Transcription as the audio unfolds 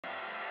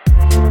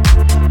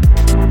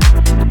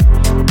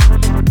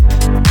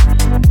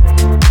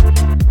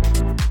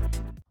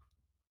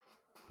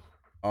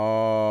All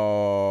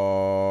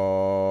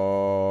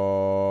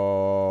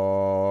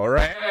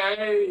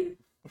right.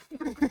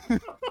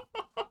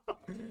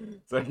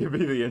 So that could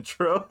be the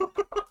intro.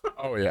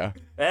 Oh, yeah.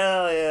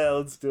 Hell yeah,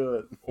 let's do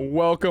it.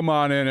 Welcome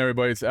on in,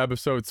 everybody. It's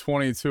episode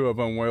 22 of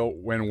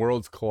When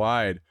Worlds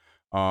Collide.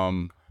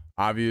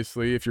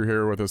 Obviously, if you're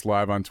here with us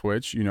live on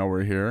Twitch, you know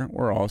we're here.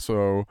 We're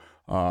also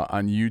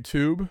on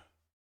YouTube,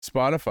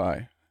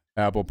 Spotify,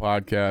 Apple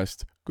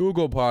Podcast,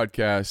 Google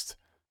Podcast.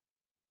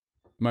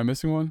 Am I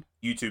missing one?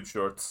 YouTube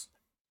Shorts.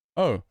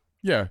 Oh,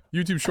 yeah,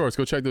 YouTube Shorts.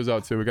 Go check those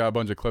out, too. We got a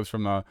bunch of clips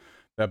from the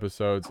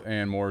episodes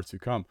and more to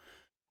come.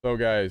 So,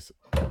 guys,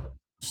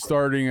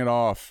 starting it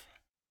off,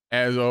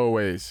 as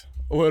always,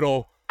 a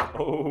little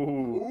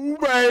Oh, ooh,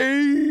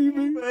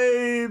 baby.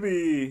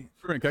 baby.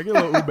 Frank, can I get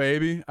a little ooh,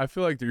 baby? I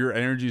feel like your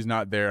energy's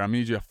not there. I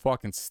need you to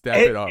fucking step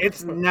it up.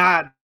 It's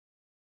not.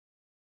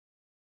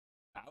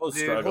 I was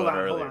Dude, struggling hold on.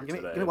 earlier Give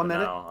me today, 1 but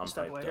minute. now I'm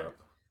Step away hyped here. up.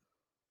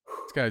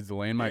 This guy's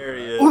delaying my There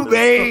he crack. is. Ooh,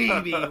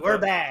 baby. We're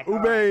back. Ooh, All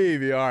right.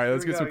 baby. All right,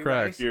 let's Here we get go, some you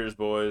cracks. Cheers,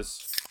 boys.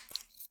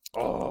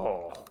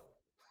 Oh.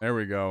 There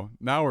we go.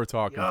 Now we're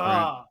talking, Frank.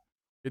 Yeah.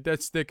 Get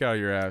that stick out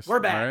of your ass. We're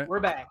back. all right? We're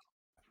back.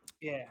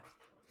 Yeah.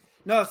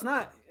 No, it's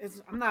not.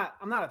 I'm not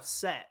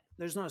upset.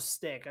 There's no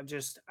stick. I'm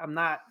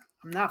not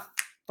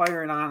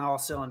firing on all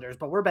cylinders,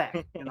 but we're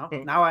back.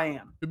 Now I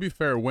am. To be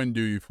fair, when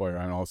do you fire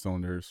on all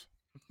cylinders?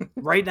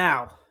 Right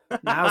now.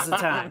 Now's the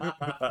time.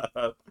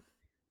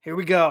 Here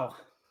we go.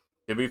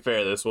 To be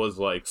fair, this was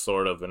like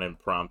sort of an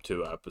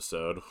impromptu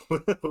episode.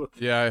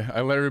 Yeah,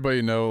 I let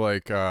everybody know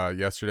like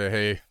yesterday,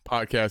 hey,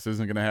 podcast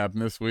isn't going to happen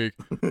this week.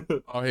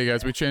 Oh, hey,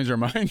 guys, we changed our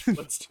mind.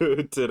 Let's do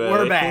it today.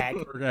 We're back.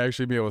 We're going to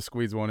actually be able to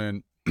squeeze one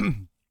in.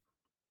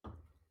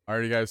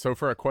 Alrighty, guys. So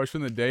for our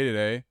question of the day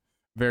today,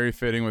 very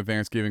fitting with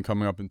Thanksgiving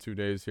coming up in 2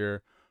 days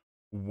here.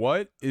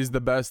 What is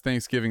the best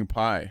Thanksgiving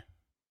pie?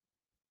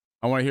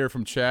 I want to hear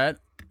from chat,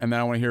 and then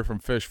I want to hear from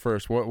Fish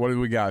first. What do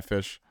we got,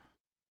 Fish?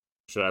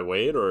 Should I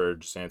wait or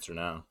just answer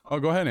now? Oh,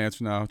 go ahead and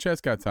answer now. Chat's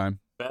got time.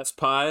 Best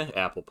pie,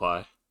 apple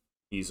pie.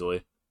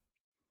 Easily.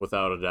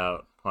 Without a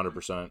doubt.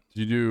 100%. Did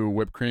you do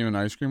whipped cream and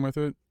ice cream with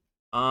it?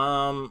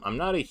 I'm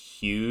not a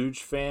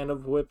huge fan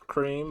of whipped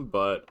cream,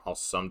 but I'll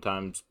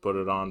sometimes put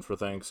it on for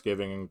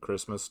Thanksgiving and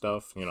Christmas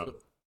stuff, you know.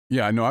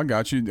 Yeah, I know. I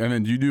got you. And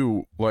then do you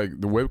do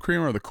like the whipped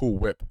cream or the Cool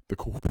Whip? The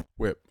Cool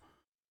Whip.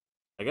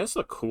 I guess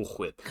the Cool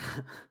Whip.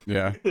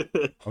 Yeah.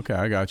 Okay,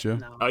 I got you.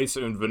 No. Ice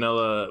and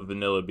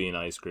vanilla bean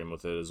ice cream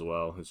with it as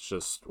well. It's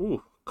just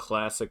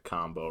classic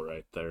combo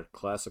right there.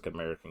 Classic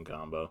American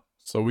combo.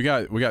 So we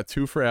got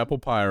 2 for apple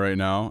pie right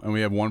now, and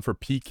we have 1 for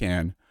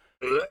pecan.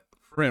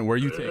 Brent, where are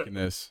you taking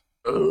this?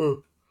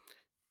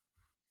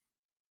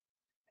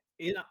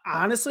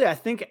 Honestly, I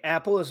think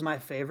apple is my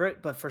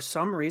favorite, but for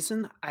some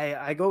reason,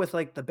 I go with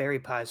like the berry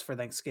pies for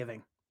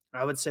Thanksgiving.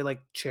 I would say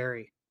like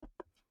cherry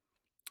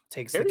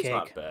takes Cherry's the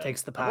not cake, bad.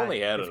 takes the pie. I've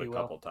only had if it a you will.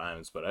 couple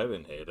times, but I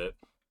haven't hated it.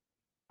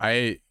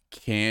 I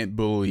can't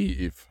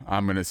believe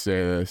I'm gonna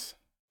say this.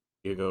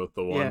 You go with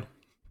the one. Yeah.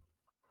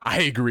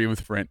 I agree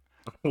with Brent.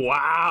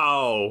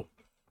 Wow.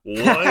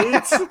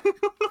 What?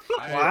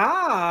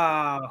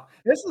 Wow,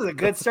 this is a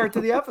good start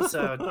to the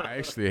episode. I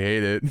actually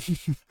hate it.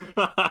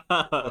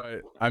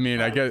 But, I mean,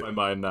 I guess my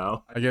mind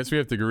now. we have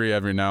to agree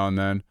every now and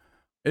then.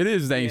 It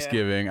is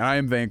Thanksgiving. I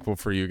am thankful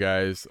for you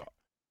guys.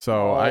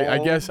 So I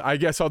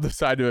guess I'll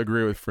decide to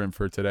agree with Brent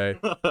for today.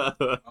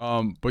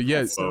 But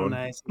yeah, That's so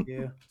nice of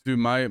you. dude,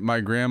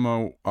 my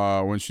grandma,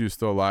 when she was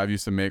still alive,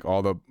 used to make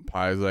all the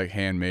pies like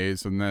handmade.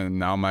 So then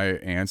now my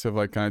aunts have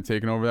like kind of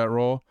taken over that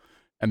role.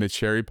 And the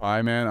cherry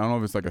pie, man, I don't know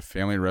if it's like a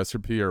family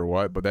recipe or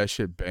what, but that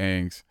shit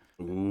bangs.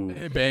 Ooh.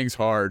 It bangs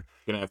hard.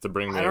 Gonna have to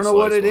bring me I a don't know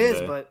what slice it one is,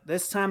 day. but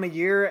this time of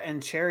year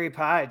and cherry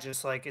pie,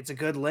 just like it's a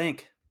good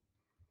link.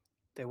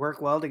 They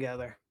work well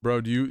together. Bro,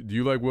 do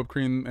you like whipped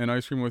cream and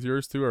ice cream with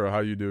yours too, or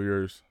how you do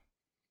yours?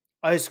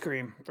 Ice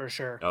cream for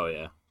sure. Oh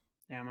yeah.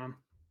 Yeah, man.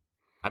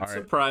 I'm All right.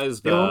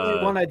 surprised. The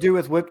only one I do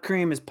with whipped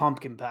cream is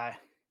pumpkin pie.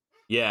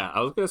 Yeah, I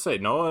was gonna say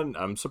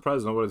I'm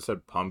surprised no one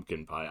said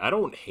pumpkin pie. I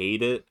don't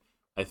hate it.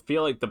 I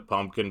feel like the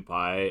pumpkin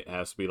pie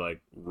has to be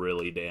like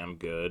really damn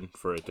good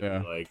for it to Yeah.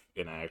 be like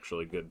an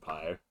actually good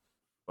pie.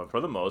 But for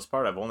the most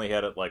part, I've only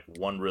had it like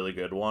one really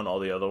good one. All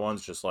the other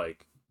ones just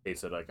like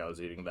tasted like I was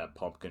eating that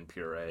pumpkin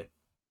puree.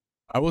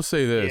 I will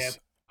say this.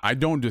 Yeah. I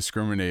don't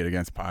discriminate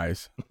against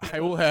pies. I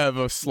will have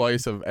a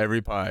slice of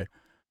every pie.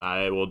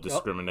 I will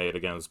discriminate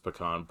against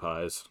pecan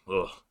pies.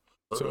 Ugh.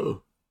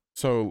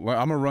 So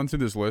I'm gonna run through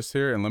this list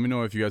here and let me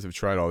know if you guys have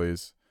tried all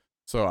these.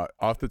 So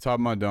off the top of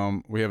my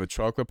dome, we have a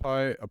chocolate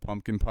pie, a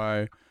pumpkin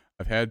pie.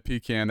 I've had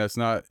pecan. It's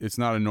not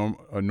a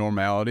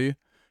normality.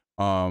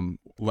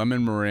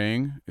 Lemon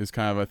meringue is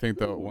kind of I think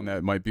the one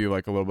that might be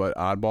like a little bit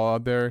oddball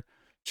out there.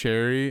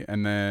 Cherry,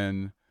 and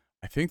then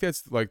I think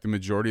that's like the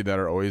majority that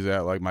are always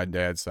at like my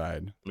dad's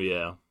side.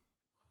 Yeah.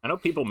 I know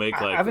people make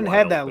I like haven't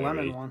had that wild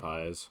lemon berry one.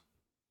 pies.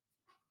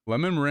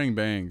 Lemon meringue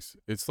bangs.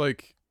 It's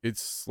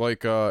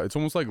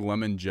almost like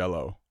lemon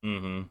jello,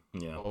 Mm-hmm.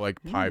 Yeah.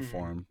 like pie Mm.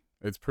 form.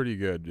 It's pretty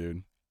good,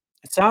 dude.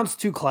 It sounds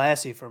too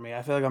classy for me.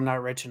 I feel like I'm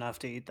not rich enough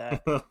to eat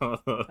that.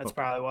 That's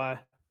probably why.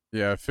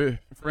 Yeah,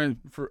 friend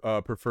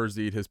prefers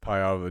to eat his pie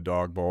out of the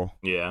dog bowl.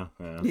 Yeah,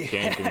 yeah. Yeah.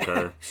 Can't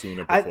concur. Seen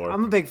it I, before.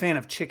 I'm a big fan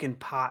of chicken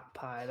pot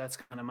pie. That's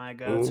kind of my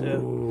go-to.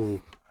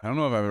 Ooh, I don't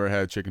know if I've ever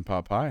had chicken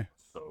pot pie.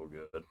 so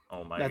good.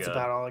 Oh my That's god.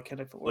 about all I can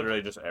afford.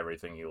 Literally just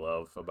everything you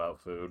love about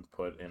food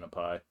put in a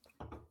pie.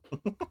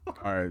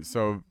 All right,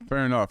 so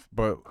fair enough.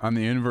 But on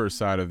the inverse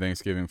side of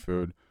Thanksgiving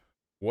food,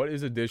 what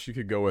is a dish you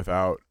could go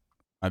without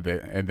at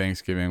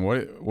Thanksgiving?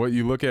 What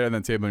you look at on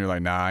the table and you're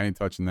like, nah, I ain't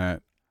touching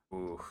that.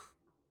 Ooh.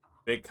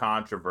 Big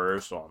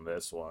controversial on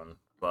this one,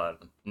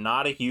 but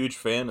not a huge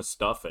fan of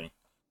stuffing.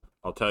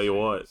 I'll tell you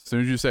what. As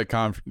soon as you said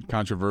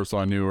controversial,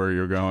 I knew where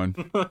you're going.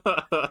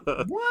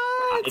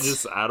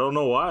 What? I don't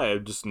know why.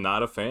 I'm just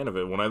not a fan of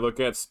it. When I look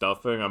at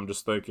stuffing, I'm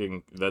just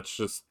thinking that's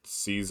just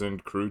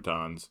seasoned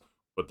croutons,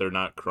 but they're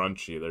not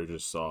crunchy. They're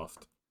just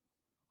soft.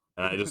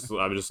 And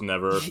I'm just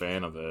never a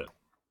fan of it.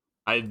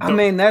 I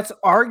mean, that's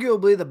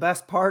arguably the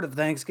best part of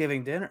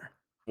Thanksgiving dinner.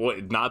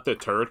 What? Not the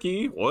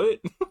turkey? What?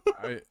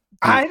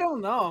 I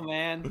don't know,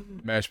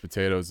 man. Mashed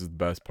potatoes is the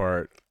best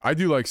part. I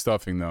do like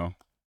stuffing though.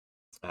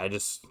 I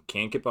just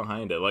can't get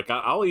behind it. Like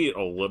I'll eat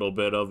a little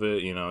bit of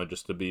it,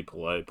 just to be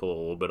polite, put a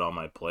little bit on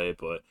my plate,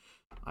 but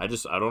I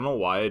don't know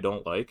why I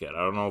don't like it. I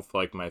don't know if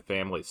like my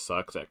family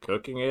sucks at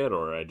cooking it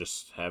or I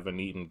just haven't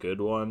eaten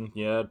good one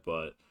yet,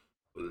 but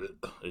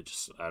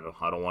I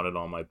don't want it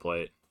on my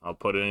plate. I'll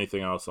put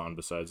anything else on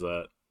besides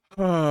that.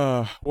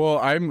 Well,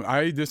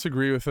 I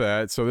disagree with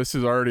that. So this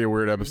is already a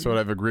weird episode.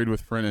 I've agreed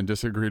with Friend and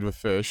disagreed with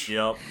Fish.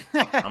 Yep.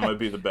 I'm gonna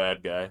be the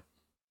bad guy.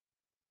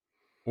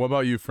 What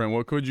about you, Friend?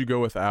 What could you go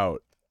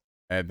without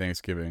at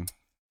Thanksgiving?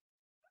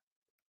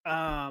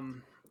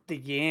 The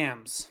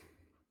yams.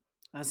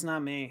 That's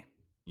not me.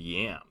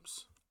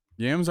 Yams.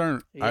 Yams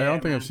aren't. I Yeah, don't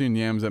think man. I've seen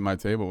yams at my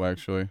table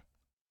actually.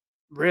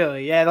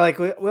 Really? Yeah, like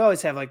we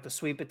always have like the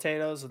sweet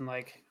potatoes and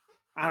like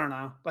I don't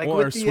know. Like Well,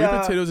 with are the, sweet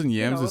potatoes and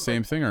yams the with,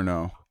 same like, thing or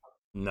no?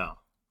 No.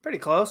 pretty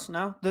close,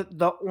 no?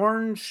 The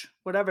orange,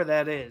 whatever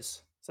that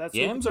is. Is that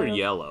sweet Yams are potato?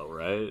 yellow,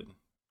 right?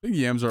 I think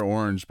yams are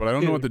orange, but I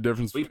don't know what the Dude,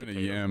 difference Sweet between a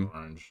potatoes yam. are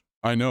orange.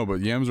 I know, but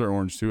yams are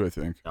orange too. I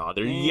think. No,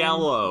 they're Yam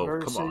yellow.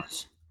 Come on.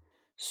 versus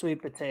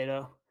Sweet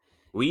potato.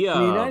 We In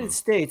the United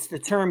States, the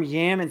term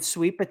yam and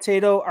sweet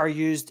potato are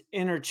used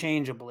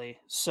interchangeably.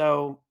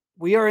 So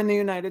we are in the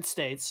United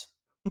States,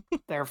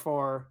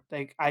 therefore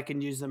I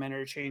can use them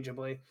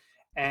interchangeably.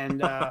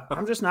 And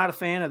I'm just not a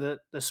fan of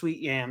the sweet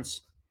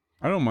yams.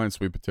 I don't mind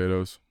sweet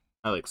potatoes.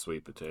 I like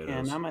sweet potatoes.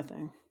 Yeah, not my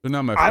thing. They're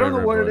not my favorite. I don't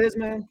know what but it is,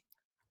 man.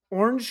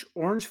 Orange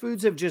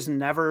foods have just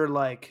never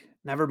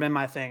been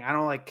my thing. I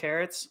don't like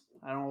carrots.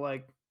 I don't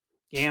like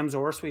yams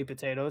or sweet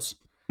potatoes.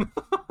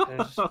 I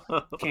just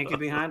can't get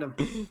behind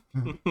them.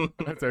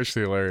 That's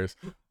actually hilarious.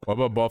 What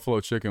about buffalo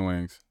chicken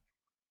wings?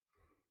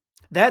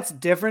 That's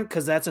different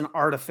because that's an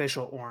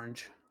artificial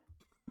orange.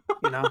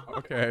 You know,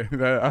 Okay,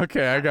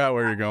 okay, I got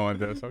where you're going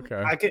with this.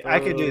 Okay. I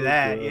could do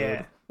that. God.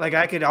 Yeah, like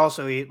I could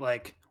also eat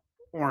like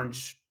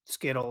orange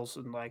Skittles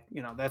and like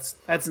that's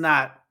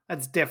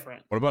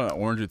different. What about an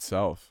orange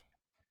itself?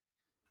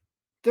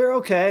 They're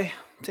okay,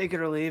 take it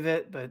or leave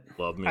it, but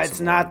Love me it's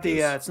some not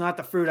oranges. it's not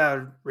the fruit I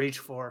would reach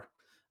for.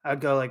 I'd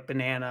go like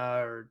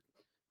banana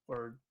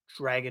or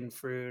dragon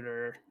fruit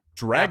or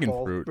Dragon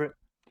apple. fruit.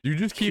 You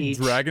just keep peach.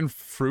 dragon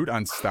fruit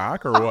on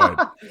stock or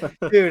what?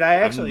 Dude, I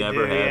I've actually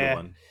never do, had yeah.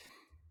 one.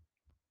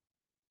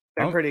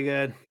 They're Oh. pretty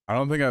good. I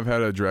don't think I've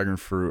had a dragon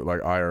fruit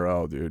like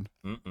IRL, dude.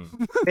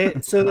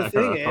 So the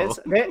thing IRL.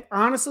 is,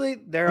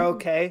 honestly, they're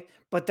okay,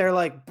 but they're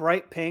like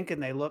bright pink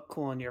and they look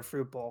cool in your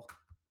fruit bowl.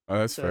 Oh,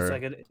 that's So fair. it's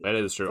like a That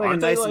is true. like a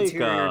Aren't they nice like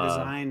interior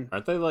design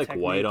Aren't they like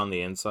white technique. on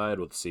the inside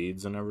with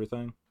seeds and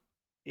everything?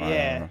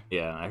 yeah.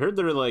 Yeah, I heard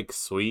they're like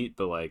sweet,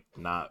 but like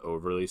not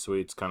overly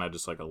sweet. It's kind of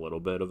just like a little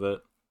bit of it.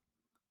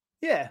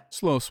 Yeah.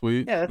 Slow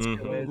sweet. Yeah, that's a Mhm.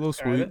 good way to A little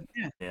describe sweet. it.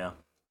 Yeah. Yeah.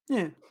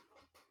 Yeah.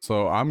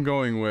 So I'm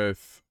going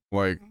with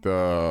like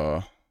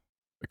the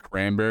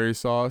cranberry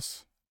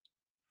sauce.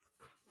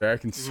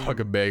 That can suck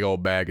a big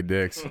old bag of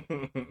dicks.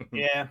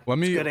 Yeah. Let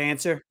me Good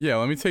answer. Yeah,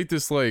 let me take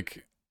this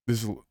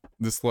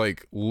this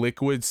like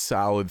liquid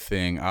solid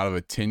thing out of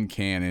a tin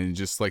can and it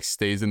just like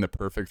stays in the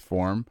perfect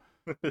form.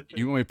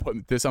 You want me to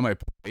put this on my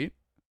plate?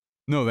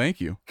 No, thank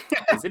you.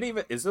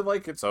 Is it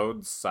like its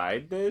own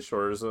side dish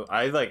or is it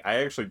I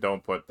actually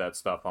don't put that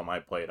stuff on my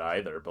plate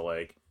either, but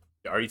like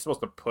are you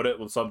supposed to put it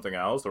with something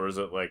else or is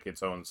it like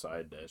its own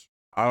side dish?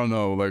 I don't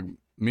know. Like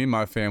me and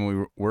my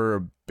family, we're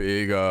a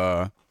big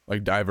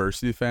like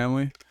diversity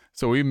family,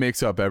 so we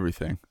mix up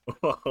everything.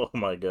 Oh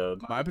my god.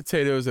 My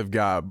potatoes have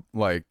got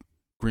like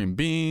green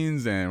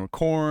beans and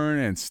corn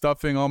and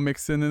stuffing all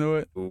mixed into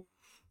it. Ooh.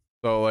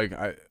 So like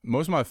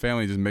most of my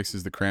family just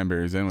mixes the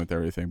cranberries in with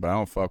everything, but I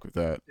don't fuck with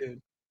that.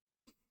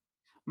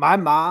 My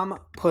mom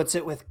puts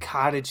it with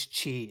cottage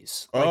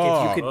cheese. Like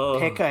if you could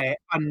pick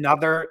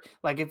another,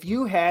 like if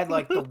you had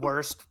like the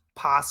worst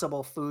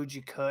possible food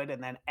you could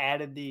and then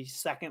added the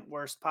second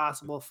worst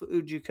possible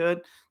food you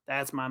could,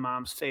 that's my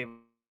mom's favorite.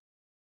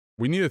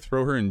 We need to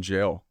throw her in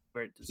jail.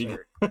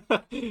 dessert.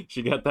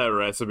 She got that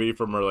recipe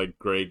from her like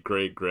great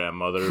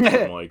grandmother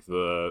from like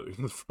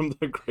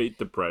the Great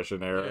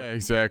Depression Yeah, era.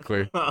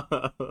 exactly.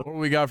 What do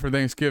we got for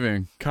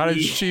Thanksgiving?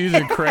 Cottage cheese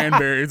and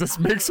cranberries. Let's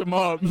mix them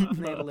up.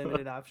 They have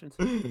limited options.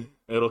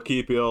 It'll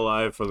keep you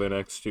alive for the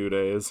next 2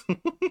 days.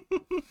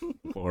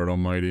 Lord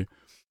Almighty.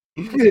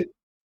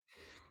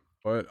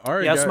 But all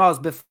right, Yeah, guys. Smalls.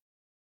 Before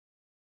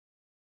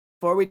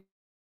we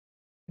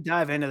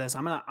dive into this,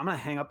 I'm gonna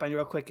hang up on you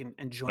real quick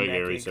and join Oh, back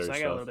yeah, in because research I got a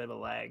stuff. little bit of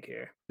lag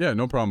here. Yeah,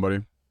 no problem,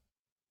 buddy.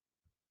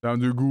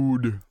 Sounds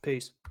good.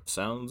 Peace.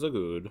 Sounds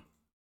good.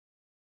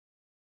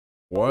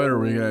 What are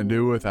we gonna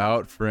do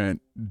without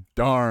Front?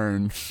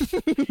 Darn.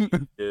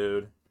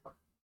 Dude.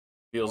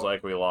 Feels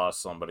like we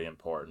lost somebody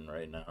important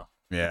right now.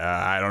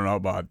 Yeah, I don't know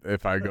about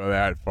if I go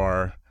that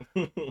far.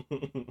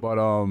 But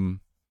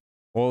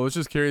well, let's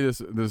just carry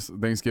this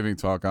Thanksgiving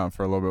talk on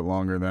for a little bit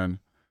longer then.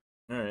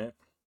 All right.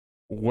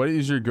 What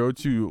is your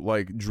go-to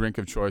like drink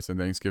of choice on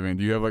Thanksgiving?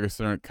 Do you have like a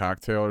certain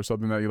cocktail or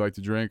something that you like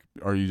to drink,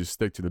 or you just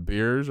stick to the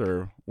beers,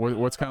 or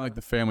what's kind of like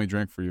the family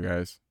drink for you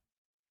guys?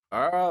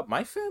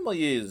 My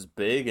family is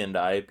big into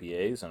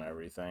IPAs and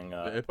everything.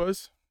 The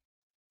IPAs?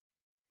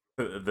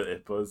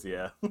 The IPAs,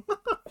 yeah.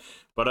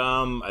 But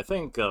I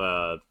think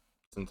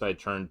since I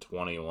turned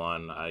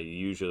 21, I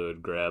usually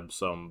would grab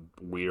some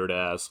weird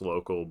ass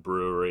local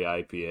brewery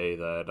IPA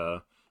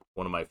that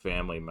one of my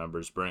family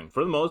members bring.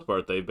 For the most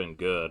part, they've been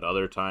good.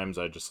 Other times,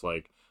 I just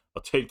like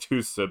I'll take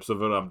 2 sips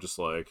of it. I'm just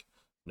like,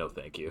 no,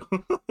 thank you.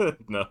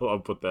 No, I'll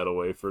put that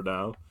away for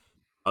now.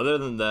 Other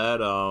than that,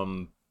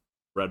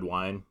 red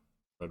wine,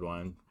 a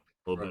little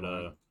Red bit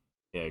wine.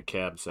 yeah,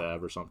 Cab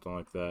Sav or something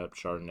like that.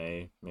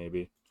 Chardonnay,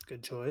 maybe.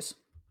 Good choice.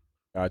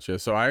 Gotcha.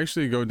 So I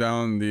actually go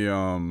down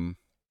the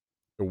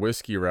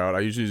whiskey route. I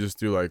usually just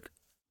do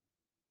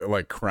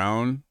like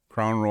Crown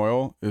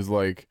Royal is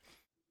like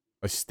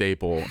a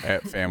staple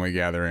at family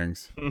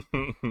gatherings.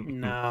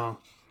 No.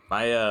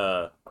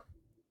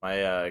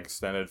 My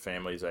extended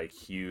family's like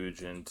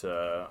huge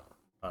into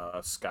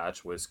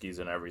Scotch whiskeys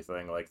and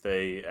everything. Like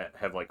they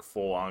have like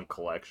full on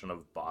collection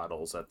of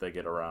bottles that they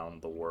get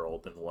around the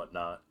world and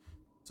whatnot.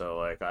 So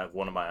like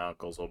one of my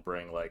uncles will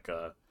bring like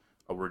a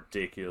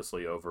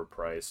ridiculously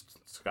overpriced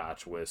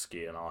Scotch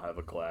whiskey, and I'll have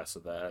a glass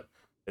of that.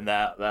 And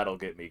that'll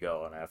get me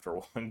going after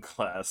one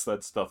glass.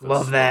 That stuff is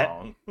Love that.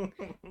 strong.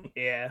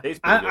 Yeah. Tastes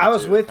pretty good, I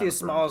was too. with Kinda you, burns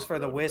Smalls, your for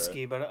the throat a bit.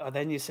 whiskey, but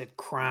then you said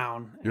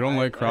Crown. You don't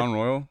like Crown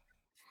Royal?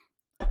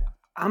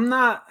 I'm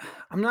not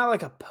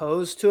like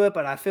opposed to it,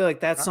 but I feel like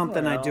that's Crown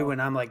something I do Royal, when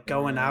I'm like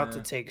going out to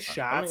yeah. take I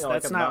shots. mean,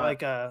 like, That's I'm not not-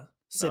 like a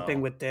sipping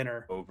no. with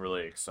dinner.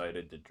 Overly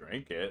excited to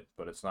drink it,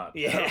 but it's not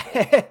Yeah.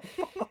 terrible.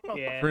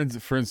 Yeah.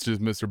 Friend's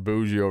just Mr.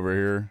 Bougie over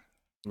here.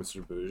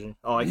 Mr. Bougie.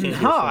 Oh, I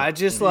can't. No, I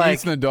just He like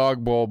eats in a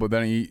dog bowl, but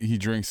then he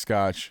drinks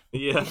scotch.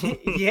 Yeah.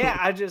 yeah,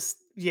 I just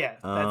yeah.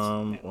 That's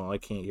Well, I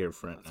can't hear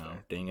Front now.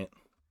 fair. Dang it.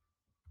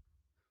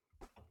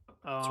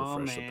 oh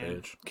refresh the man.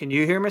 page. Can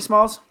you hear me,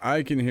 Smalls?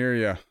 I can hear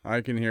you.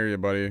 I can hear you,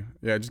 buddy.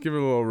 Yeah, just give it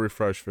a little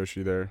refresh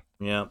fishy there.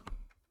 Yeah.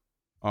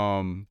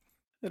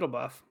 It'll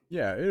buff.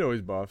 Yeah, it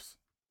always buffs.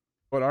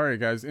 But all right,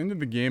 guys, into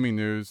the gaming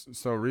news.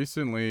 So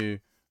recently,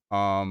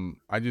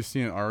 I just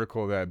seen an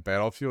article that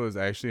Battlefield is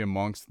actually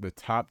amongst the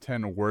top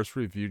 10 worst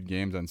reviewed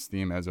games on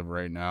Steam as of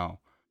right now.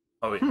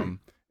 Oh, yeah.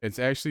 It's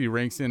actually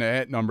ranks in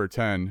at number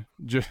 10.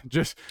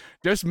 Just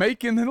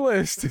making the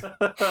list.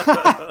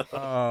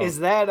 Is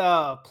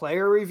that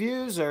player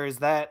reviews or is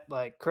that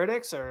like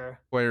critics or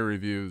Player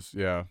reviews,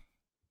 yeah,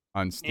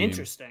 on Steam.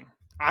 interesting?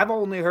 I've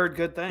only heard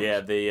good things.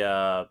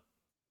 Yeah,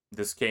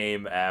 this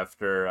came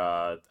after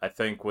I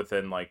think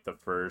within like the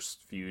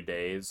first few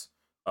days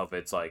of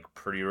its like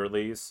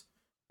pre-release,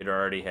 it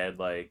already had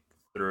like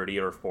 30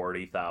 or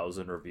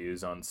 40,000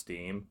 reviews on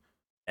Steam,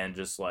 and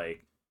just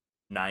like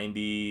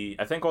 90,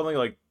 I think only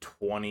like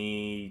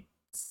 27%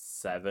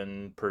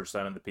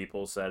 of the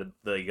people said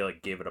they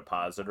like gave it a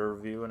positive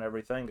review and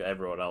everything.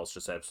 Everyone else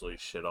just absolutely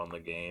shit on the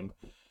game,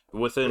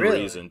 within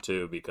Really? reason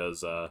too,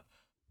 because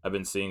I've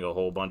been seeing a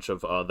whole bunch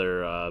of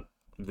other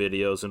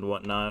videos and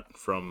whatnot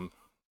from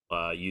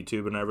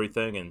YouTube and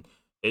everything, and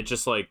it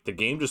just like the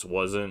game just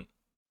wasn't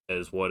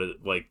as what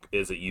it like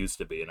as it used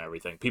to be and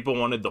everything. People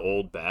wanted the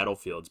old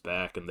Battlefields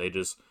back, and they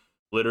just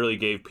literally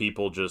gave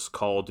people just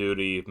Call of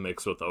Duty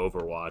mixed with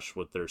Overwatch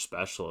with their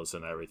specialists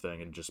and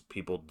everything, and just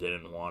people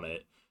didn't want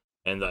it.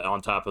 And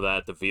on top of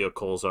that, the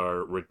vehicles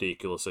are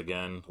ridiculous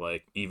again,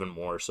 like even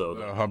more so.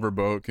 The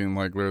hoverboat can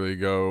like literally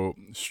go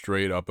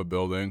straight up a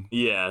building.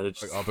 Yeah,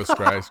 it's Like up a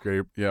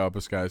skyscraper. Yeah, up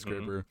a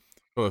skyscraper.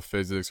 So the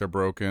physics are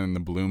broken, the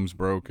bloom's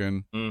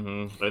broken.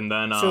 Mm-hmm. And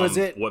then So is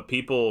it- what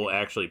people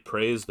actually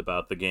praised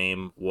about the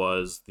game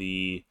was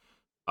the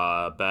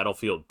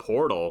Battlefield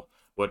Portal,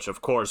 which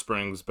of course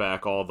brings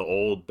back all the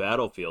old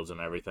Battlefields and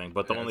everything.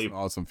 But the Yeah, it's only an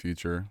awesome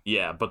feature.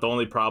 yeah, but the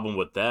only problem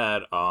with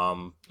that,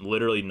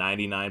 literally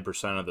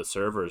 99% of the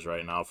servers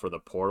right now for the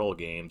Portal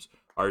games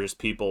are just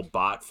people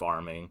bot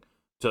farming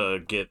to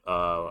get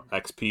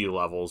XP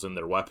levels in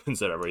their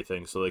weapons and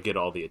everything, so they get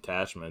all the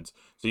attachments.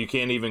 So you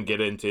can't even get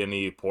into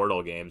any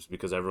Portal games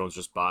because everyone's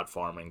just bot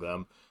farming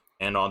them.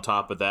 And on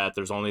top of that,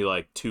 there's only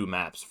like 2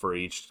 maps for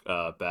each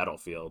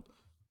battlefield,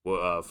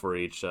 for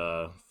each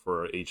of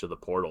the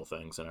portal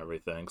things and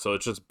everything. So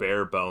it's just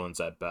bare bones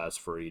at best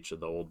for each of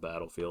the old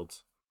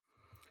battlefields.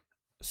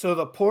 So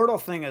the portal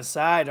thing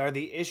aside, are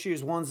the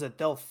issues ones that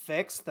they'll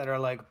fix that are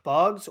like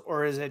bugs,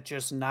 or is it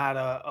just not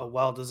a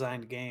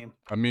well-designed game?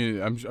 I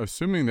mean, I'm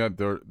assuming that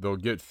they'll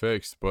get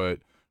fixed, but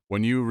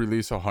when you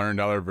release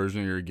 $100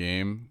 version of your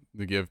game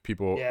to give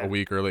people a Yeah.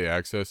 week early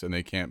access and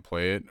they can't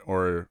play it,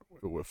 or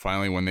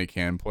finally when they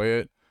can play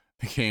it,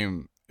 the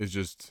game is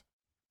just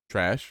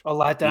trash. A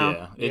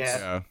letdown? Yeah, Yeah.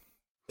 Yeah.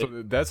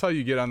 So that's how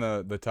you get on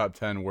the top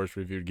 10 worst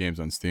reviewed games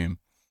on Steam.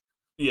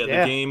 Yeah, the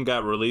Yeah. game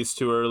got released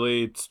too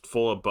early. It's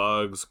full of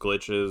bugs,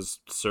 glitches,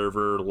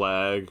 server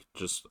lag,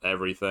 just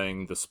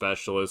everything. The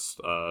specialists,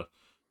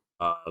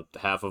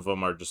 half of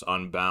them are just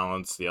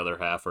unbalanced. The other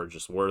half are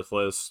just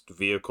worthless.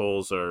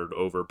 Vehicles are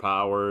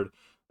overpowered.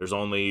 There's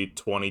only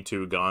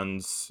 22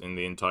 guns in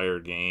the entire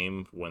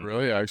game. When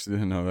Really? I actually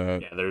didn't know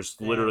that. Yeah, there's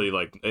Yeah. literally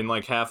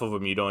like half of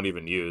them you don't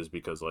even use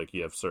because like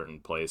you have certain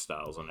play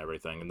styles and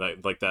everything, and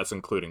that's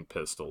including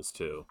pistols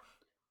too.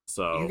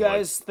 So You like,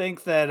 guys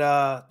think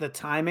that the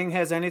timing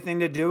has anything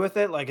to do with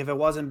it? Like if it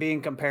wasn't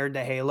being compared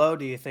to Halo,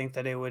 do you think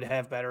that it would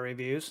have better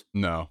reviews?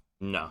 No.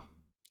 no.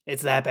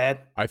 It's that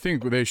bad? I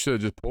think they should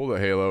have just pulled a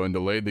Halo and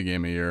delayed the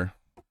game a year.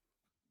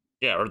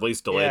 Yeah, or at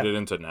least delayed Yeah. it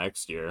into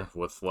next year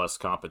with less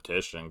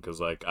competition.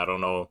 Because, like, I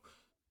don't know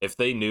if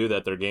they knew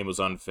that their game was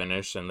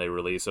unfinished and they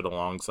release it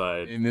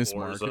alongside In this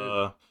Forza,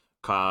 market?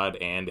 COD,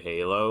 and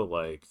Halo.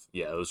 Like,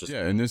 yeah, it was just.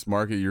 Yeah, in this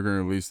market, you're going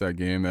to release that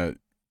game that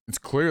it's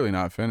clearly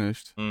not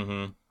finished.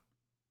 Mm-hmm.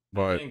 I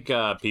But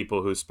think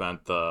people who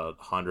spent the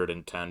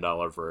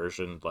 $110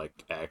 version like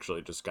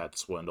actually just got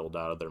swindled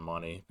out of their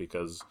money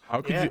because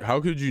Yeah.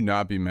 how could you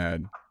not be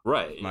mad?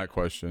 right. My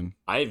question.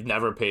 I've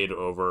never paid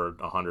over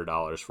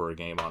 $100 for a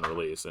game on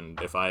release,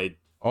 and if I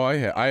Oh, I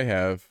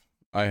have,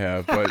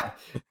 but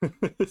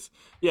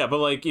yeah, but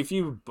like if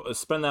you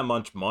spend that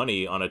much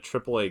money on a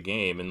AAA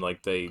game and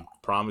like they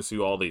promise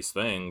you all these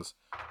things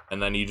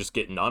and then you just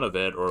get none of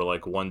it or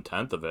like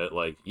 1/10 of it,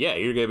 like yeah,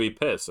 you're gonna be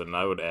pissed, and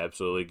I would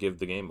absolutely give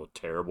the game a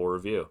terrible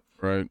review.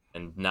 right.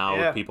 And now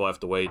Yeah. people have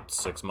to wait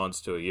 6 months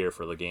to a year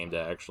for the game to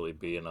actually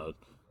be in a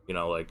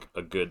like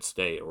a good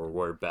state or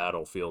where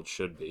Battlefield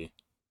should be.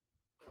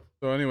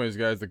 So, anyways,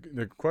 guys,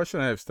 the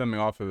question I have stemming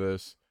off of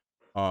this,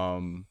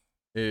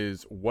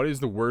 is what is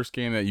the worst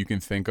game that you can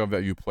think of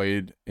that you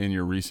played in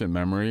your recent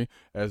memory?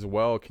 As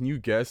well, can you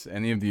guess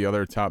any of the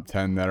other top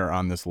 10 that are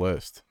on this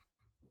list?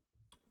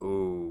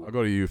 Ooh. I'll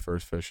go to you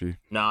first, Fishy.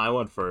 No, I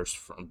went first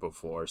from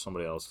before.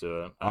 Somebody else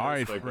do it. I All was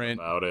right, thinking Brent.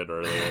 about it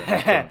earlier.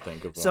 I couldn't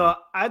think of one. So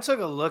I took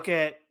a look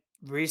at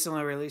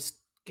recently released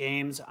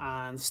games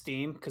on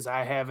Steam because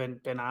I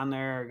haven't been on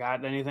there or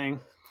gotten anything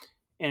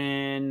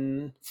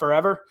in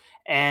forever.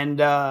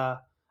 And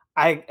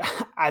I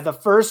the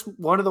first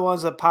one of the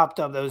ones that popped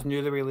up that was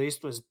newly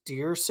released was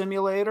Deer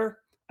Simulator.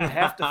 I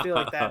have to feel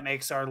like that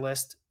makes our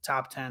list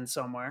top 10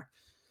 somewhere.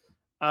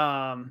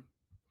 And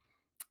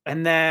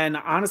then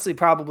honestly,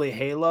 probably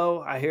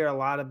Halo. I hear a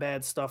lot of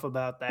bad stuff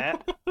about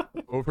that.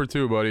 0 for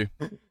 2, buddy.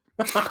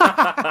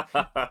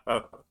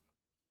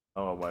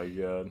 Oh my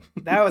god.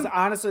 That was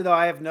honestly though,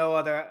 I have no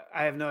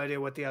idea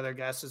what the other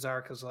guesses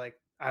are because like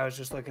I was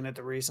just looking at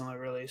the recently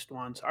released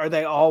ones. Are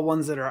they all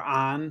ones that are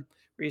on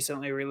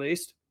recently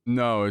released?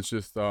 No, it's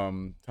just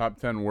top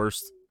 10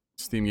 worst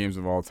Steam games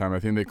of all time. I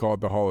think they call it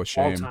the Hall of All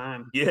Shame.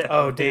 time. Yeah.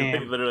 Oh They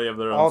damn. literally have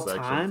their own All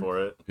section time?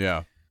 for it.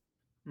 Yeah.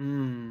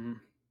 Hmm.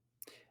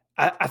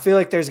 I feel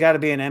like there's got to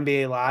be an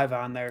NBA Live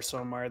on there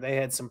somewhere. They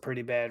had some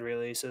pretty bad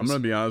releases. I'm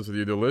going to be honest with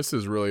you. The list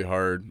is really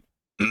hard.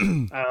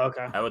 Oh,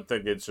 okay. I would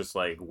think it's just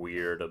like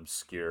weird,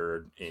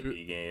 obscure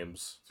indie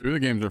games. 2 of the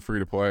games are free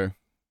to play.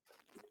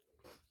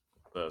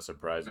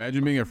 Surprising.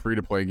 Imagine being a free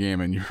to play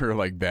game and you're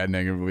like that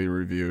negatively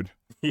reviewed.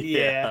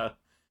 Yeah.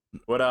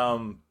 But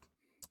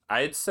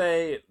I'd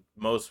say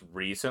most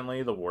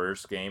recently the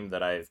worst game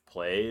that I've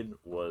played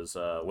was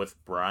with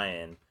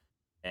Brian,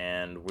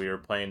 and we were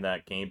playing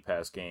that Game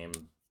Pass game,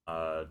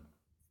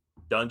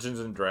 Dungeons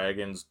and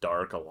Dragons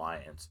Dark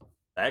Alliance.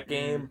 That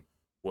game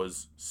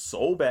was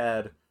so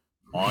bad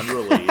on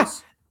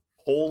release.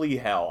 Holy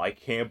hell, I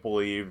can't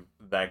believe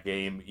that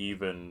game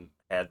even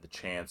had the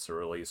chance to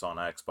release on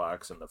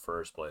Xbox in the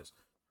first place.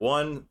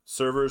 One,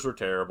 servers were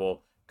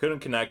terrible, couldn't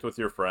connect with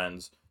your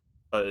friends,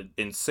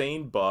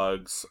 insane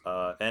bugs,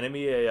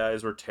 enemy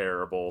AIs were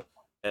terrible.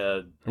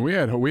 And we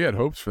had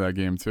hopes for that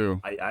game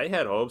too. I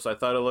had hopes. I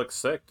thought it looked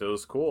sick. It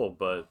was cool,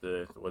 but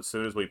as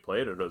soon as we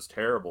played it, it was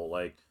terrible.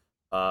 Like,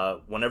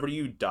 whenever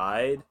you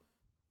died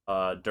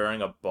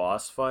during a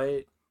boss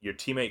fight, your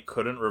teammate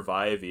couldn't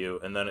revive you,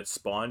 and then it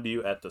spawned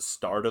you at the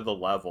start of the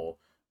level,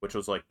 which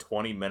was like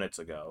 20 minutes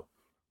ago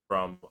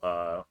from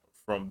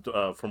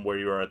where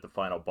you were at the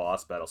final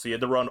boss battle. So you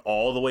had to run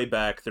all the way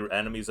back through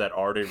enemies that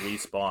already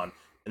respawned,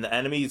 and the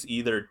enemies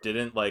either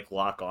didn't like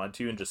lock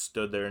onto you and just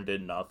stood there and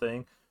did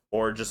nothing,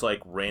 or just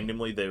like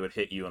randomly they would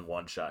hit you and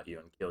one shot you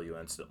and kill you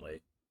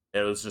instantly.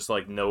 It was just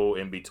like no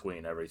in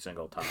between every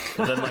single time.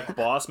 And then like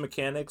boss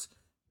mechanics,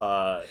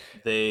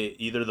 they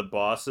either the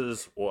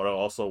bosses or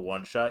also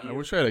one shot I you.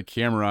 wish I had a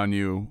camera on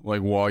you,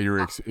 like while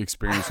you're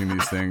experiencing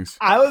these things.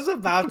 I was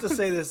about to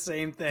say the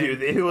same thing.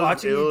 Dude, it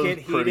Watching you was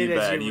get pretty heated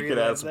as bad. you You could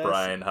relive ask this.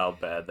 Brian how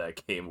bad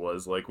that game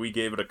was. Like we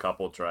gave it a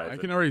couple tries. I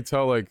can already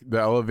tell, like the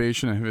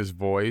elevation of his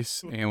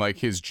voice and like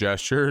his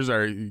gestures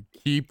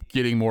keep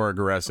getting more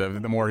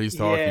aggressive the more he's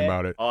talking Yeah.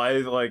 about it.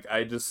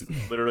 I just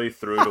literally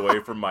threw it away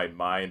from my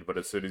mind, but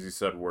as soon as he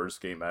said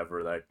worst game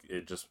ever, that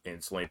it just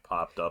instantly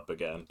popped up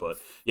again. But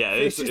yeah,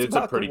 He's it's just a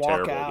about to pretty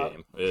walk terrible out.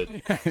 game. It,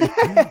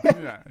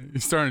 Yeah,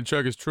 he's starting to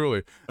chug his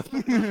Truly.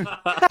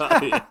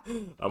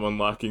 I'm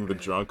unlocking the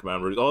drunk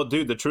memories. Oh,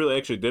 dude, the truly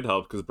actually did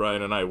help because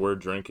Brian and I were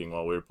drinking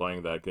while we were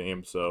playing that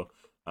game, so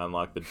I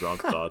unlocked the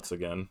drunk thoughts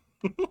again.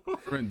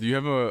 Brent, do you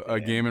have a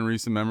game in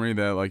recent memory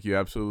that like you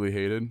absolutely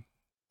hated?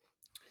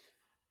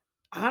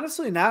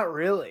 Honestly, not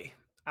really.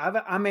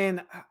 I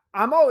mean,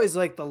 I'm always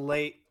like the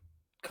late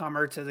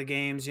comer to the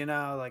games, you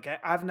know. Like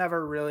I've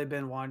never really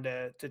been one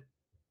to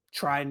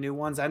try new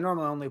ones. I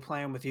normally only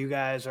play them with you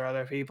guys or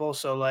other people.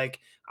 So like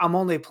I'm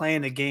only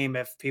playing the game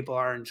if people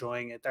are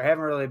enjoying it. There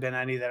haven't really been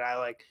any that I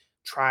like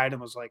tried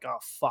and was like, oh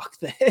fuck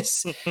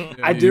this. Yeah,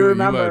 I do you let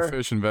remember.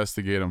 Fish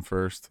investigate him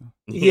first.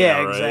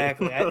 Yeah, right.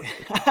 exactly.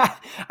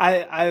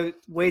 I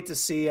wait to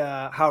see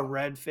how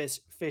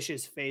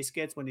Fish's face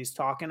gets when he's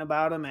talking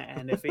about him,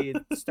 and if he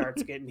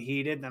starts getting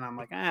heated, then I'm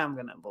like, I'm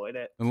gonna avoid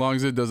it. As long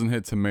as it doesn't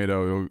hit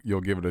tomato,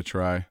 you'll give it a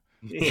try.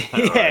 Yeah,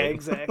 right.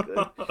 exactly.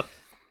 What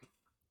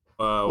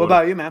What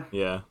about you, man?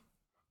 Yeah.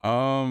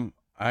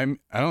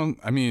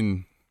 I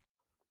mean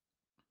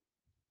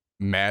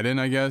Madden,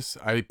 I guess.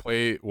 I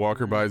play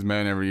Walker buys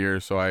Madden every year,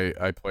 so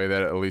I play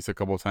that at least a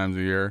couple times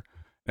a year.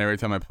 And every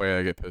time I play it,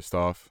 I get pissed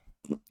off.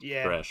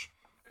 Yeah, Trash.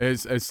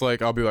 It's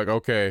like I'll be like,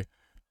 okay,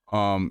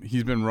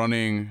 he's been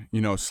running,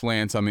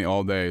 slants on me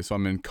all day. So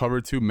I'm in cover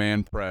 2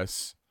 man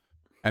press,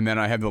 and then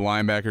I have the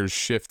linebackers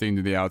shifting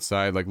to the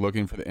outside, like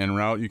looking for the in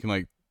route. You can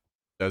like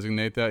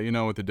designate that,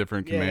 with the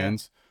different Yeah.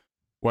 commands.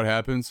 What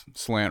happens?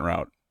 Slant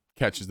route.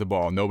 Catches the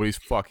ball. Nobody's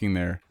fucking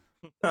there.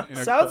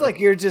 sounds like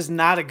you're just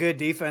not a good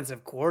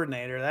defensive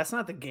coordinator. That's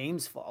not the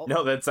game's fault.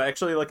 No, that's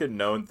actually like a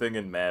known thing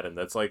in Madden.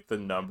 That's like the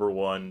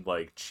 #1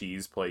 like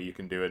cheese play you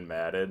can do in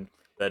Madden.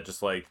 That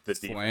just like the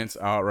slants,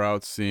 out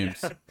routes,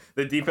 seams.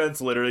 the defense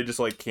literally just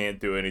like can't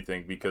do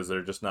anything because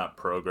they're just not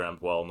programmed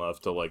well enough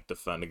to like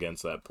defend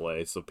against that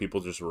play. So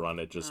people just run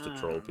it just to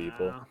troll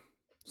people.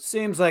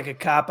 Seems like a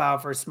cop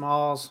out for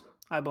Smalls.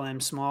 I blame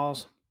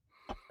Smalls.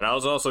 And I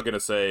was also gonna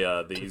say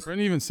these.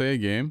 Didn't even say a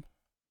game.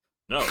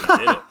 No, he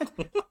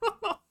didn't.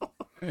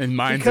 And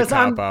mine's Because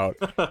a cop out.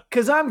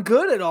 Because I'm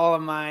good at all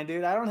of mine,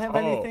 dude. I don't have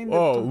anything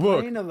to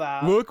complain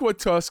about. Look what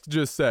Tusk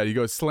just said. He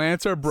goes,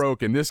 slants are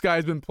broken. This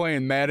guy's been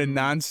playing Madden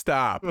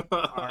nonstop.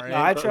 All right?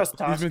 No, I trust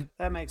Tusk.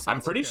 That makes sense.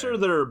 I'm pretty sure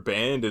they're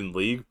banned in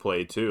league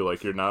play too.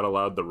 Like you're not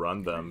allowed to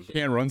run them. You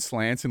can't run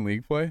slants in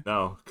league play?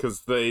 No,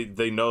 because they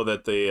know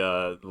that they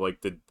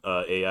like the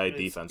AI It's-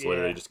 defense yeah.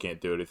 literally just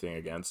can't do anything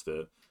against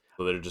it.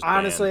 So they're just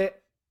Honestly,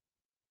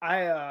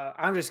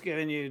 I'm just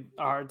giving you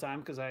a hard time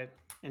because I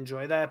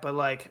enjoy that. But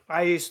like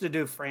I used to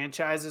do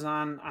franchises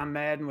on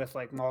Madden with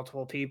like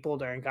multiple people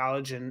during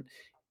college, and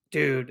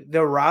dude,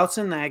 the routes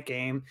in that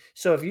game.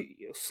 So if you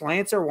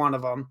slants are one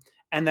of them,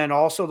 and then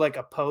also like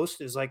a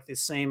post is like the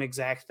same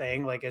exact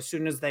thing. Like as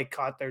soon as they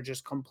cut, they're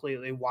just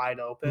completely wide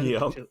open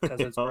Yep. because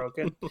it's Yep.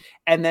 broken.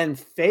 And then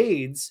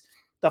fades.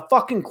 The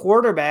fucking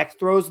quarterback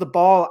throws the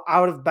ball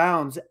out of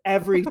bounds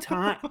every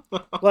time.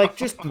 Like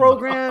just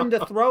program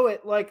to throw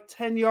it like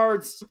 10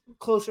 yards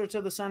closer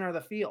to the center of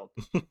the field.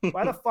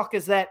 Why the fuck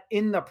is that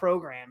in the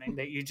programming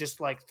that you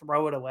just like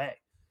throw it away?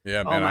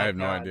 Yeah, Oh man, I my have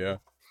no God.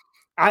 idea.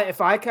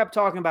 If I kept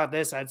talking about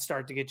this, I'd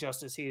start to get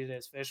just as heated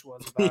as Fish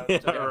was about.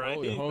 Yeah,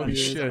 right. Holy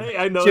shit. Hey,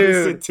 I noticed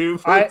Dude, it too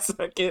for a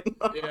second.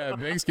 Yeah,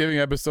 Thanksgiving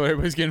episode,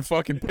 everybody's getting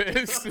fucking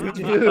pissed.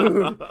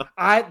 Dude,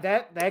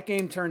 that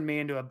game turned me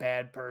into a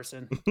bad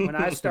person. When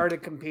I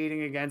started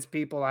competing against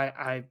people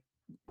I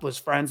was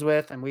friends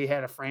with, and we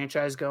had a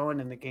franchise going,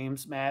 and the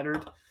games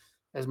mattered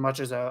as much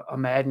as a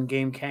Madden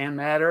game can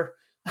matter,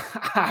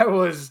 I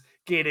was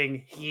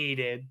getting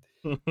heated.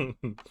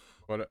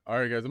 But all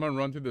right, guys, I'm gonna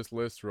run through this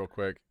list real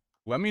quick.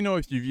 Let me know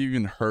if you've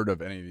even heard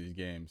of any of these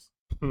games.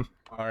 All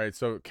right,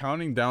 so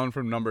counting down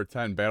from number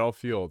 10,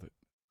 Battlefield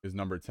is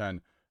number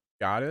 10.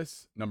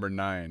 Goddess, number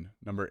 9.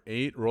 Number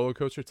 8, Roller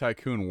Coaster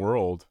Tycoon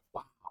World.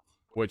 Wow.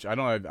 Which I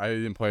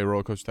didn't play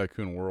Roller Coaster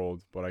Tycoon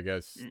World, but I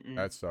guess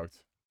that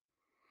sucked.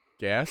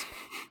 Gasp,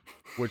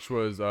 which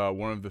was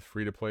one of the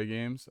free-to-play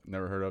games.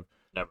 Never heard of.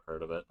 Never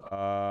heard of it.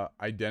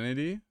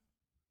 Identity,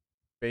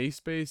 Base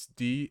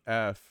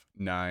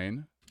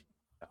DF9.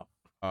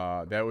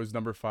 That was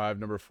number 5.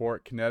 Number 4,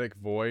 Kinetic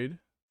Void.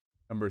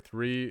 Number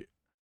 3,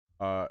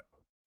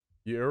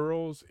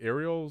 Aerials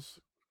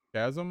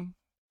Chasm.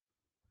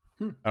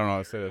 I don't know how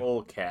to say that.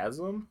 Full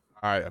chasm.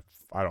 I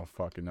don't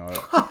fucking know it.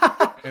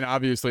 And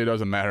obviously, it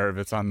doesn't matter if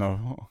it's in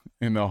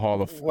the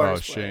Hall of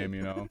Worst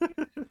Shame,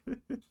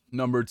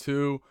 Number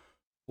 2,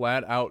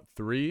 Flat Out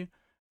 3,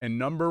 and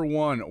number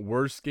 1,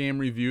 worst game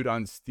reviewed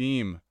on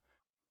Steam,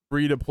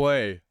 free to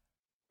play,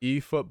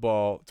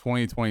 eFootball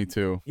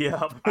 2022.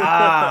 Yeah.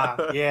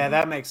 Yeah,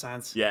 that makes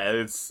sense. Yeah,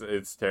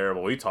 it's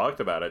terrible. We talked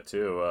about it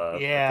too a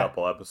Yeah,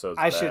 couple episodes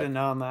I back. should have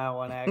known that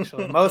one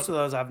actually. Most of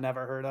those I've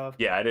never heard of.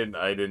 Yeah, I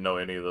didn't know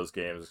any of those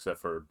games except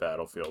for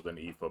Battlefield and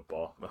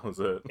eFootball. That was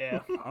it. Yeah.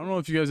 I don't know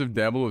if you guys have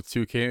dabbled with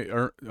 2K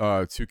or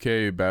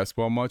 2K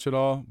basketball much at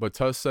all, but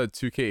Tuss said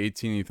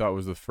 2K18 he thought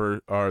was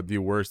the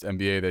worst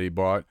NBA that he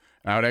bought.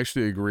 And I would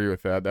actually agree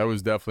with that. That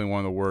was definitely one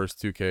of the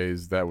worst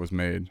 2Ks that was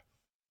made.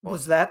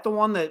 Was that the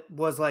one that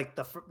was like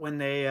when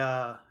they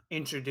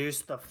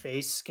introduced the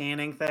face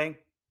scanning thing?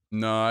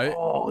 No,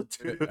 Oh,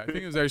 I dude. think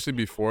it was actually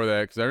before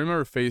that because I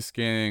remember face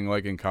scanning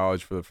like in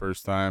college for the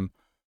first time.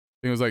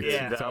 I think it was like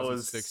Yeah. That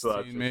was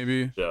 2016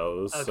 maybe. That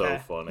was so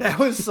funny. That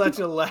was such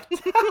a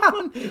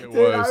letdown. Dude,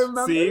 was. I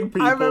remember, Seeing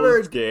people I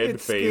remember scanned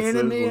it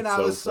scanning me, faces and was I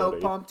so was so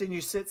funny. pumped. And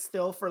you sit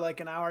still for like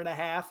an hour and a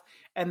half,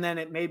 and then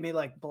it made me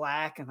like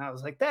black, and I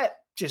was like, that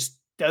just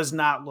does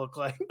not look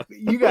like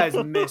you guys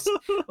missed.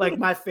 Like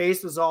my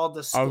face was all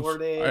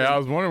distorted. I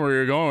was wondering where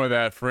you're going with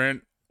that,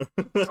 Front.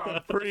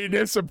 I'm pretty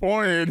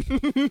disappointed.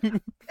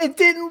 It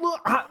didn't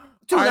look.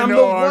 Dude, I I'm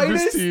know, the I'm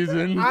just whitest.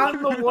 teasing.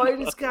 I'm the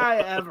whitest guy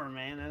ever,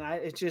 man. And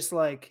it's just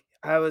like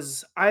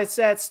I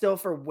sat still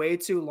for way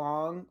too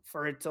long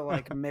for it to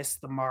like miss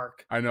the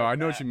mark. I know like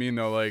what that. you mean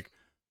though. Like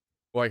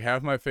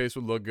half my face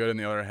would look good, and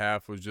the other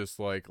half was just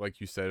like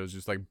you said, it was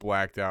just like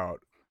blacked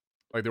out.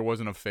 Like there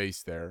wasn't a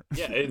face there.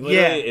 Yeah, it it was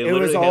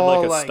literally had all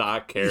like a like-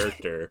 stock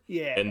character.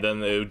 Yeah. And then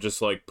they would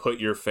just like put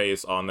your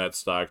face on that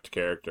stocked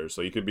character.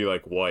 So you could be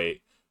like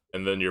white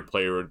and then your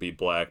player would be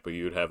black, but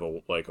you'd have a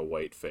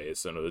white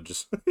face, and it would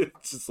just it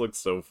just looked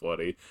so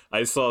funny.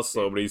 I saw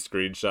so many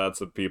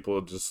screenshots of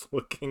people just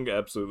looking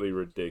absolutely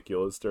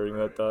ridiculous during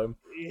that time.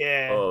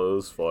 Yeah. Oh, it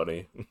was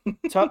funny.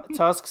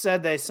 Tusk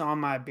said they saw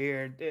my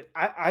beard.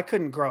 I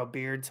couldn't grow a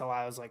beard till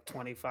I was like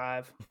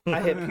 25. I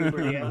hit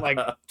puberty at like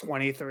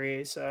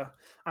 23, so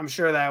I'm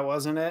sure that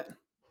wasn't it.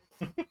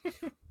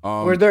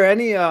 Were there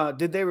any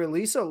did they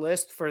release a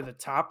list for the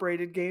top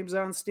rated games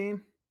on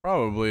Steam?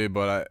 Probably,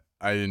 but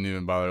I didn't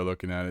even bother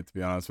looking at it, to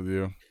be honest with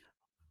you.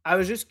 I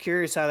was just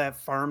curious how that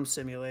farm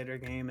simulator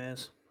game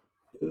is.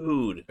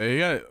 Dude,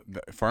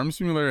 Farm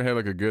Simulator had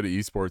like a good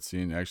esports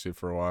scene actually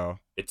for a while.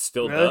 it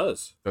still Really?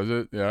 does. Does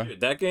it? Yeah.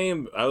 Dude, that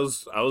game, I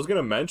was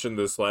gonna mention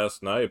this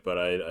last night, but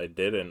I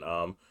didn't.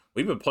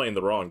 We've been playing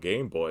the wrong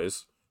game,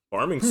 boys.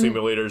 Farming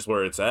Simulator's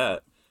where it's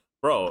at,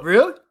 bro.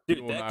 Really? Dude,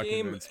 You will that not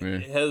game convince me.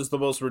 has the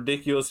most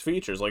ridiculous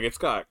features. Like, it's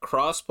got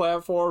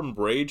cross-platform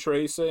ray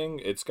tracing.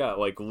 It's got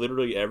like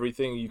literally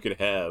everything you could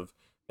have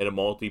in a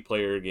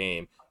multiplayer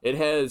game. It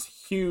has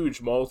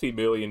huge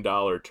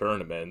multi-million-dollar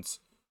tournaments,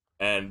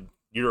 and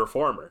you're a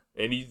farmer.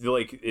 And you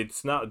like,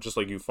 it's not just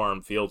like you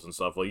farm fields and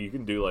stuff. Like, you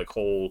can do like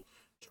whole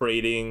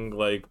trading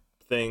like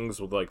things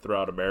with like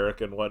throughout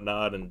America and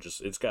whatnot, and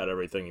just it's got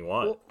everything you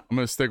want. Well, I'm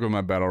gonna stick with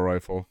my battle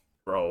rifle.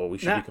 Bro, we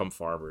should Not- become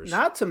farmers.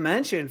 Not to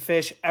mention,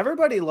 Fish,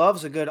 everybody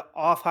loves a good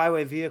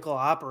off-highway vehicle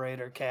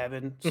operator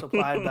cabin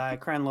supplied by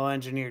Krenlo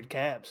Engineered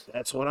Cabs.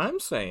 That's what I'm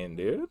saying,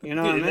 dude. You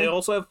know what I They mean?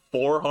 also have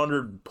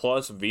 400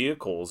 plus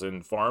vehicles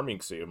in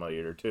Farming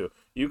Simulator too.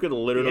 You could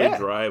literally Yeah.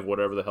 drive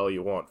whatever the hell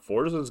you want.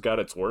 Forza's got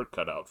its work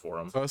cut out for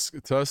him. Tuss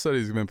said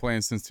he's been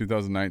playing since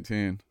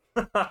 2019.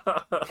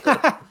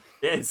 Yeah,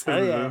 it's Oh,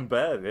 yeah. been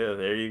bad. Yeah,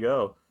 there you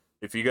go.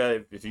 If you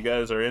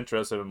guys are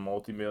interested in a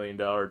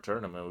multi-million-dollar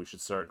tournament, we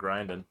should start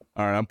grinding.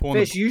 All right, I'm pulling.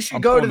 Fish, you should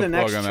I'm go to pulling the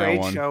plug next on that trade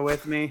one. show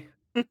with me.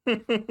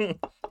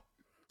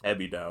 Head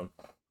me down.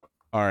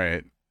 All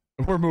right,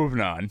 we're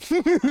moving on.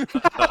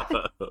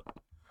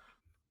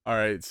 All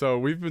right, so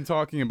we've been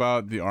talking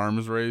about the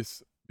arms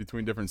race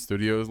between different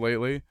studios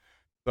lately.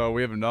 So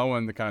we have another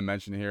one to kind of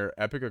mention here.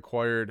 Epic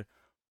acquired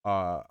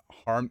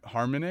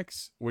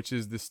Harmonix, which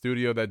is the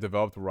studio that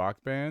developed Rock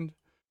Band.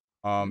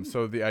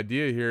 So the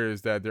idea here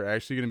is that they're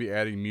actually going to be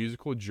adding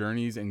musical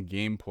journeys and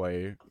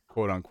gameplay,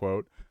 quote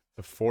unquote,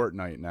 to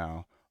Fortnite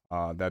now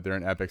that they're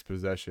in Epic's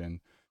possession.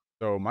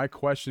 So my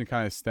question,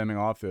 kind of stemming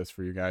off this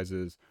for you guys,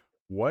 is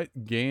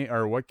what game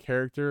or what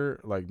character,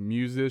 like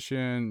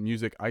musician,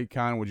 music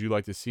icon, would you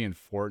like to see in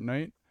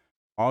Fortnite?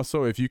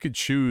 Also, if you could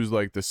choose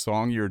like the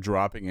song you're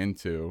dropping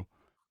into,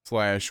 /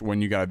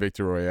 when you got a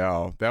victory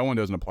royale, that one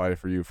doesn't apply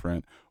for you,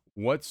 friend.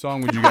 What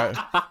song would you guys?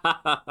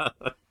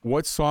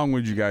 What song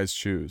would you guys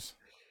choose?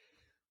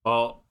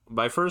 Well,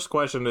 my first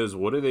question is,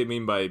 what do they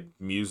mean by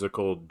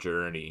musical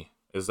journey?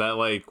 Is that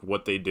like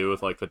what they do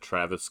with like the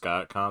Travis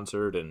Scott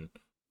concert and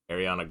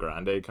Ariana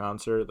Grande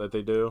concert that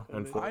they do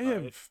in Fortnite? I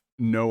have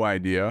no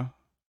idea.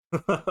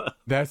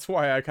 That's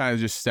why I kind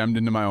of just stemmed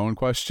into my own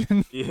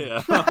question.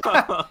 Yeah.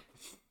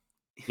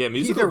 Yeah,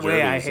 musical Either way,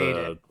 journey I is hate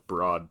a it.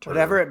 broad term.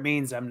 Whatever it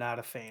means, I'm not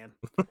a fan.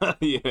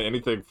 Yeah,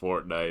 anything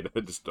Fortnite, I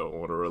just don't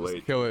want to relate.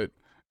 Just kill it,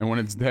 and when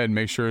it's dead,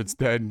 make sure it's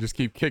dead, and just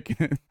keep kicking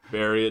it.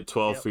 Bury it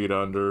 12 Yep. feet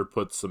under,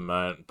 put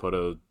cement, put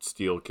a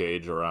steel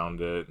cage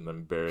around it, and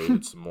then bury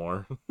it some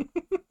more.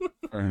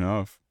 Fair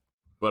enough.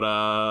 But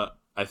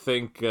I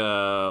think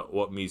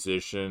what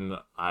musician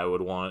I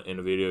would want in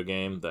a video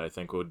game that I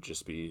think would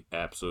just be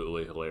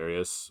absolutely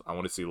hilarious. I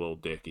want to see Lil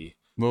Dicky.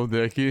 Lil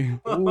Dicky.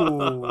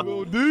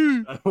 Ooh,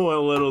 D. I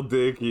want Little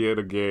Dicky in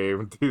a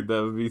game, dude.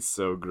 That would be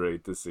so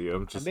great to see him.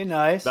 that'd Just be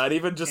nice. not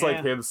even just like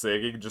Yeah. him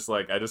singing, just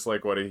like I just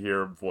like want to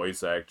hear him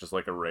voice act, just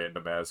like a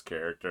random ass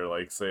character,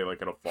 like say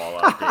like in a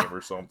Fallout game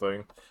or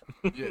something.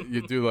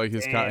 You do like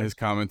Damn. his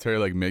commentary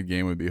like mid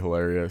game would be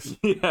hilarious.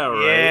 Yeah,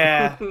 right.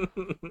 Yeah.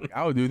 Like,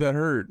 oh, dude, that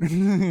hurt.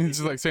 It's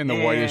just like saying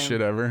the whitest Damn.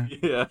 shit ever.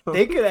 Yeah.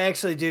 They could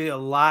actually do a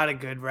lot of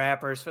good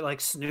rappers for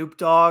like Snoop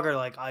Dogg or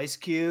like Ice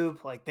Cube.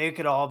 Like they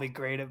could all be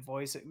great at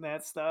voicing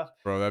that stuff.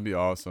 Bro, that'd be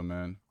awesome,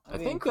 man. I That'd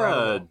be think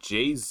incredible.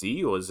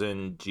 Jay-Z was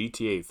in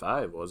GTA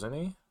 5, wasn't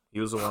he? He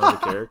was one of the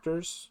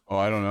characters. Oh,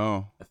 I don't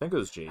know. I think it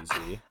was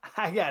Jay-Z.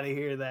 I gotta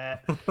hear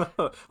that.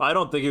 I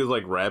don't think he was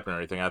like rapping or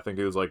anything. I think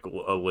he was like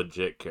a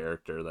legit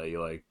character that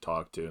you like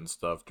talked to and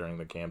stuff during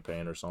the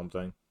campaign or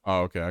something.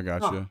 Oh, okay, I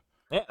got Huh. you.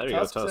 Yeah, there you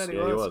Tusk go. said Tusk. he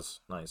Yeah, he was. was.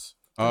 Nice.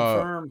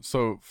 Confirmed.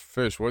 So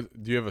Fish,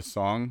 what do you have a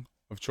song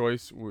of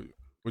choice?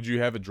 Would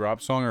you have a drop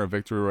song or a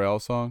victory royale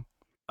song?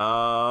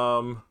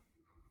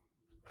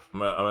 I'm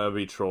gonna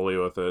be trolly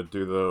with it.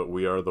 Do the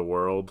 "We Are the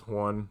World"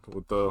 one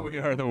with the We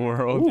are the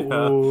world.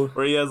 Ooh.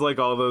 where he has like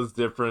all those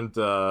different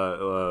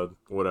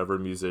whatever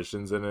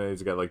musicians in it.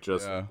 He's got like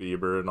Justin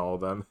Bieber and all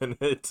of them in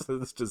it.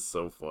 It's just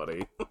so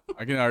funny.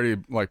 I can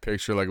already like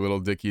picture like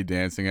little Dicky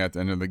dancing at the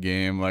end of the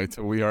game, like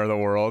to "We Are the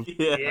World."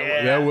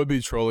 Yeah. That would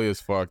be trolly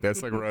as fuck.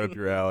 That's like right up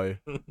your alley.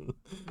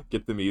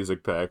 Get the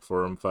music pack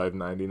for him,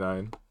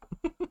 $5.99.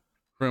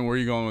 Brent, where are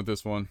you going with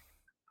this one?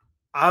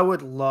 I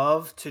would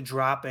love to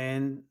drop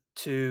in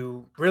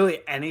to really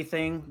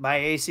anything by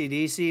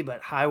AC/DC,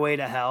 but Highway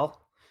to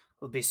Hell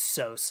would be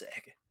so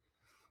sick.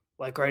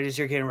 Like right as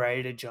you're getting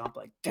ready to jump,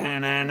 like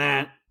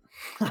da-na-na.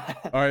 All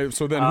right,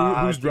 so then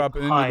who's dude,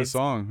 dropping into the hyped.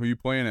 song? Who you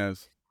playing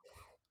as?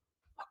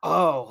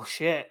 Oh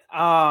shit.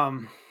 I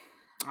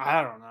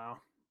don't know.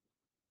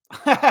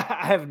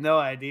 I have no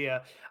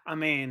idea. I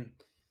mean,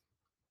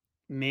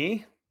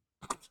 me?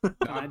 Can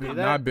I do that?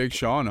 Not Big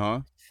Sean,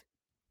 huh?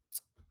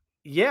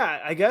 Yeah,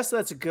 I guess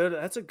that's a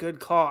good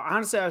call.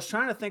 Honestly, I was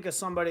trying to think of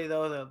somebody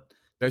though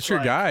That's your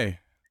like- guy.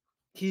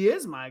 he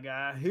is my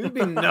guy. He would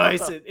be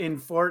nice in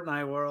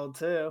Fortnite world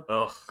too.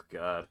 Oh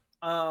God.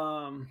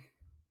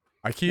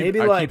 I keep maybe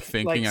keep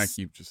thinking, I s-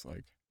 keep just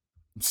like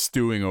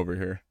stewing over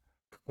here.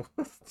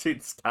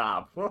 Dude,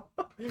 stop.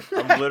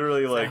 I'm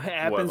literally So like it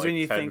happens what, when like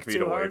you 10 think feet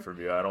too away hard?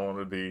 from you. I don't want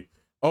to be.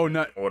 Oh,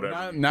 not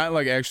Whatever. not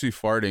like actually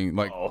farting,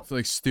 like Oh. it's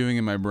like stewing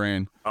in my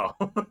brain. Oh.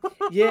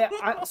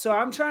 Yeah, so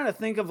I'm trying to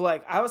think of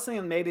like I was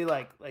thinking maybe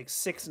like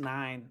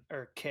 6ix9ine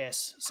or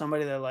Kiss,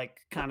 somebody that like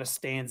kind of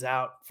stands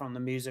out from the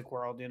music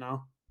world, you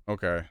know?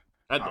 Okay.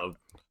 I'd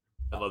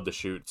love to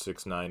shoot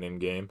 6ix9ine in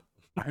game.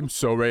 I'm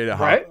so ready to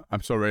hop. Right?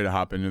 I'm so ready to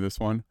hop into this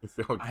one.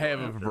 I have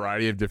a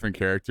variety of different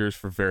characters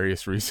for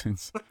various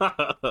reasons.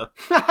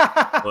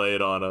 Lay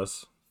it on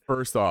us.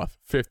 First off,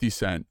 50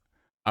 Cent.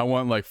 I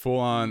want like full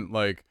on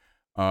like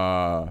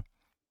the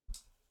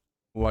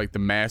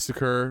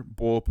Massacre,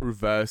 bulletproof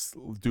vest,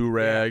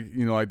 do-rag,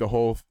 you know, like the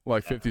whole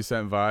like 50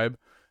 Cent vibe.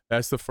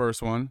 That's the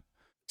first one.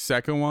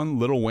 Second one,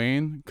 Lil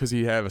Wayne, because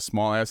he have a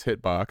small ass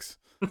hitbox.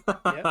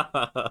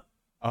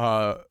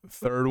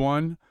 Third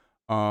one,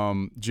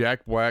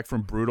 Jack Black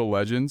from Brutal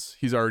Legends.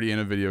 He's already in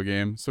a video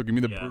game, so give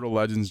me the Yeah. Brutal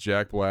Legends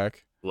Jack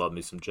Black. Love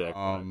me some Jack.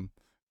 Black.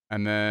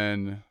 And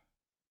then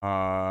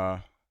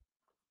I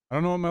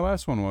don't know what my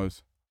last one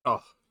was.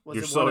 Oh, Was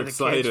You're it so one of the kids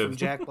excited. from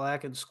Jack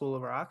Black and School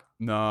of Rock?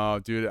 No,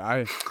 dude,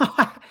 That'd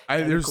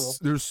be there's cool.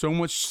 there's so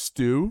much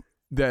stew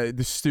that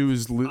the stew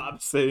is stop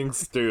saying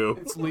stew.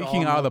 it's All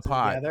leaking out of the melted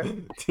pot.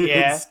 together. Dude,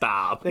 Yeah.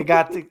 stop. They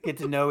got to get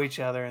to know each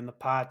other in the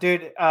pot.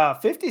 Dude,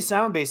 50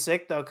 Cent would be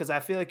sick though, because I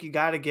feel like you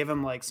got to give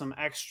him like some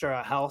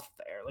extra health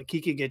there. Like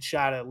he could get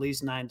shot at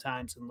least 9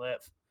 times and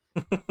live.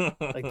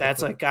 Like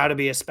that's like got to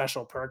be a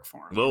special perk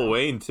for him. Lil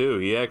Wayne too.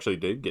 He actually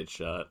did get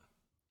shot.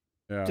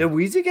 Yeah. Did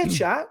Weezy get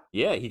shot?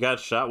 Yeah, he got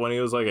shot when he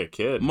was like a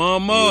kid.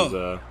 Mama. He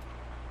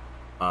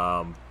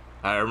was,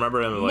 I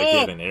remember him like he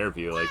had an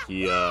interview. Like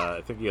he,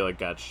 I think he like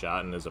got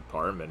shot in his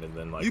apartment, and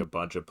then like a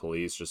bunch of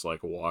police just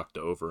like walked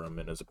over him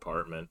in his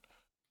apartment.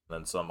 And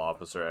then some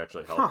officer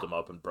actually helped him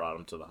up and brought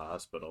him to the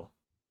hospital.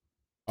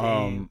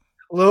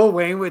 Lil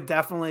Wayne would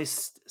definitely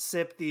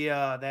sip the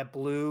that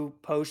blue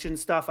potion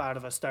stuff out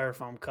of a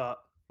styrofoam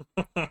cup.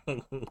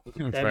 That'd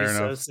Fair be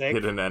so enough. sick.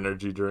 Get an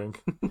energy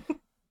drink.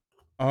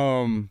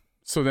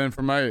 So then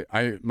for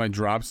my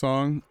drop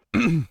song,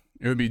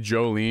 it would be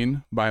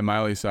Jolene by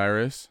Miley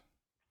Cyrus,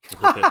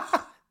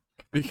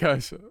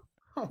 because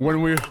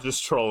when we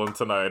Just trolling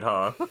tonight,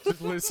 huh?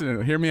 just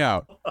listen, hear me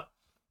out.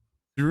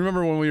 You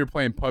remember when we were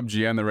playing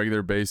PUBG on the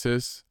regular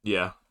basis?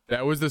 Yeah.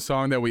 That was the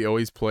song that we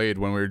always played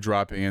when we were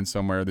dropping in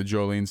somewhere, the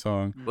Jolene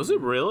song. Was it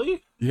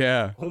really?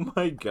 Yeah. Oh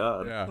my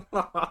god.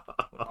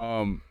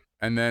 Yeah.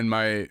 And then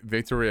my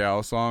Victor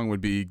Real song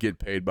would be Get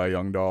Paid by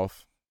Young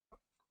Dolph.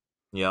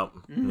 Yep.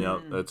 Yep.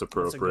 Mm, That's a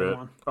good appropriate.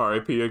 one.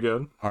 R.I.P.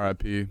 again.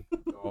 R.I.P.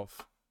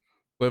 Dolph.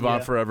 Live on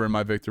Yeah. forever in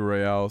my Victor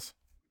Royales.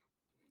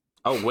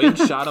 Oh, Wayne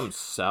shot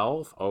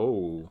himself.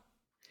 Oh.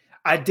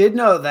 I did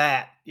know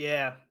that.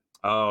 Yeah.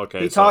 Oh,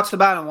 okay. He So talks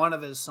about in one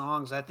of his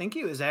songs. I think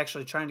he was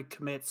actually trying to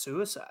commit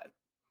suicide.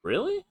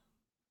 really,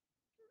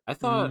 I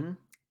thought Hmm.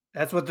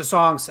 That's what the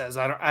song says.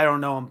 I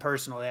don't know him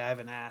personally. I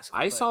haven't asked,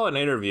 I but saw an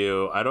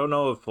interview. I don't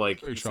know if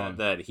like Big he said Sean.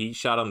 that he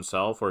shot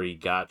himself or he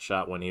got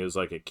shot when he was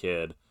like a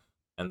kid,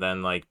 and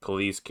then like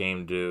police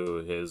came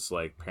to his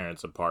like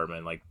parents'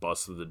 apartment, like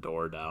busted the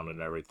door down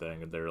and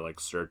everything, and they were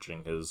like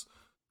searching his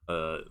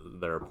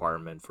their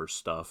apartment for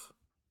stuff.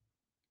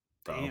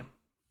 So,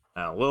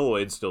 damn, Lil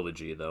Wayne's still the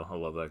G though. I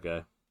love that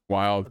guy.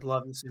 Wild. would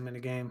love to see him in a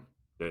game.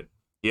 Dude.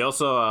 He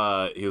was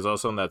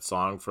also in that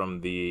song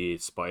from the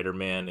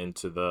Spider-Man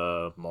Into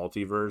the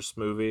Multiverse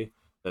movie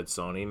that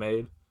Sony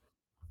made.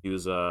 He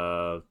was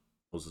what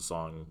was the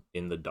song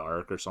In the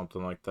Dark or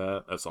something like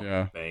that? That song's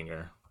Yeah. a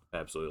banger. I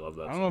absolutely love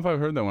I that don't know song. if I've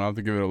heard that one. I'll have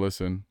to give it a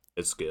listen.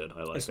 It's good.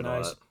 I like It's it a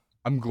nice.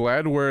 I'm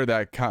glad where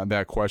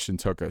that question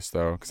took us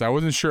though, because I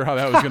wasn't sure how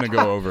that was gonna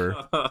go over.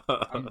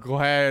 I'm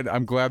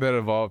lot. glad that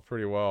evolved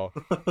pretty well.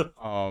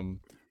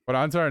 But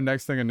on to our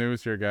next thing of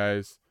news here,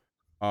 guys.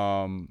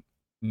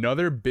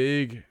 Another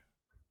big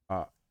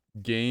uh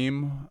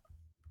game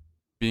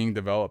being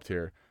developed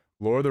here.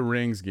 Lord of the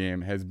Rings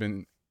game has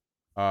been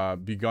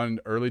begun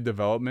early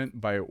development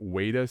by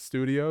Weta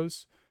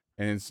Studios,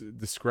 and it's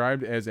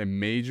described as a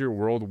major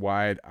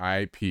worldwide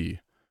IP.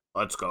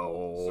 Let's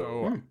go.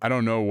 So I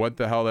don't know what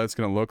the hell that's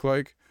gonna look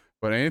like,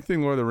 but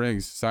anything Lord of the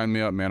Rings, sign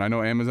me up, man. I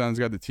know Amazon's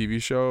got the TV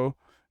show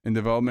in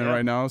development Yeah.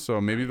 right now, so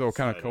maybe I'm they'll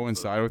kind of excited for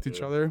coincide that, with each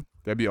dude. other.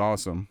 That'd be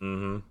awesome.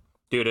 Mm-hmm.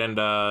 Dude,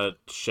 and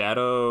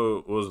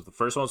Shadow was the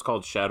first one was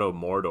called Shadow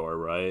Mordor,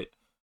 right?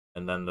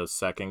 And then the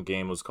second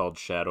game was called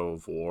Shadow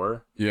of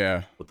War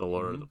Yeah. with the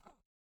Lord of the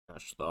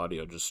Gosh, the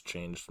audio just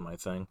changed my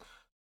thing.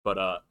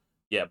 But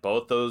yeah,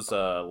 both those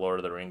Lord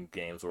of the Ring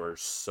games were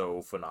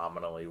so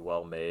phenomenally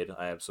well made.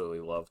 I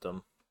absolutely loved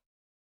them.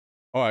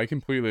 Oh, I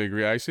completely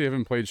agree. I actually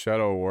haven't played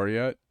Shadow of War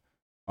yet.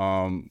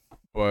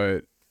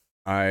 But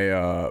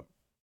I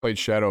played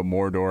Shadow of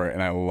Mordor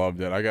and I loved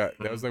it.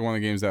 That was like one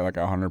of the games that like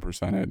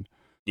 100%ed.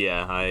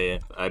 Yeah,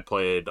 I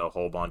played a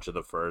whole bunch of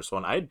the first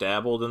one. I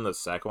dabbled in the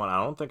second one.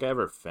 I don't think I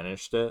ever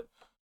finished it,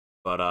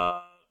 but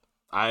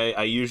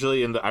I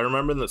usually I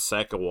remember in the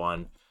second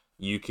one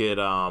you could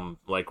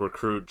like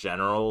recruit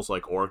generals,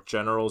 like orc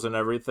generals and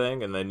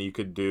everything, and then you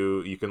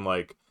can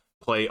like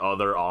play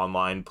other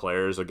online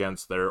players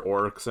against their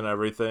orcs and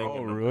everything. Oh,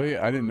 And really?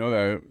 I didn't know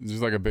that. It was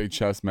just like a big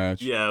chess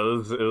match. yeah, it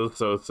was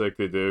so sick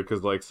to do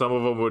because like some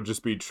of them would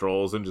just be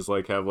trolls and just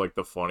like have like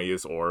the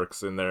funniest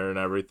orcs in there and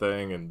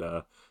everything, and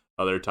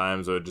other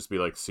times it would just be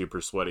like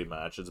super sweaty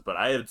matches. But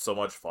I had so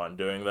much fun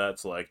doing that,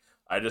 so like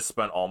I just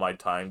spent all my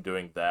time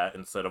doing that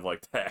instead of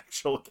like the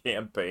actual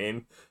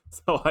campaign.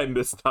 So I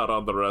missed out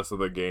on the rest of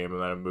the game,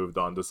 and then I moved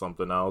on to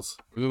something else.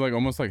 Was it like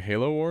almost like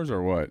Halo Wars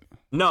or what?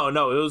 No,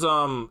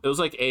 it was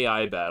like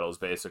AI battles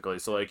basically.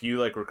 So like you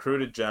like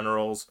recruited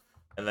generals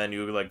and then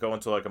you like go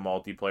into like a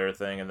multiplayer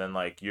thing and then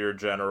like your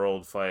general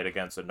would fight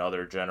against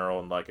another general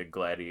in like a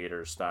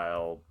gladiator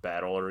style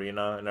battle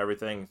arena and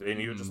everything. And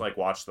you would just like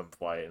watch them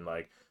fight and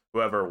like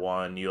whoever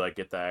won, you like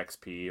get the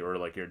XP or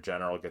like your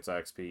general gets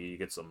XP, you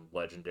get some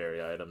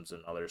legendary items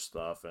and other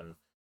stuff and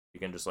you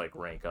can just like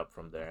rank up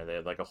from there. They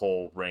had like a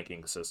whole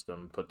ranking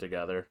system put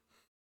together.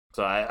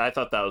 So I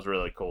thought that was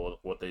really cool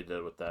what they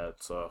did with that.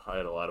 So I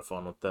had a lot of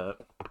fun with that.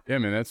 Yeah,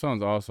 man, that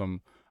sounds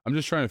awesome. I'm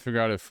just trying to figure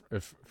out if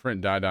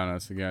Front died on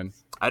us again.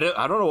 I don't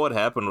know what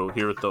happened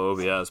here with the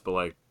OBS, but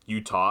like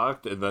you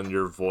talked and then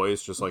your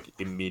voice just like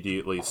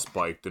immediately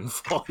spiked in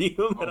volume.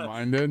 Oh,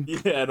 mine did?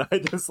 Yeah, and I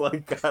just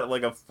like got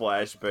like a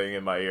flashbang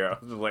in my ear. I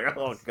was just like,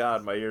 oh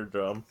god, my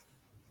eardrum.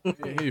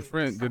 Hey,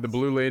 Front, did the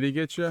blue lady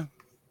get you?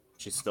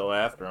 She's still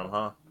after him,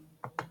 huh?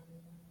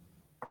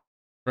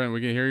 Front,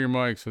 we can hear your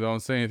mic, so don't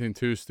say anything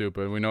too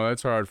stupid. We know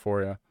that's hard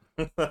for you.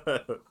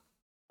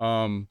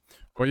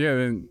 But yeah,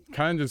 then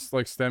kind of just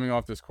like stemming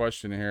off this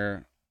question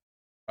here,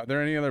 are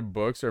there any other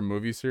books or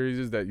movie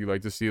series that you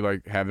like to see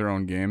like have their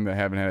own game that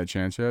haven't had a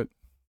chance yet?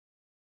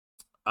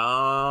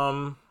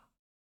 um,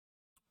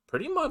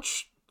 Pretty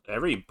much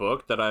every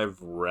book that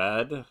I've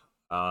read,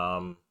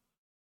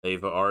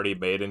 they've already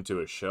made into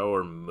a show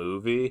or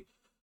movie.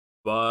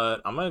 But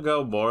I'm gonna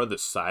go more the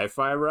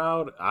sci-fi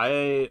route.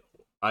 I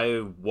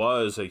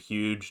was a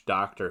huge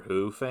Doctor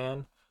Who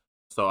fan,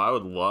 so I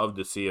would love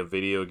to see a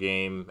video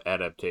game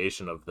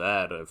adaptation of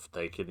that if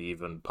they could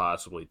even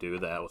possibly do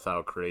that with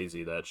how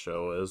crazy that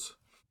show is.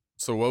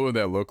 So what would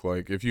that look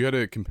like if you had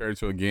to compare it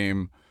to a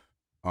game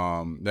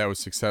that was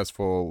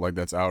successful like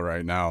that's out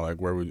right now? Like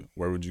where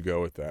would you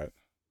go with that?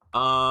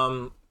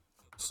 Um,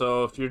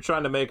 so if you're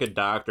trying to make a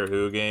Doctor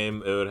Who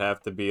game, it would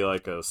have to be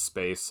like a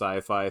space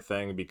sci-fi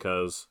thing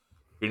because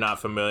if you're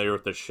not familiar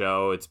with the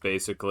show, it's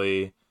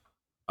basically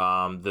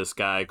this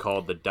guy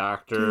called the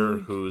Doctor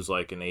who's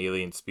like an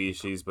alien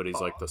species, but he's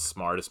like the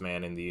smartest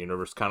man in the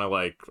universe, kind of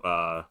like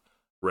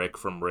Rick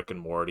from Rick and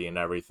Morty and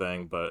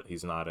everything, but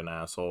he's not an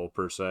asshole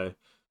per se.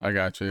 I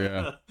got you.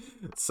 Yeah.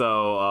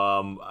 So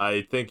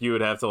I think you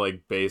would have to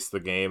like base the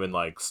game in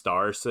like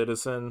Star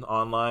Citizen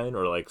Online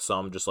or like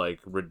some just like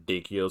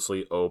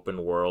ridiculously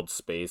open world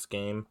space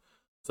game.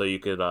 So you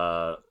could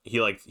he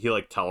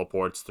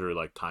teleports through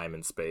like time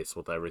and space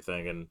with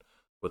everything, and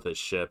with his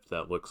ship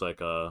that looks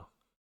like an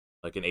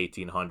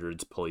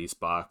 1800s police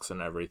box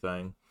and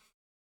everything.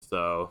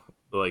 So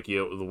like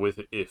you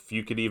with if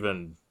you could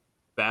even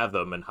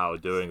fathom and how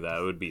doing that,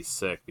 it would be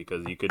sick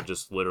because you could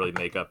just literally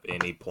make up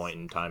any point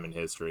in time in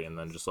history and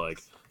then just like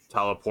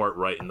teleport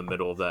right in the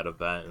middle of that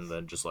event and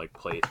then just like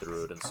play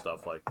through it and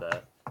stuff like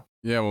that.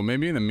 Yeah, well,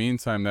 maybe in the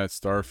meantime, that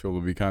Starfield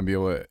will be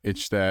able to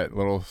itch that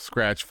little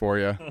scratch for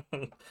you.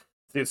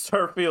 Dude,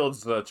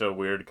 Starfield's such a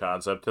weird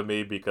concept to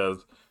me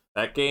because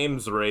that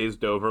game's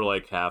raised over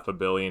like $500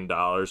 million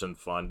in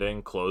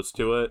funding, close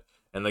to it,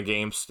 and the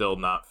game's still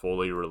not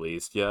fully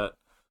released yet.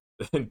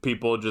 And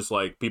people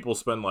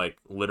spend like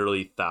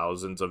literally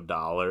thousands of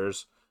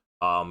dollars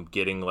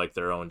getting like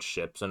their own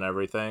ships and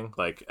everything,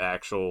 like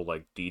actual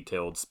like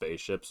detailed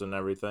spaceships and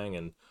everything,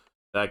 and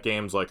that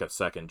game's like a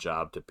second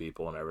job to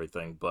people and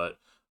everything. But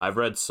I've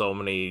read so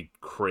many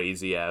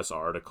crazy ass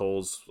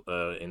articles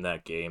in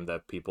that game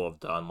that people have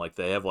done. Like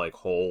they have like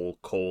whole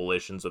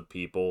coalitions of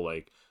people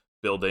like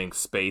building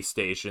space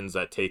stations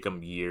that take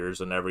them years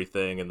and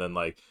everything, and then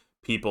like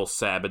people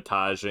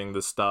sabotaging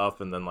the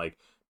stuff, and then like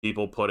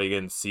people putting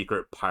in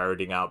secret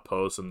pirating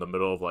outposts in the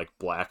middle of like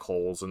black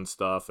holes and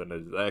stuff.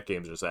 And that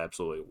game's just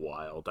absolutely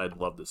wild. I'd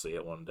love to see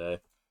it one day.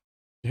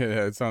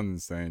 Yeah, it sounds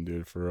insane,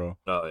 dude, for real.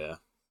 Oh yeah.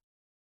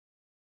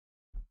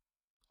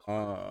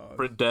 Uh,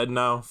 Frint dead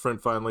now?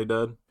 Frint finally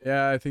dead?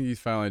 yeah, I think he's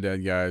finally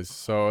dead, guys.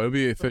 So it'll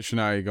be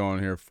Aficionado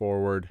going here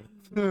forward.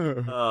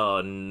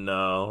 Oh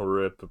no,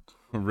 rip.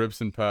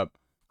 Rips and Pep.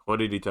 What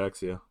did he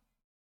text you?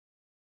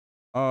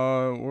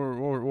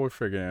 We're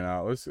figuring it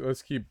out.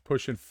 Let's keep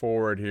pushing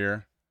forward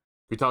here.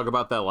 We talk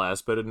about that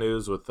last bit of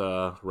news with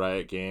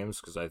Riot Games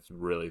because I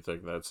really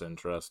think that's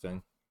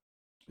interesting.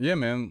 Yeah,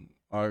 man.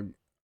 I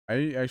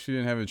actually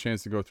didn't have a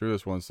chance to go through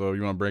this one, so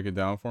you want to break it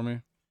down for me?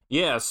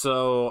 Yeah,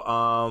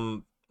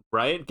 so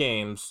Riot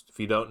Games,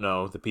 if you don't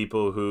know, the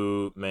people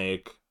who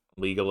make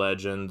League of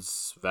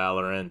Legends,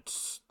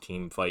 Valorant,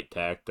 Teamfight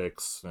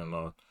Tactics, and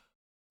a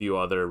few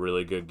other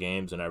really good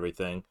games and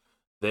everything,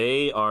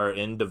 they are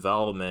in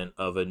development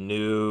of a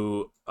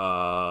new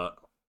what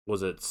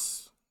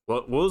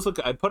was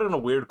the I put in a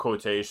weird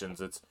quotations.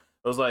 It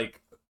was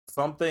like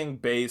something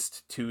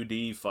based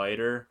 2D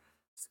fighter,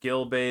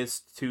 skill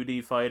based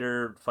 2D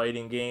fighter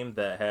fighting game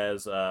that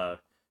has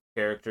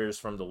characters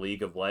from the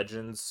League of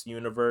Legends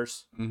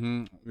universe.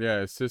 Mm-hmm. Yeah,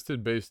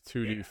 assisted based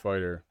 2D Yeah.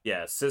 fighter.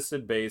 Yeah,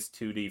 assisted based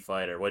 2D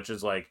fighter, which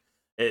is like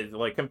it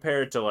like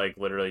compared to like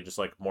literally just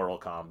like Mortal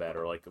Kombat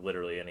or like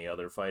literally any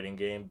other fighting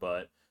game,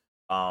 but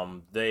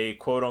they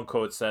quote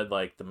unquote said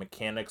like the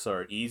mechanics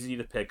are easy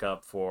to pick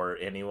up for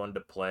anyone to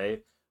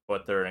play,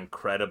 but they're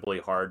incredibly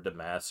hard to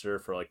master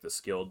for like the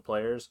skilled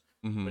players.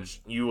 Mm-hmm.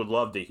 Which you would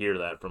love to hear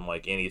that from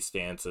like any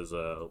stance as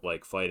a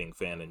like fighting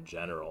fan in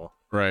general.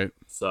 Right.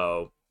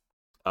 So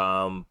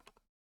we're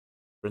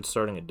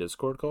starting a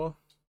Discord call.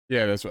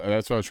 Yeah, that's what I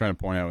was trying to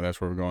point out.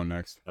 That's where we're going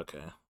next.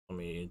 Okay, let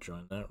me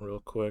join that real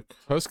quick.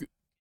 Husk.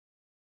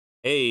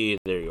 Hey,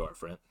 there you are,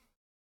 friend.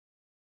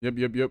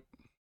 Yep.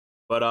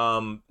 But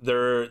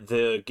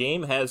the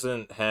game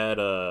hasn't had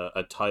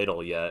a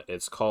title yet.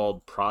 It's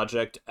called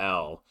Project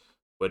L,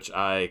 which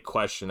I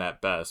question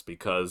at best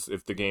because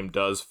if the game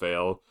does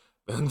fail,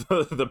 then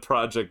the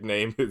project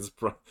name is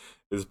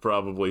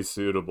probably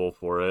suitable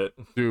for it.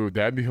 Dude,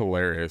 that'd be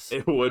hilarious.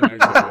 It would be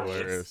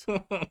hilarious.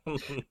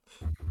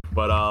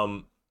 But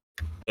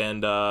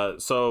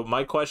so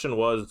my question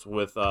was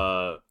with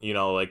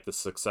like the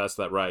success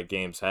that Riot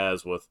Games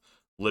has with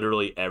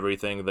literally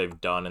everything they've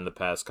done in the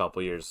past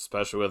couple years,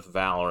 especially with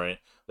Valorant.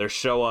 Their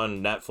show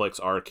on Netflix,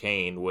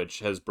 Arcane, which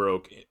has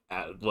broke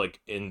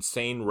like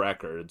insane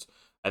records.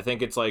 I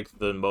think it's like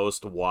the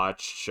most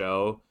watched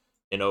show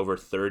in over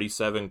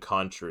 37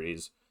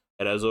 countries.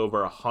 It has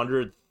over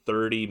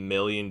 130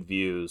 million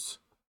views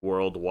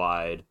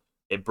worldwide.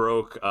 It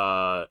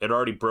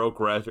already broke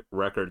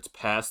records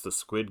past the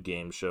Squid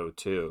Game show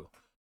too.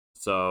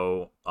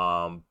 So,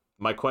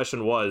 my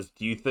question was,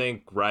 do you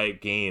think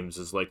Riot Games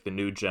is like the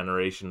new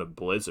generation of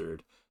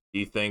Blizzard? Do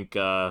you think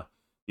that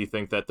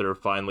they're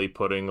finally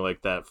putting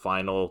like that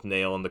final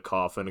nail in the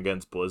coffin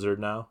against Blizzard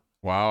now?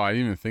 Wow, I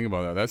didn't even think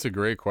about that. That's a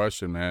great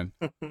question, man.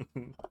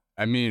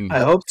 I mean, I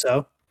hope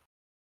so.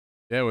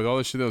 yeah, with all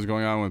the shit that was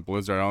going on with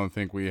Blizzard, I don't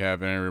think we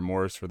have any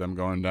remorse for them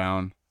going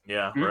down.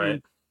 Yeah, Mm-mm.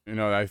 right. You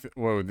know,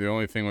 the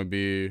only thing would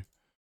be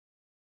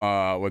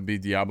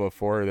Diablo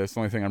 4. That's the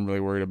only thing I'm really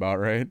worried about,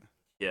 right?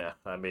 Yeah,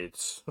 I mean,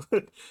 it's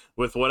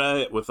with what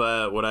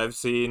I've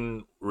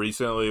seen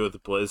recently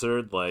with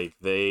Blizzard, like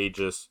they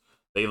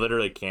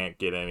literally can't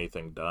get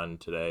anything done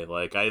today.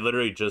 Like I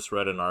literally just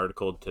read an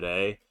article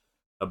today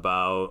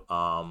about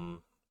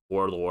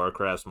World of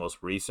Warcraft's most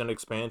recent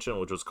expansion,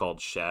 which was called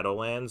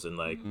Shadowlands, and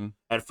like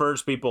at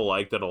first people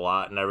liked it a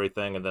lot and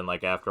everything, and then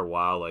like after a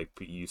while, like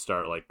you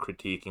start like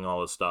critiquing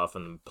all the stuff,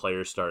 and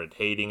players started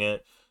hating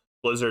it.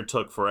 Blizzard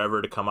took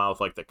forever to come out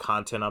with like the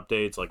content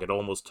updates. Like it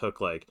almost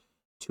took like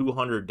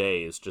 200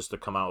 days just to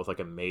come out with like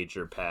a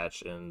major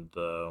patch in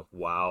the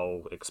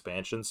WoW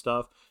expansion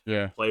stuff.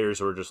 Yeah. Players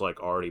were just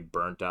like already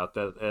burnt out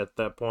at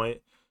that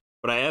point.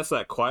 But I asked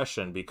that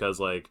question because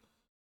like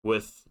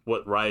with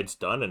what Riot's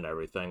done and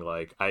everything,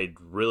 like I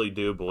really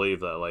do believe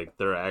that like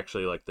they're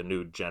actually like the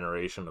new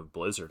generation of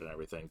Blizzard and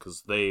everything,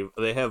 because they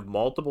have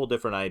multiple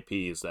different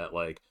IPs that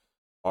like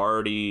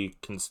already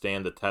can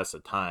stand the test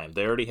of time.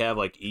 They already have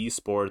like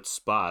esports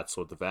spots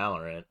with the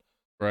Valorant,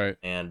 Right.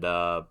 and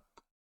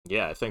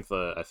yeah, I think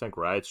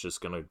Riot's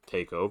just gonna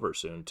take over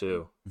soon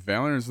too.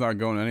 Valorant's not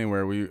going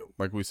anywhere.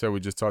 Like we said, we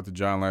just talked to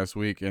John last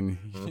week,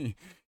 and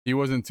he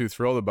wasn't too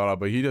thrilled about it,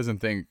 but he doesn't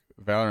think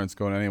Valorant's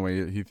going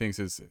anyway. He thinks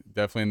it's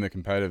definitely in the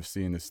competitive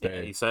scene to stay.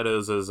 Yeah, he said it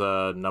was his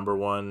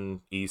 #1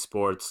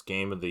 esports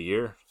game of the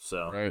year.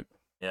 So Right.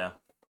 yeah.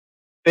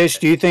 Fish,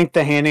 do you think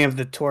the handing of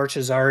the torch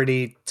has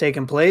already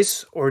taken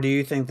place, or do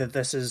you think that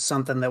this is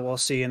something that we'll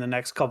see in the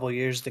next couple of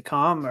years to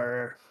come?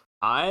 Or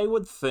I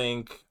would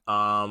think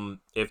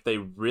if they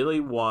really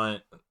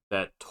want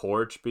that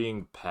torch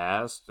being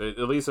passed, at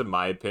least in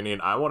my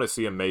opinion, I want to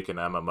see them make an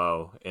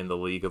MMO in the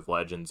League of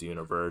Legends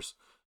universe.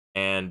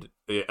 And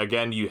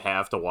again, you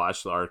have to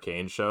watch the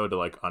Arcane show to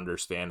like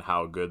understand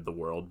how good the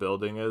world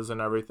building is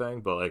and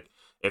everything. But like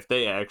if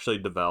they actually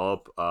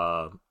develop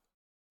an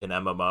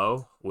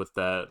MMO with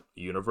that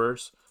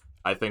universe,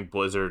 I think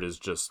Blizzard is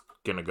just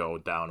gonna go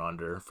down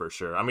under for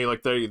sure. I mean,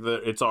 like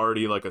it's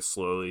already like a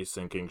slowly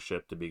sinking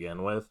ship to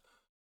begin with.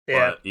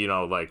 yeah, But, you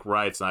know, like,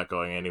 Riot's not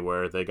going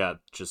anywhere. They got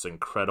just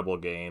incredible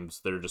games.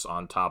 They're just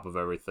on top of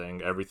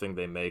everything. Everything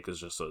they make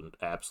is just an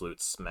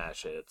absolute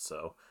smash hit.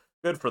 So,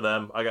 good for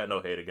them. I got no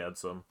hate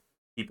against them.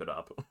 Keep it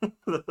up.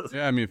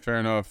 Yeah, I mean, fair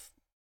enough.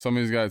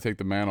 Somebody's got to take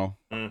the mantle.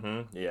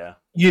 Yeah.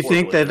 you Poor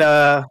think Blizzard.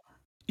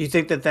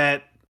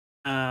 that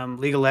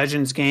League of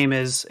Legends game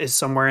is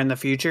somewhere in the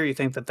future? You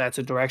think that that's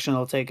a direction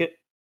they'll take it?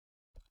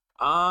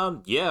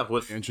 Yeah,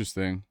 with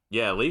Interesting.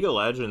 yeah, League of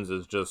Legends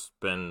has just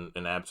been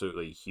an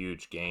absolutely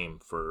huge game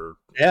for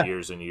Yeah.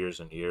 years and years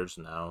and years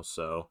now.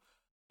 So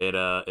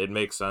it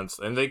makes sense,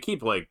 and they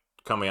keep like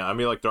coming out. I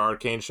mean, like the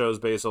Arcane shows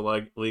based on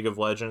like League of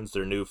Legends,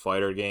 their new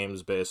fighter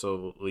games based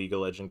on League of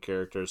Legend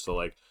characters. So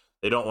like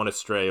they don't want to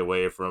stray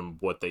away from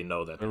what they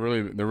know that They're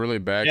really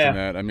backing Yeah.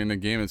 that. I mean, the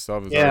game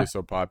itself is Yeah. already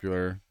so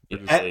popular. They're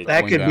just That-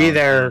 That doubling could be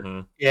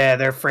down.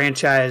 their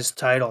franchise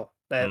title.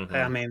 That I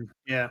Mhm. mean,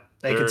 yeah,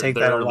 they can take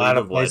that a their lot League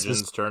of of places.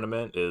 Legends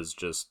tournament is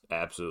just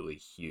absolutely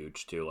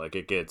huge too. Like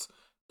it gets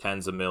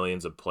tens of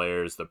millions of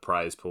players. The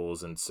prize pool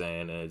is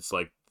insane, and it's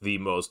like the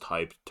most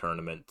hyped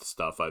tournament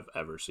stuff I've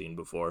ever seen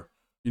before.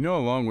 You know,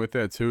 along with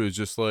that too is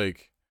just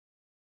like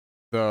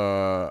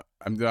I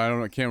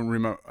can't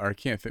remember, or I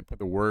can't put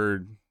the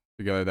word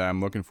together that I'm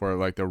looking for.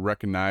 Like the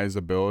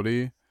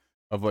recognizability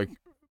of like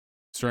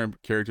certain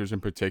characters in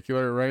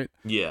particular, right?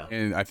 Yeah,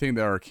 And I think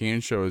the Arcane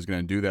show is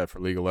going to do that for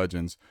League of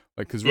Legends.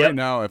 Like, because Yep. right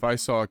now, if I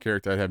saw a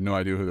character, I'd have no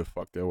idea who the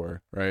fuck they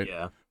were, right?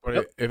 yeah, But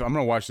Yep. if I'm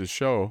going to watch this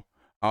show,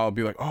 I'll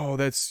be like, oh,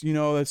 that's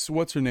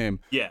what's her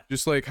name? yeah.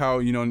 Just like how,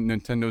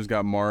 Nintendo's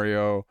got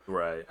Mario,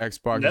 Right.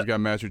 Xbox has Yep. got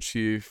Master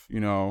Chief,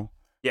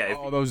 Yeah.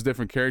 all those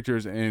different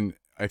characters. And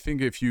I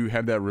think if you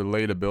have that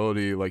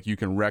relatability, like you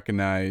can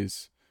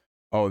recognize,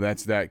 oh,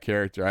 that's that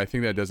character. I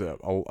think that does a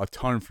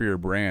ton for your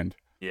brand.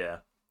 Yeah.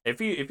 If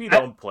you I-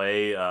 don't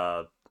play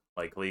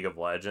like League of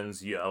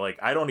Legends, you like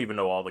I don't even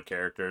know all the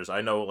characters.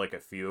 I know like a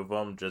few of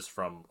them just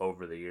from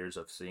over the years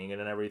of seeing it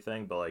and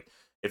everything, but like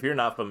if you're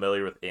not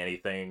familiar with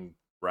anything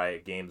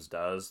Riot Games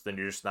does, then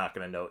you're just not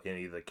going to know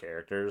any of the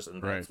characters,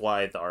 and that's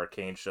why the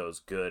Arcane show is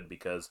good,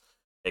 because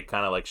it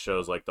kind of like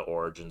shows like the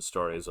origin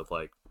stories of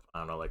like I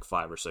don't know, like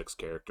 5 or 6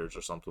 characters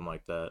or something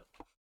like that.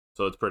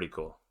 So it's pretty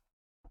cool.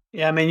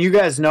 Yeah, I mean, you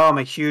guys know I'm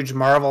a huge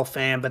Marvel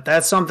fan, but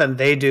that's something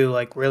they do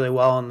like really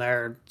well in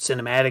their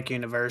cinematic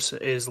universe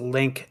is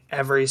link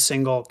every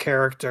single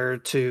character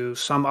to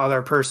some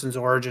other person's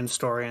origin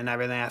story and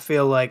everything. I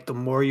feel like the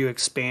more you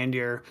expand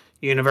your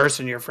universe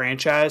and your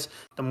franchise,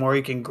 the more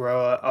you can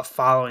grow a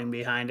following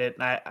behind it.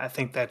 And I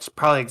think that's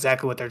probably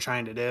exactly what they're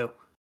trying to do.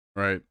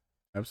 Right.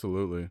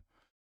 Absolutely.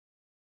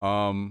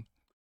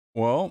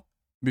 Well,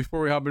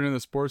 before we hop into the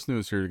sports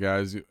news here,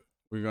 guys,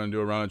 we're going to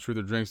do a round of truth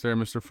or drinks there,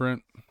 Mr.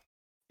 Frint.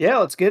 Yeah,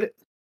 let's get it.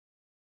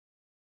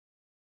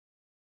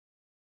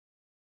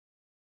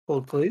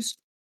 Hold, please.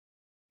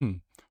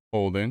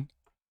 Holding.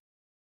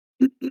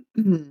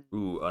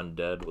 Ooh,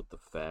 Undead with the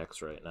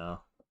facts right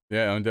now.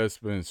 Yeah, Undead's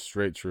been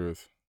straight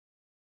truth.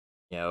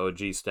 Yeah,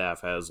 OG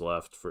staff has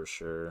left for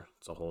sure.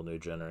 It's a whole new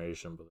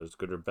generation, but there's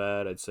good or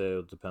bad. I'd say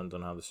it depends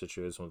on how the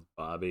situation with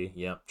Bobby.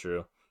 Yep,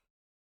 true.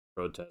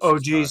 Protest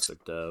OG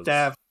toxic devs.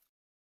 Staff.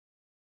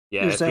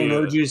 Yeah, You're if saying you-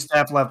 OG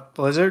staff left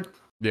Blizzard?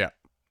 Yeah.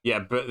 Yeah,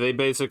 but they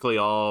basically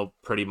all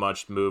pretty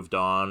much moved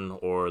on,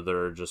 or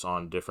they're just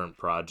on different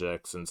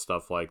projects and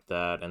stuff like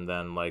that. And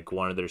then like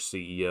one of their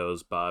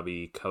CEOs,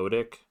 Bobby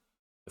Kotick,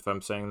 if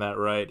I'm saying that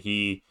right,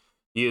 he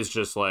is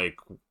just like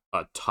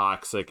a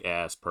toxic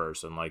ass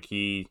person. Like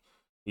he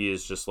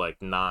is just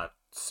like not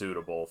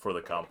suitable for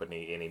the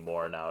company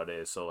anymore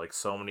nowadays. So like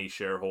so many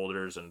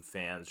shareholders and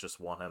fans just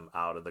want him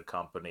out of the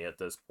company at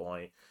this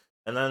point.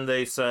 And then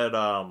they said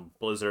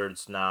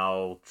Blizzard's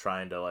now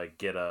trying to like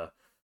get a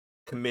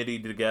committee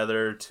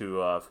together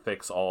to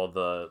fix all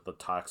the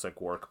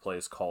toxic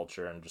workplace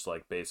culture and just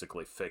like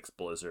basically fix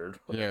Blizzard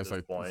Yeah, at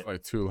this point. it's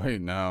like too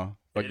late now.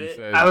 Like you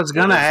said, I was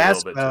gonna It is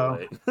ask a little though,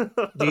 bit too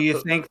late. do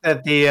you think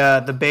that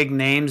the big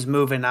names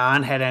moving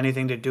on had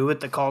anything to do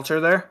with the culture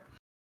there?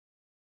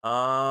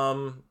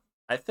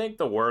 I think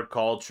the work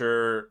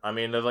culture, I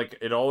mean, like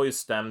it always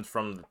stemmed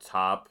from the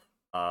top,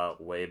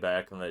 way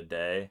back in the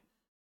day,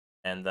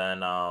 and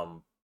then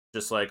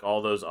just like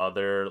all those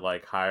other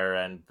like higher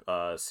end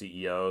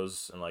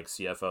CEOs and like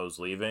CFOs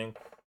leaving,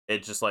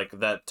 it just like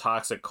that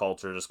toxic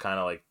culture just kind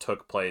of like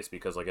took place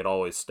because like it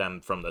always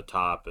stemmed from the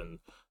top, and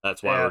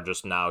that's why Yeah. we're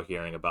just now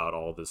hearing about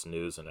all this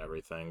news and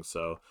everything.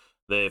 So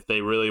if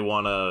they really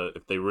wanna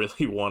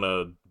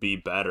be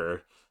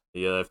better,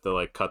 you have to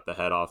like cut the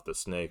head off the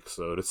snake,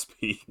 so to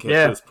speak, at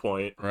Yeah. this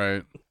point.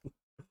 right?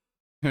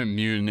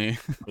 Mutiny.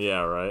 Yeah,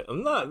 right.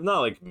 Not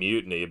like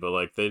mutiny, but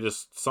like they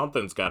just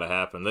something's got to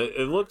happen.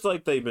 It looks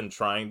like they've been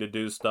trying to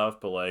do stuff,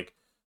 but like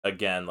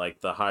again,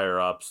 like the higher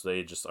ups,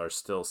 they just are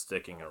still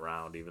sticking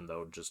around, even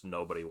though just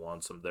nobody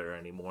wants them there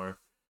anymore.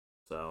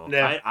 So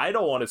Yeah. I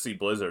don't want to see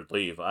Blizzard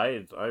leave.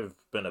 I've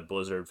been a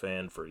Blizzard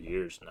fan for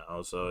years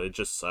now, so it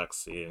just sucks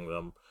seeing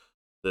them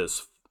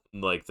this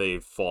like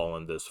they've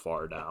fallen this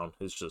far down.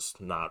 It's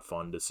just not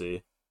fun to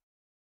see.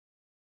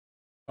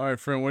 All right,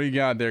 friend, what do you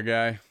got there,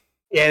 guy?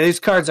 Yeah, these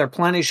cards are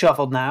plenty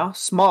shuffled now.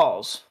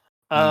 Smalls.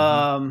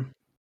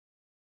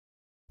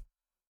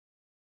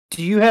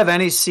 Do you have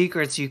any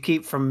secrets you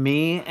keep from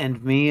me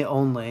and me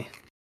only?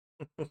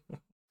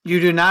 You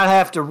do not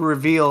have to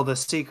reveal the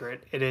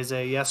secret. It is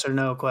a yes or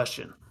no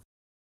question.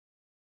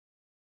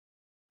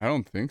 I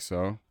don't think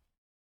so.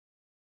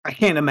 I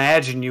can't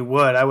imagine you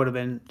would. I would have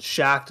been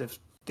shocked if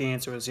the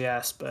answer was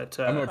yes, but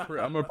I'm a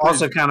pretty,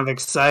 also kind of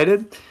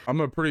excited.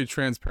 I'm a pretty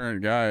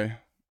transparent guy.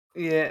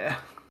 Yeah.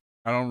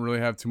 I don't really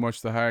have too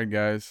much to hide,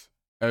 guys.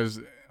 As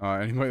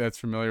anybody that's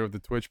familiar with the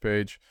Twitch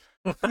page,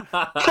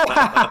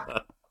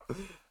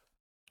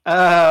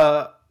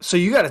 So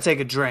you got to take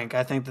a drink.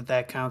 I think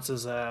that counts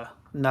as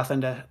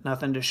nothing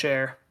to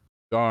share.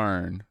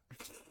 darn.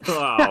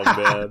 Oh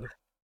man.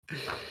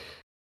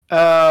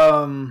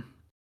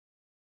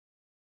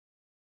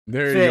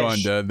 There you go,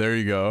 Fish. Undead. There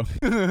you go.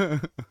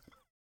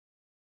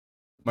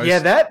 Yeah,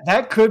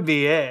 that could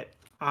be it.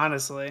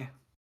 Honestly,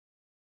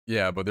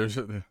 Yeah, but there's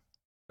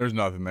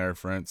nothing there,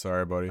 friend.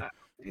 Sorry, buddy.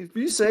 if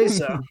you say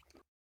so.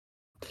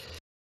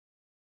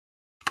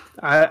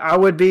 I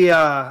would be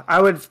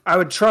I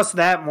would trust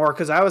that more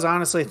because I was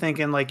honestly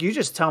thinking like you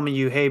just tell me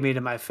you hate me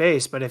to my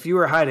face, but if you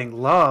were hiding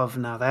love,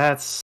 now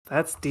that's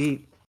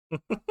deep.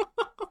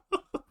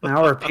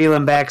 Now we're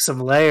peeling back some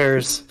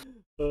layers.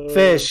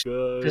 Fish,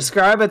 God.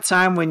 describe a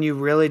time when you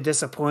really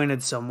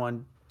disappointed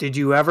someone. Did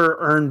you ever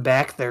earn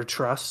back their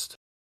trust?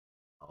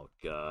 Oh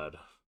god.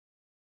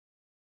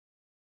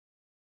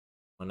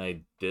 When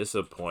I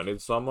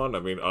disappointed someone,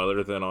 I mean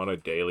other than on a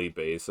daily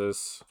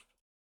basis.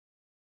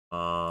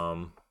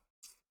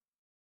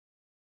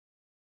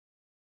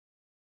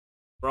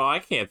 Bro, I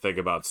can't think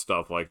about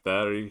stuff like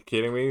that. Are you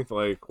kidding me?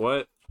 Like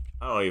what?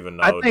 I don't even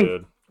know, I think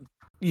dude.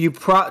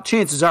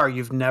 Chances are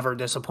you've never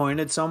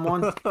disappointed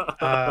someone.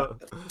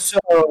 So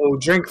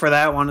drink for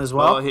that one as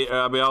well.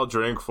 I mean, I'll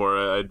drink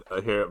for it.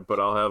 I hear, but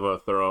I'll have a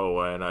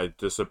throwaway. And I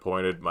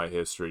disappointed my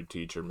history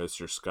teacher,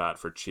 Mr. Scott,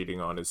 for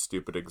cheating on his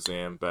stupid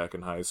exam back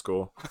in high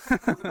school.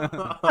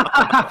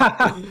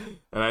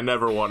 And I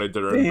never wanted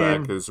to earn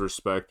Damn. back his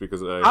respect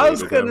because I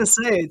was hated gonna him.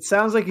 say it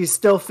sounds like you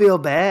still feel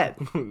bad.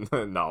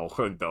 No,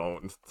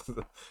 don't.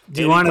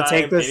 Do you want to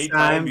take Anytime- this anytime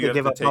time you to have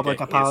give a take public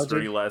history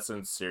apology?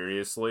 lesson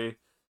seriously,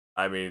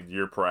 I mean,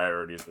 your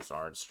priorities just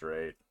aren't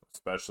straight,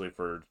 especially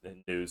for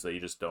news that you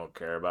just don't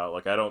care about.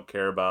 Like, I don't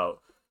care about,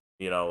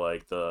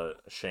 like the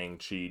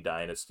Shang-Chi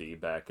dynasty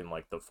back in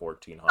like the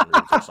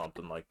 1400s or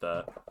something like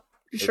that.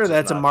 Sure, just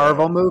that's a not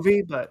Marvel there.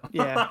 movie, but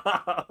yeah.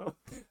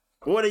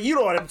 You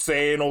know what I'm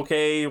saying?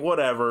 Okay,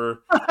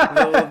 whatever.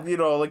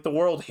 Like the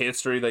world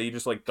history that you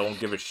just like don't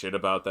give a shit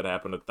about that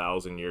happened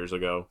 1,000 years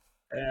ago.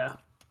 Yeah.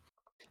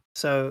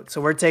 So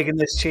we're taking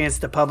this chance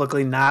to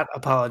publicly not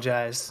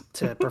apologize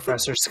to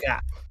Professor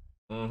Scott.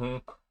 Mm-hmm.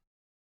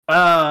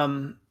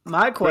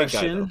 My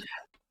question: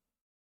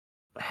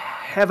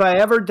 have I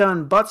ever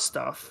done butt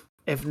stuff?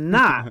 If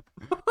not,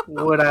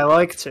 would I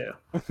like to?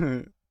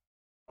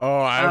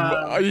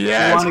 I'm You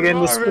yes. want to get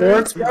into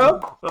sports, bro?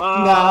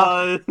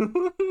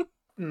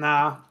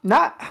 No,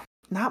 not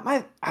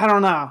my. I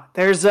don't know.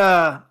 There's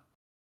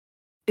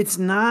It's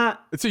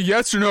not. It's a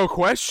yes or no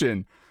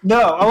question.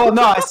 No. Oh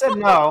no, I said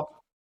no.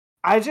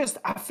 I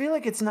feel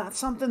like it's not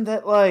something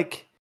that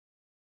like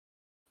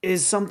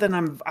is something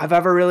I've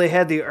ever really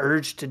had the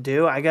urge to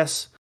do. I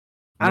guess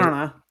I don't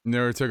know.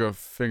 Never took a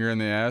finger in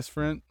the ass,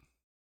 friend.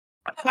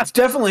 I've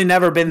definitely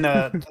never been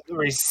the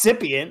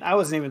recipient. I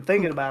wasn't even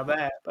thinking about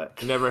that. But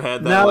You never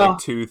had that No. like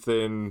too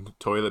thin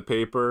toilet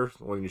paper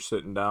when you're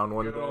sitting down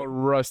one Good day. old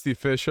rusty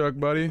fish hook,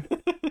 buddy.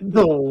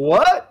 the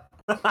what?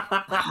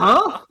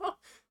 Huh?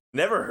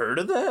 Never heard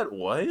of that?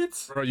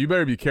 What? Bro, you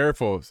better be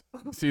careful.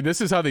 See,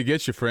 this is how they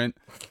get you, friend.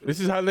 This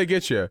is how they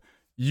get you.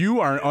 You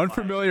are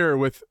unfamiliar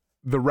with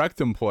the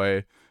rectum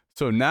play,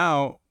 so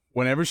now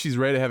whenever she's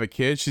ready to have a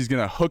kid, she's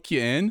gonna hook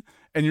you in,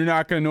 and you're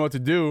not gonna know what to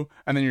do,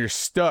 and then you're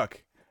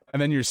stuck,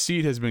 and then your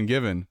seed has been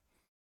given.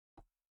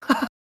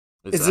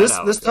 Is this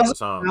doesn't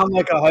sound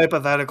like a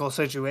hypothetical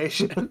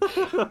situation?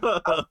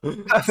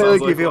 I feel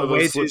like you feel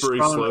way too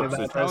strongly about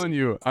this.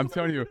 I'm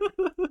telling you,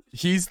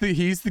 he's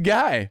the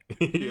guy.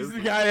 He's the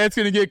guy that's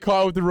gonna get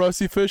caught with the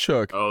rusty fish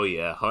hook. Oh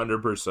yeah,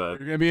 100%.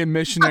 You're gonna be a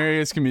missionary.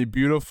 It's gonna be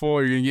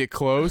beautiful. You're gonna get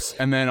close,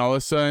 and then all of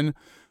a sudden,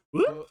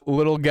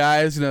 little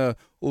guy is gonna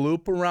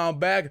loop around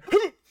back,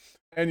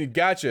 and you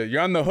gotcha.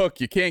 You're on the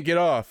hook. You can't get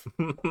off,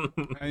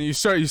 and you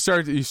start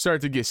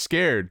to get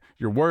scared.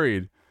 You're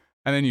worried,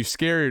 and then you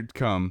scared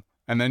come.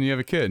 And then you have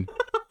a kid.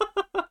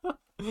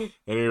 And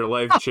your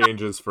life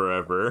changes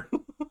forever.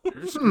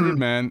 You're screwed,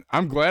 man.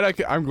 I'm glad I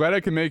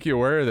can make you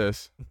aware of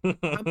this.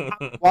 I'm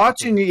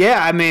watching you.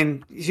 Yeah, I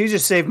mean, you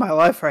just saved my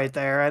life right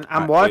there, and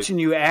I'm watching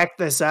you act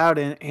this out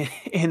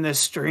in the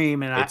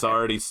stream, and it's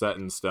already set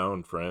in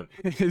stone, friend.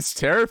 It's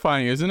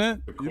terrifying, isn't it?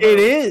 It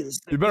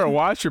is. You better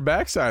watch your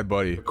backside,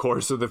 buddy. The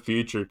course of the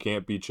future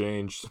can't be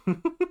changed.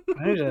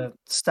 I need to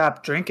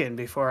stop drinking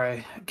before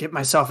I get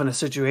myself in a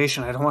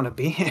situation I don't want to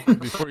be in.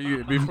 Before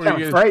you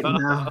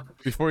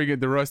get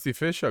the rusty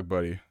fish hook,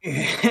 buddy.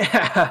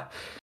 Yeah.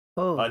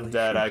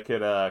 Undead, I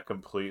could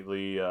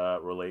completely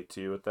relate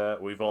to you with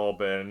that. We've all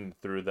been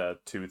through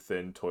that too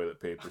thin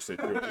toilet paper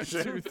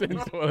situation. Too thin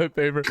toilet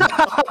paper.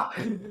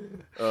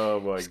 Oh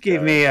my god!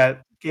 Gave me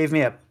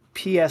a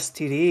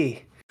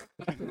PSTD.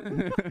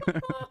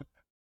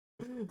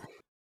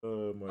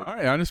 Oh my. All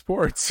right, on to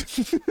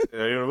sports.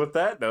 With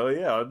that, no,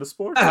 yeah, on to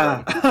sports.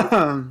 I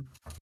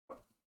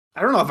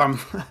don't know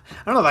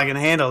if I can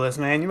handle this,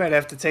 man. You might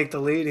have to take the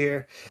lead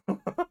here.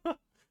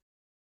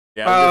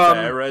 Yeah,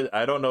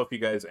 I don't know if you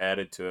guys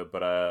added to it,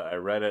 but I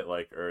read it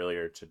like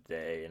earlier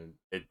today, and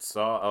I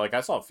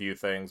saw a few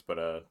things, but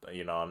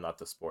I'm not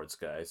the sports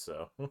guy,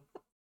 so. All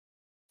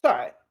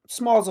right,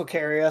 Smalls will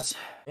carry us.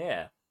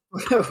 Yeah,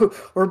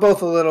 we're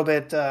both a little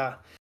bit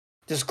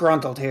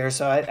disgruntled here,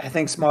 so I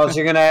think Smalls,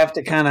 you're gonna have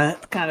to kind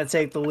of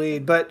take the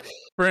lead. But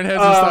Brent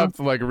hasn't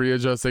stopped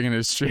readjusting in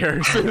his chair.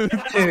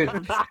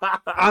 Dude,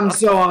 I'm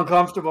so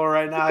uncomfortable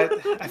right now.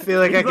 I feel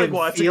like I can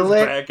feel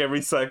it back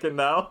every second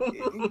now.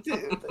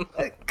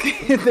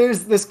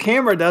 This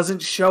camera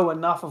doesn't show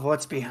enough of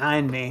what's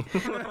behind me.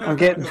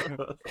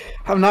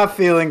 I'm not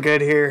feeling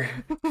good here.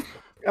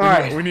 All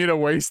right, we need a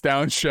waist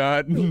down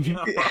shot.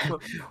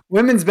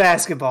 Women's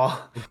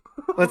basketball.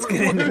 Let's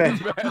get into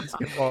it.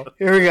 Basketball.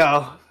 Here we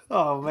go.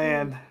 Oh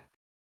man.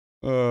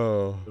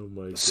 Oh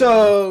my God.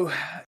 So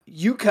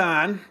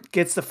UConn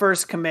gets the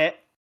first commit.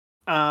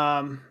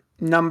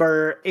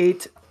 Number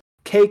 8,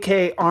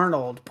 KK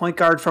Arnold, point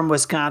guard from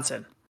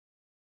Wisconsin.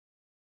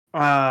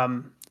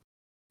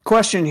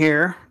 Question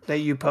here that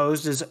you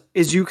posed is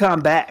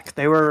UConn back?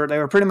 They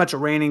were pretty much a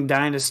reigning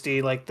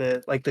dynasty like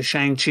the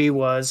Shang-Chi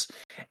was,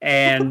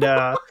 and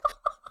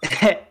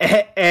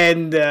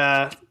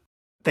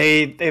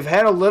they've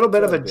had a little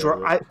bit of a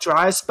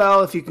dry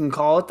spell, if you can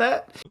call it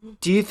that.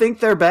 Do you think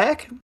they're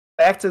back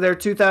to their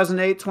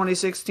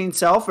 2008-2016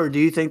 self, or do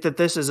you think that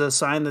this is a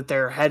sign that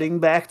they're heading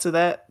back to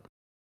that?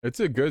 It's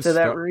a good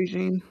that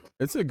regime.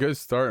 It's a good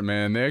start,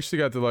 man. They actually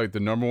got the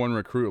number 1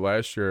 recruit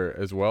last year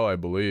as well, I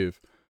believe.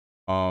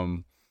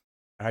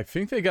 I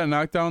think they got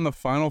knocked out in the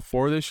Final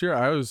Four this year.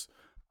 I was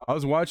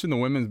watching the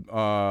women's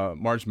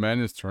March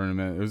Madness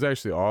tournament. It was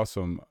actually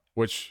awesome.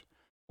 Which,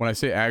 when I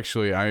say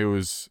actually, I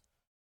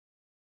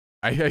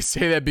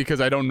say that because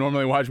I don't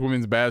normally watch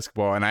women's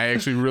basketball, and I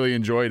actually really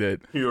enjoyed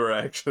it. You were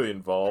actually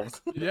involved.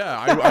 Yeah,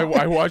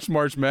 I watched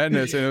March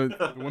Madness, and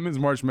the women's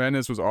March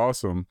Madness was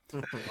awesome.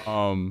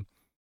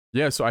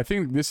 Yeah, so I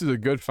think this is a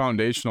good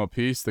foundational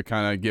piece to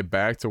kind of get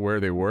back to where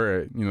they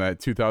were at, that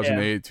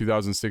 2008,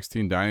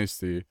 2016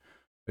 dynasty.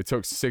 They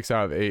took 6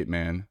 out of 8,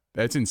 man.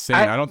 That's insane.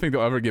 I don't think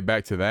they'll ever get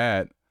back to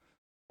that,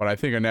 but I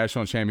think a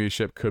national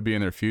championship could be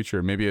in their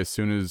future, maybe as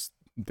soon as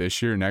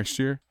this year, next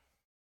year.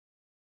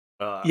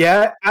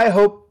 Yeah, I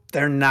hope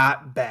they're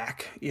not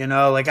back.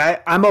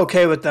 I'm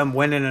okay with them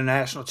winning a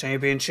national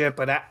championship,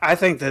 but I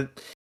think that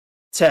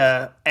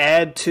to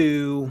add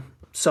to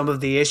some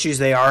of the issues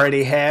they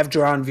already have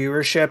drawing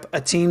viewership, a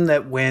team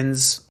that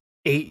wins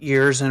 8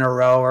 years in a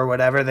row or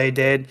whatever they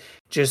did,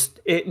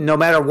 no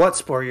matter what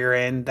sport you're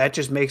in, that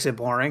just makes it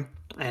boring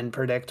and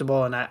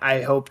predictable. And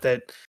I hope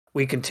that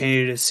we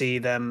continue to see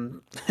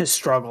them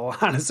struggle.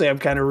 Honestly, I'm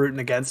kind of rooting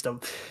against them.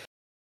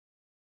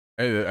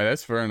 Hey,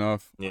 that's fair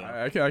enough.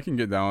 Yeah, I can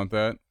get down with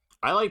that.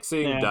 I like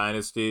seeing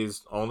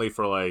dynasties only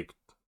for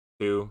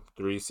 2-3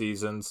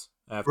 seasons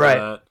after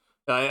that.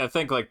 I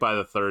think by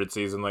the 3rd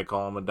season they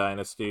call them a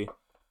dynasty.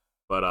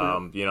 But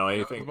anything. I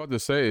was about to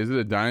say, is it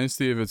a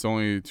dynasty if it's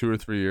only 2 or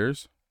 3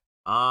 years?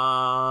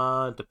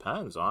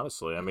 Depends,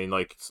 honestly. I mean,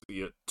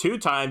 2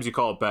 times you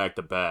call it back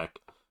to back.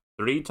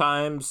 3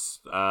 times,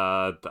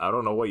 I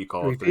don't know what you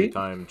call a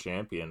 3-time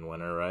champion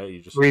winner, right?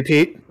 You just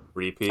repeat.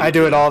 Repeat. I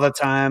do it all the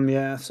time,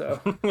 yeah. So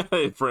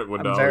Brent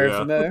would know. I'm very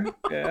familiar.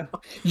 Yeah.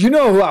 You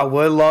know who I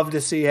would love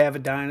to see have a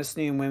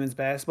dynasty in women's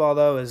basketball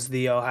though is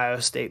the Ohio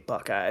State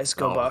Buckeyes.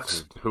 Go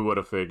Bucks! Dude, who would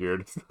have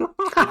figured?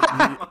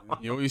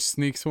 He always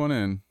sneaks one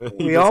in.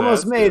 We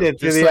almost made it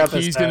to Just the like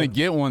episode. he's gonna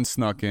get one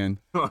snuck in.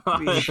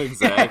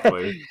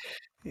 Exactly.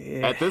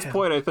 Yeah. At this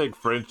point, I think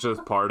French is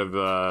part of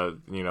the,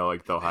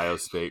 like the Ohio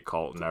State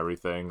cult and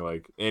everything.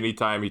 Like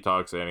anytime he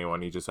talks to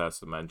anyone, he just has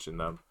to mention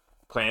them,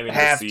 planting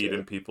the seed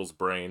in people's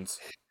brains.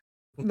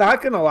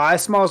 Not gonna lie,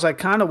 Smalls, I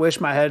kind of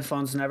wish my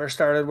headphones never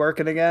started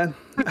working again.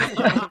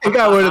 I think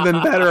I would have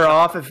been better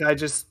off if I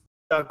just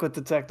stuck with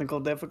the technical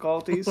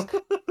difficulties.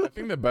 I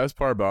think the best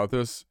part about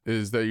this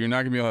is that you're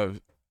not gonna be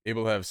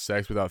able to have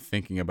sex without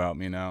thinking about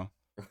me now.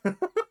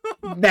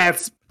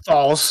 That's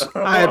false.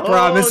 I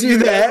promise you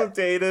that.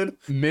 Hesitated.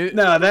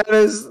 No, that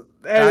is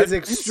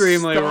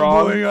extremely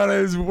wrong. Stumbling on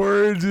his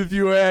words, if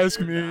you ask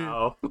me.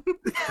 Wow.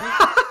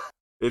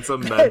 It's a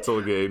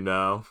mental game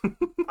now.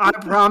 I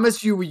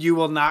promise you, you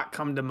will not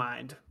come to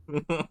mind.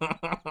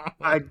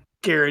 I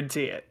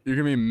guarantee it. You're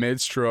gonna be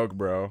mid-stroke,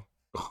 bro.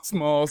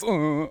 Smalls.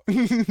 My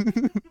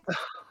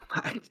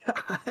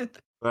God.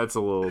 That's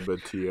a little bit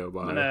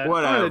TMI. I'm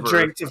Whatever. gonna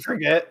drink to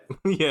forget.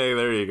 Yeah,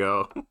 there you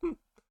go.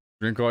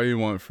 Drink all you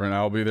want, friend.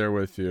 I'll be there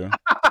with you.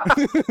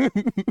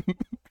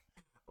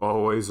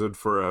 Always and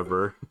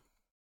forever.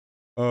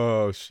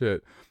 Oh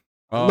shit.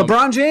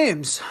 LeBron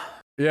James.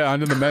 Yeah,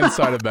 onto the men's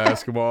side of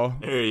basketball.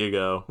 There you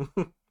go.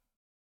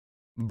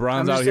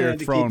 LeBron's out here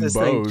throwing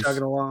bows.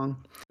 Chugging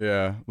along.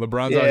 Yeah,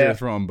 LeBron's out here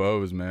throwing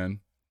bows, man.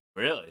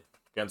 Really?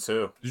 Against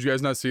who? Did you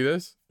guys not see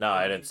this? No,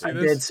 I didn't see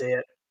this.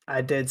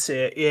 I did see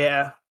it.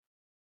 Yeah.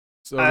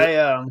 So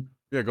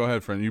Yeah, go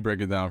ahead, friend. You break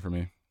it down for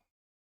me.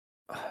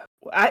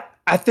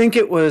 I think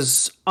it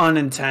was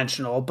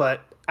unintentional,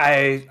 but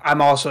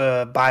I'm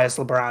also a biased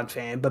LeBron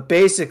fan. But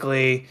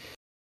basically,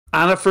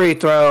 on a free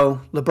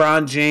throw,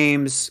 LeBron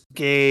James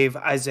gave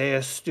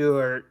Isaiah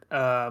Stewart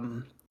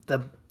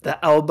the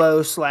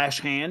elbow /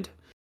 hand,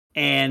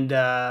 and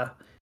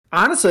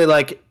honestly,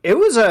 like it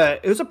was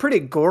a pretty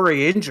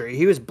gory injury.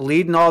 He was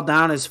bleeding all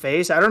down his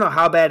face. I don't know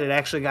how bad it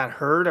actually got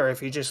hurt, or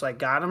if he just like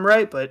got him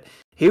right, but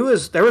there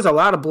was a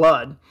lot of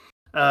blood,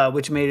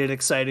 which made it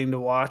exciting to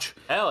watch.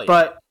 Hell yeah.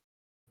 But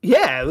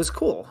yeah, it was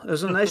cool. It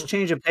was a nice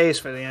change of pace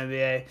for the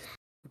NBA.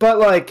 But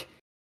like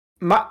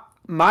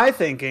my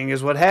thinking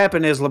is what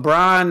happened is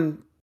LeBron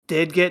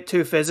did get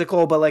too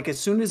physical, but like as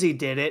soon as he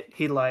did it,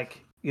 he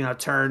like,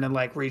 turned and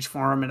like reached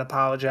for him and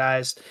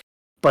apologized.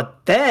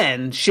 But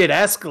then shit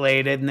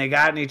escalated and they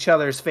got in each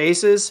other's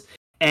faces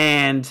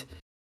and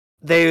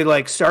they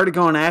like started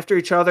going after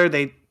each other.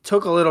 They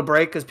took a little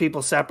break because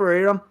people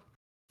separated them.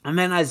 And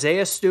then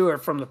Isaiah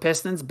Stewart from the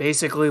Pistons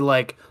basically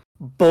like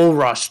bull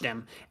rushed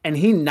him and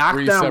he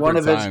knocked down one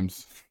of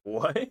his.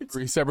 What?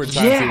 3 separate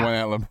times he went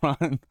at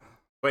LeBron.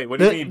 Wait, what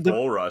do you mean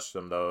bull rushed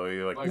him though?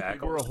 You like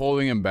people were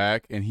holding him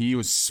back and he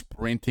was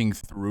sprinting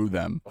through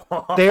them.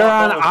 They're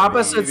on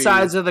opposite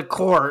sides of the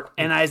court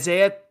and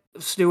Isaiah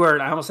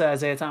Stewart, I almost said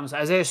Isaiah Thomas.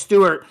 Isaiah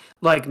Stewart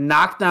like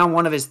knocked down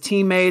one of his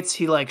teammates.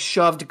 He like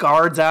shoved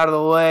guards out of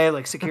the way,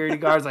 like security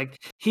guards. Like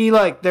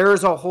there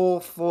was a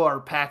whole floor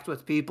packed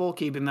with people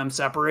keeping them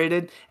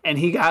separated, and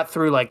he got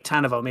through like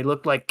 10 of them. He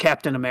looked like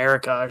Captain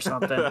America or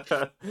something.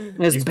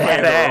 It's He's badass.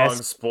 playing the wrong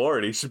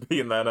sport. He should be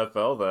in the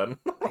NFL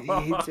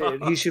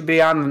then. He should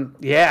be on.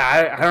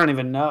 Yeah, I don't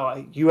even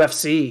know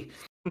UFC.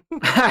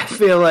 I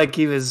feel like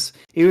he was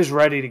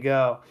ready to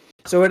go.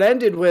 So it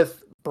ended with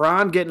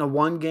Bron getting a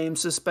 1-game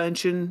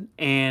suspension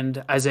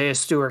and Isaiah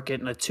Stewart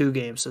getting a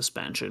 2-game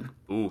suspension.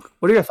 Ooh.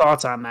 What are your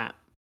thoughts on that?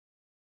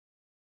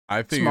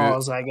 I think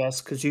Smalls, I guess,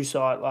 because you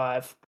saw it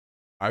live.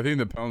 I think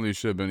the penalties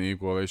should have been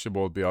equal. They should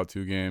both be out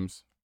 2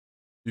 games.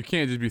 You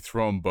can't just be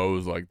throwing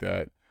bows like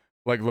that.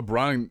 Like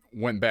LeBron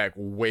went back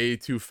way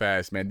too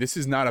fast, man. This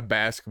is not a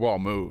basketball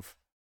move.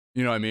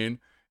 You know what I mean?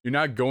 You're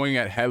not going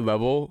at head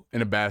level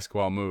in a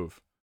basketball move.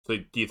 So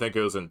do you think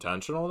it was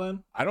intentional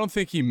then? I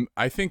think he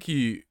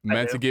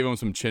meant to give him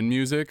some chin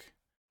music.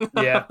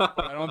 Yeah.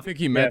 I don't think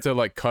he meant to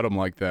like cut him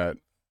like that.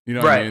 You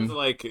know what I mean?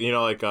 Like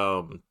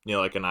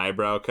like an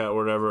eyebrow cut or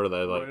whatever.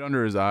 That like right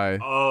under his eye.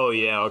 Oh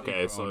yeah,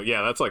 okay. So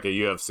yeah, that's like a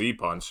UFC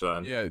punch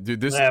then. Yeah,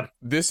 dude,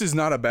 this is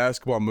not a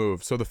basketball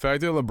move. So the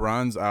fact that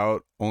LeBron's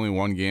out only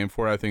 1 game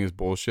for it, I think is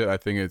bullshit. I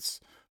think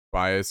it's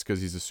biased because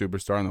he's a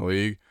superstar in the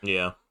league.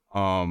 Yeah.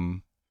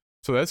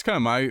 So that's kind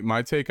of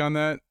my take on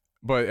that.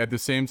 But at the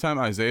same time,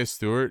 Isaiah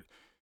Stewart,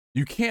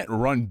 you can't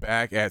run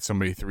back at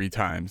somebody 3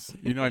 times.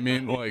 You know what I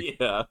mean? Like,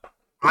 yeah.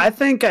 I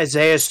think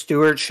Isaiah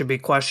Stewart should be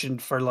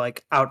questioned for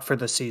like out for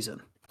the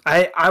season.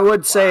 I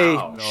would say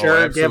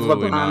sure, give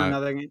LeBron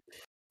another game.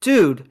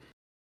 Dude,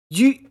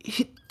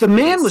 the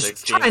man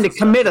was trying to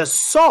commit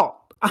assault.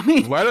 I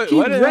mean, let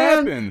it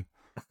happen.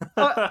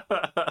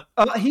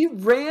 He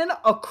ran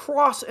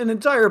across an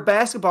entire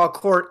basketball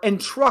court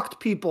and trucked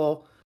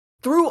people,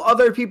 threw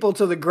other people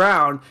to the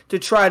ground to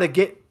try to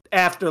get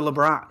after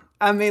LeBron.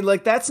 I mean,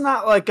 like that's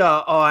not like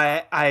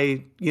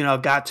I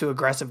got too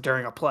aggressive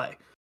during a play.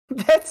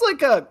 That's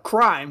like a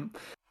crime.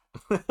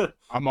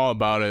 I'm all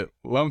about it.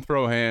 Let them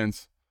throw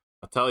hands.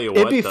 I'll tell you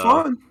It'd what, be though.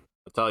 fun.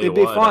 I'll tell you It'd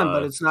be what. fun,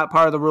 but it's not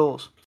part of the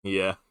rules.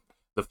 Yeah,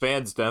 the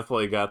fans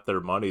definitely got their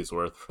money's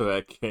worth for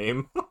that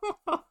game.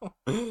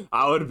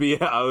 I would be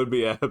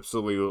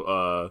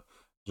absolutely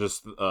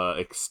just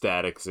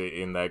ecstatic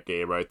in that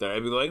game right there.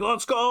 I'd be like,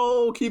 let's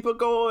go, keep it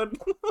going.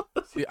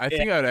 See, I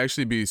think I'd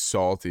actually be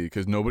salty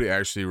because nobody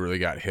actually really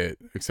got hit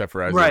except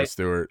for Isaiah Right.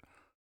 Stewart.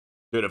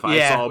 Dude, if I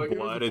Yeah. saw Like, if it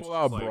was blood, a it's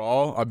full-out just like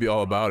brawl, I'd be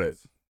all about it.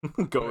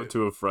 going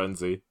to a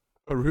frenzy.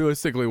 But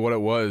realistically, what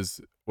it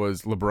was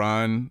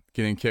LeBron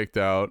getting kicked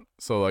out.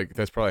 So like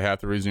that's probably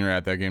half the reason you're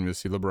at that game to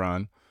see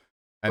LeBron.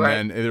 And Right.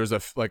 then there was a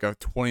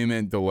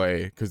 20-minute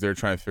delay because they're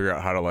trying to figure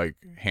out how to like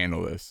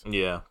handle this.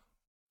 Yeah.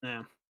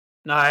 Yeah.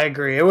 No, I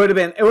agree. It would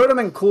have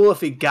been cool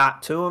if he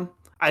got to him.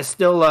 I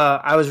still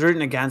I was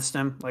rooting against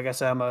him. Like I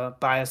said, I'm a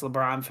biased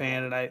LeBron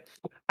fan, and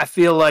I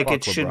feel like Fuck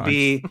it should LeBron.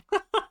 be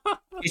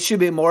it should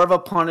be more of a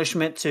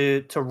punishment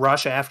to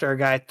rush after a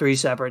guy 3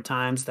 separate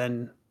times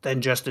than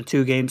just a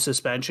 2-game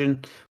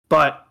suspension.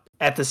 But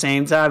at the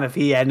same time, if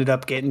he ended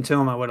up getting to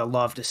him, I would have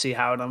loved to see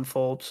how it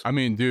unfolds. I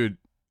mean, dude,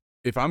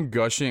 if I'm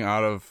gushing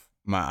out of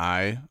my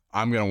eye,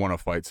 I'm gonna want to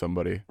fight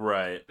somebody.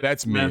 Right.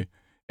 That's me. Yeah.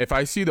 If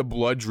I see the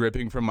blood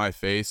dripping from my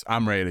face,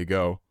 I'm ready to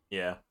go.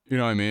 Yeah. You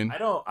know what I mean?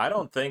 I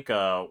don't think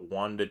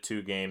 1 to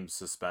 2 game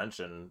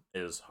suspension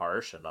is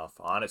harsh enough,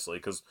 honestly,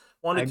 because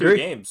 1 to I 2 agree.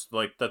 games,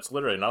 like, that's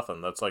literally nothing.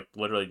 That's like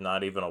literally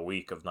not even a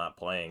week of not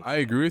playing. I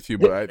agree with you,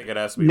 but I think it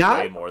has to be Not-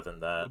 way more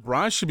than that.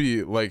 LeBron should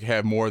be like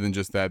have more than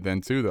just that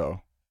then too,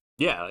 though.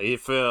 Yeah,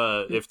 if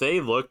they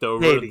looked over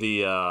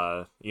Maybe.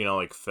 the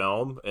like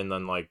film and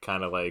then like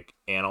kind of like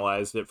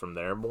analyzed it from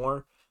there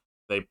more,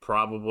 they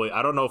probably,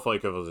 I don't know if like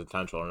if it was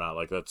intentional or not.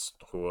 Like that's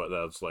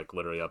like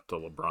literally up to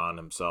LeBron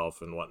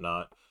himself and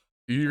whatnot.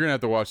 You're gonna have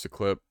to watch the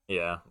clip.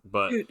 Yeah,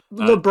 but Dude,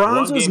 that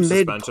LeBron's was 1 game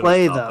suspension mid is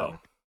play nothing. though.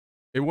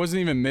 It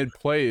wasn't even mid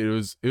play. It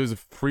was a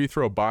free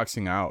throw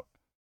boxing out.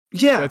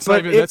 Yeah, That's but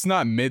not even, that's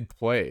not mid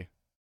play.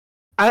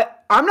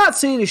 I'm not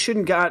saying he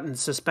shouldn't gotten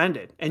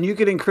suspended, and you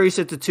could increase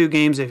it to 2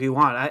 games if you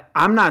want.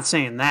 I'm not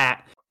saying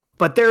that,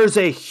 but there's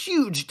a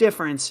huge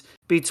difference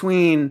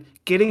between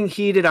getting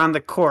heated on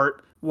the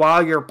court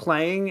while you're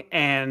playing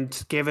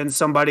and giving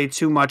somebody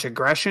too much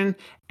aggression,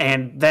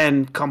 and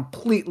then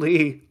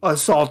completely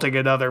assaulting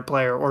another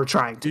player or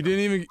trying to. He didn't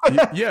even.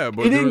 Yeah,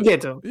 but He there didn't was-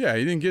 get to him. Yeah,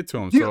 he didn't get to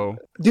him. You- So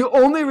The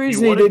only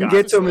reason he would've didn't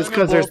get to him is gotten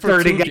because there's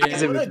suspended 30 for 2 guys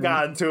games. in Would have between.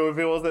 gotten to if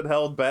it wasn't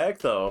held back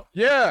though.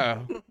 yeah,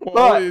 well,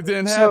 But- it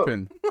didn't so-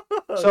 happen.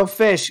 So,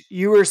 Fish,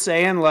 you were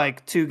saying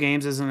like 2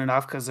 games isn't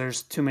enough because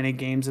there's too many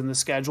games in the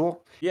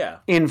schedule. Yeah.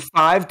 In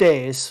 5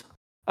 days,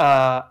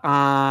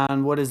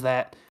 on what is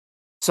that?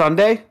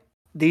 Sunday,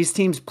 these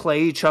teams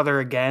play each other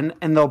again,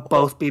 and they'll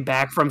both be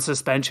back from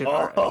suspension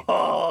already.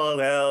 Oh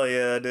hell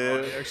yeah, I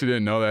dude! actually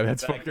didn't know that.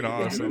 That's That fucking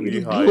game is awesome. gonna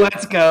be hype.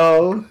 Let's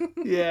go.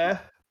 Yeah.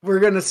 We're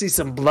going to see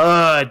some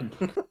blood.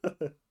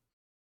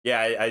 Yeah,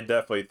 I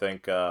definitely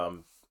think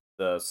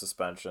the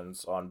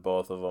suspensions on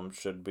both of them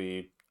should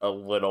be a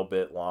little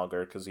bit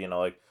longer because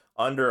like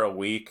under a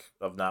week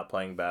of not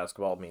playing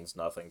basketball means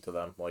nothing to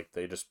them. Like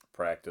they just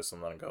practice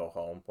and then go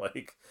home.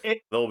 Like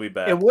they'll be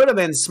back. It would have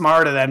been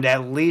smart of them to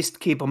at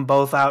least keep them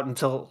both out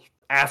until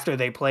after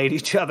they played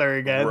each other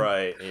again.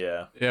 Right?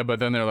 Yeah. Yeah, but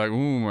then they're like,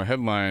 "Ooh, a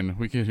headline.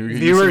 We can use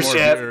some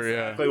Viewership. more viewer,"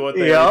 yeah. Exactly what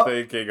they Yup. were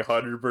thinking.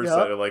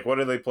 100%. Like, when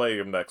are they playing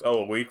him next?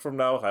 Oh, a week from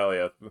now? Hell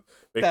yeah! Make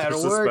their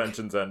That'll work.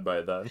 suspensions end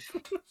by then.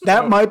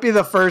 That might be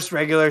the first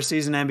regular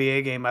season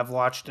NBA game I've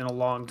watched in a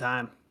long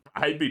time.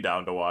 I'd be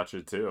down to watch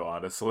it too,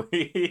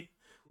 honestly.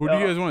 Who do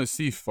you guys want to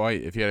see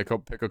fight? If you had to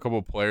pick a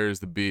couple players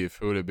to beef,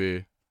 who would it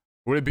be?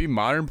 Would it be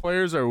modern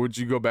players, or would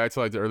you go back to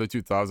like the early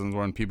 2000s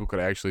when people could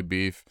actually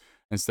beef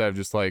instead of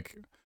just like,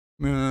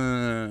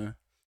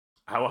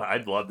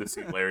 I'd love to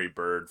see Larry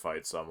Bird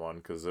fight someone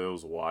because it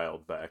was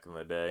wild back in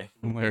the day.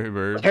 Larry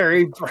Bird?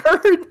 Harry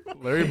Bird.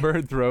 Larry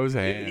Bird throws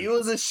hands. He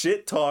was a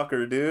shit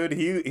talker, dude.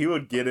 He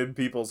would get in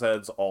people's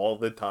heads all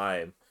the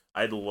time.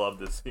 I'd love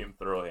to see him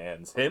throw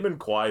hands. Him and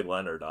Kawhi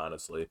Leonard,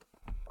 honestly.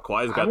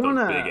 Kawhi's got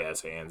those big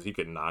ass hands. He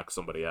could knock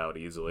somebody out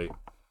easily.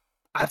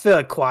 I feel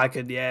like Kawhi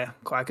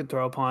could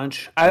throw a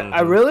punch.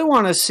 I really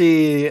want to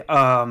see.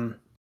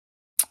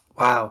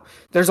 Wow,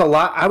 there's a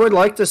lot. I would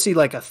like to see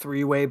like a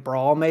 3-way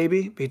brawl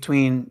maybe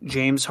between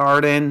James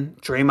Harden,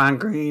 Draymond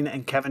Green,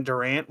 and Kevin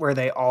Durant, where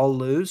they all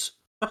lose.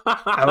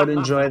 I would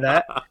enjoy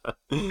that.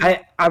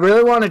 I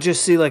really want to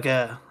just see like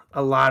a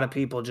lot of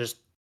people just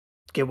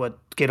get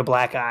a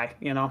black eye.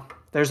 You know,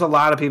 there's a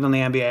lot of people in the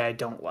NBA I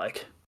don't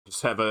like.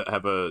 Just have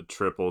a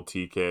triple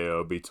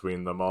TKO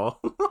between them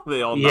all.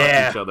 They all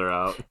Yeah. knock each other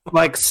out.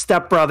 Like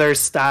Step Brothers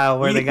style,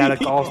 where they got a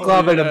golf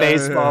club and a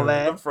baseball The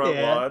bat. front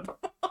Yeah. lawn.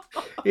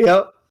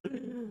 Yep.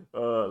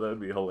 Oh, that'd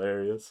be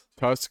hilarious.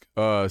 Tusk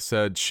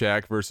said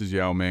Shaq versus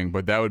Yao Ming,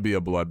 but that would be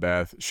a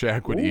bloodbath.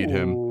 Shaq would eat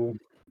him. Ooh.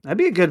 That'd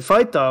be a good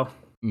fight, though.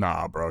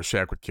 Nah, bro.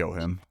 Shaq would kill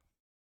him.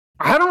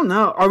 I don't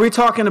know. Are we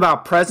talking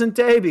about present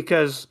day?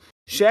 Because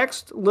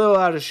Shaq's a little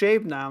out of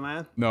shape now,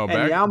 man. No,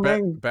 And Yao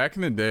Ming- back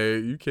in the day,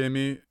 you kidding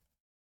me?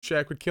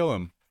 Shaq would kill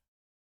him.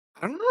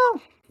 I don't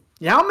know.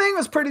 Yao Ming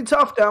was pretty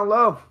tough down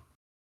low.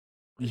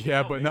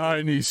 Yeah, but not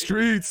in these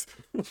streets.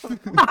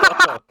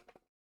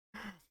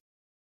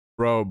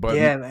 Bro, but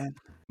Yeah, man.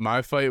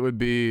 my fight would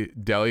be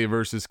Delhi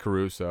versus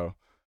Caruso.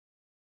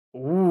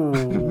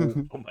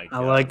 Ooh, Oh my god. I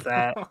like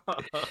that.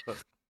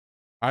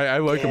 I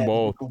like them Yeah.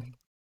 both.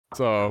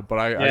 So, but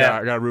I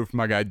got to root for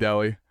my guy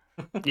Delhi.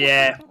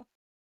 Yeah,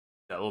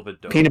 Delvin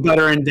peanut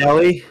butter and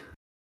deli.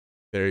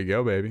 There you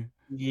go, baby.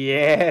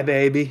 Yeah,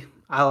 baby.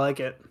 I like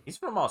it. He's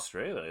from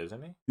Australia,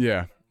 isn't he?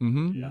 Yeah.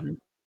 Mm-hmm. Yeah.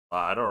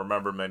 I don't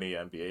remember many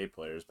NBA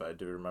players, but I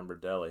do remember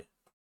Delhi.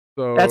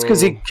 So That's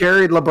because he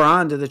carried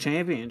LeBron to the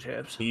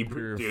championships. He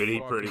You're pretty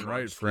fucking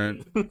right, much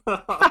Brent. did.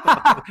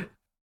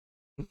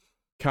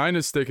 kind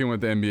of sticking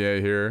with the NBA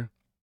here.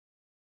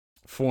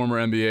 Former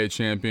NBA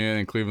champion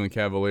and Cleveland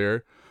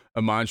Cavalier,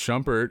 Iman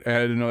Shumpert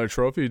added another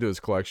trophy to his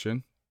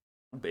collection.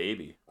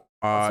 Baby.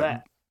 What's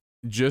that?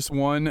 Just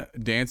won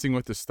Dancing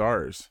with the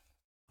Stars.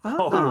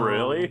 Oh,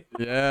 really?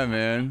 Yeah,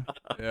 man.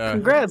 Yeah.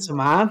 Congrats,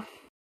 man.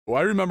 Well,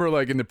 I remember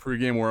like in the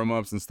pregame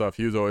warm-ups and stuff,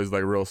 he was always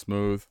like real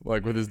smooth,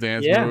 like with his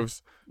dance Yeah.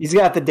 moves. He's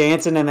got the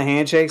dancing and the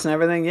handshakes and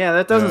everything. Yeah,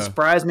 that doesn't Yeah.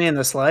 surprise me in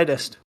the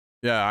slightest.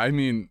 Yeah, I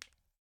mean,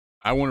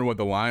 I wonder what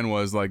the line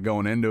was like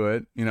going into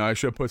it. You know, I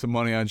should put some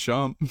money on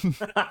Shump.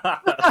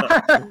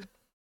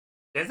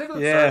 Dancing with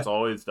the Yeah. Stars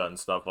always done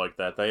stuff like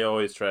that. They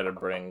always try to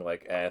bring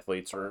like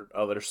athletes or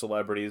other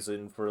celebrities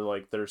in for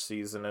like their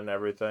season and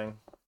everything.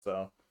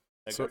 So,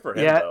 So- good for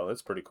him Yeah. though.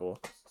 That's pretty cool.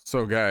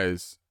 So,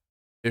 guys,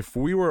 if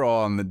we were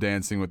all on the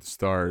Dancing with the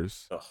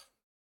Stars, Ugh.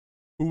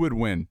 who would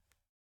win?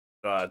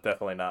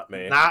 Definitely not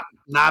me.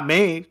 Not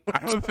me.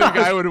 I don't think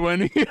I would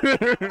win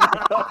either.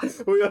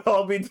 We would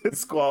all be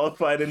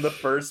disqualified in the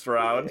first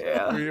round.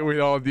 Yeah. we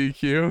all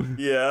DQ.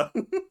 Yeah.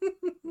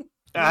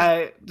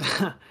 I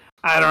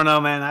don't know,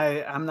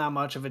 man. I'm not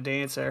much of a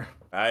dancer.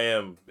 I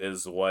am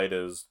as white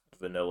as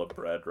vanilla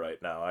bread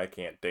right now. I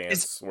can't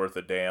dance worth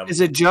a damn.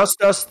 Is it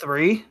just us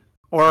three,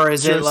 or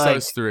is it Just like?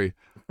 us three.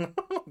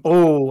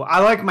 Oh, I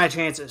like my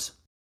chances.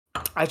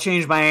 I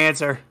changed my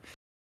answer.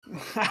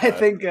 I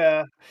think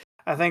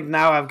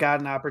now I've got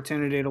an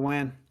opportunity to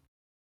win.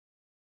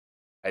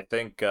 I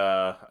think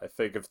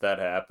if that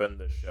happened,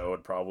 the show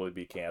would probably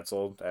be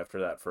canceled after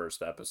that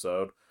first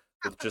episode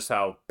with just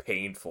how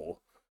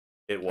painful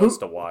it was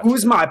to watch.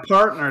 Who's my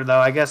partner, though?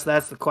 I guess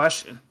that's the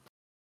question.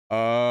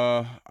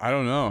 I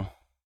don't know.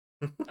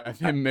 I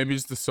think maybe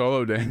just the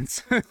solo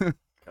dance.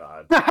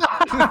 God.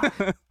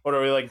 What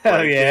are we like Hell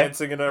break yeah.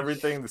 dancing and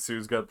everything? To see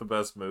who's got the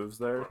best moves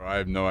there. I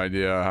have no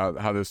idea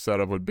how this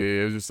setup would be.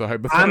 It was just a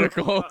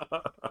hypothetical.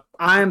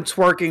 I'm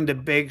twerking to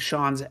Big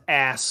Sean's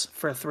ass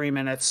for 3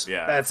 minutes.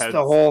 Yeah, That's hence-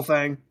 the whole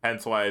thing.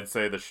 Hence why I'd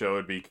say the show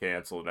would be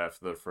canceled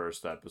after the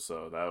first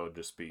episode. That would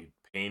just be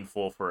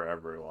painful for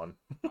everyone.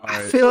 All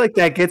I right. feel like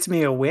that gets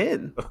me a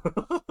win.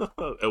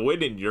 A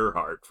win in your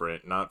heart,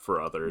 Brent, not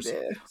for others.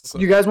 Yeah. So-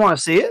 You guys want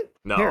to see it?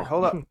 No. Here,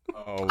 hold up.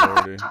 Oh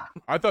lordy!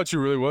 I thought you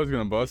really was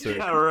gonna bust it.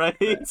 Yeah, right.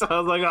 So I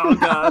was like, oh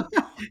god,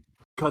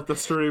 cut the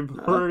stream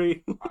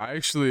party. I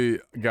actually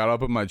got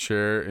up in my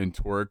chair and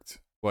twerked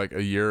like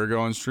a year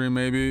ago on stream,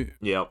 maybe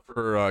Yep.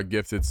 for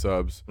gifted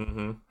subs.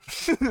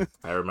 Mm-hmm.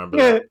 I remember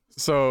Yeah. that.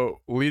 So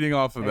leading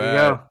off of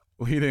There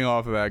you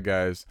that,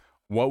 guys,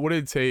 what would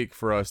it take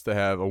for us to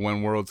have a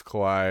When Worlds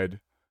Collide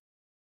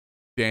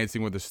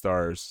Dancing with the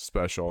Stars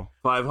special?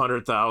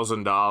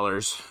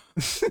 $500,000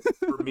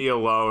 for me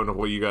alone.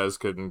 Well, you guys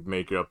couldn't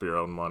make up your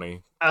own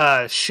money.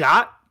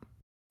 Shot?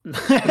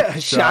 A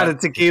shot of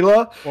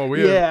tequila? Well,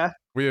 we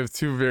have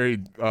two very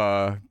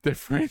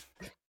different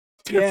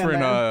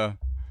man.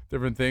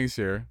 different things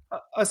here.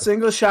 A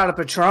single shot of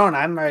Patron.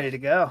 I'm ready to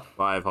go.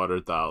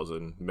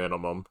 500,000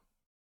 minimum.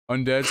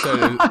 Undead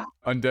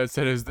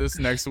said, "Is this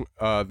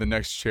the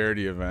next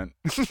charity event?"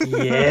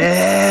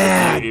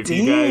 Yeah. If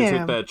you guys hit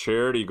damn. that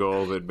charity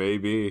goal, then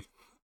maybe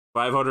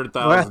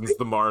 500,000 is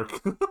the mark.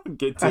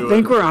 Get to I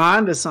think we're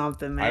on to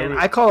something, man. would-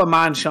 I call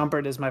Iman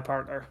Shumpert as my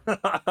partner.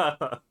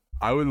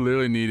 I would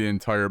literally need an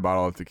entire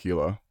bottle of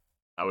tequila.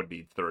 I would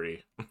need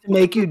 3. To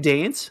make you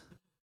dance?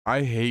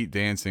 I hate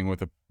dancing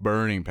with a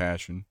burning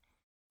passion.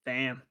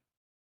 Damn.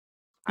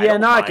 I Yeah,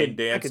 don't no, I mind could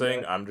do dancing.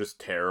 it. I'm just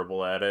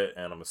terrible at it,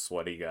 and I'm a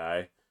sweaty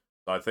guy.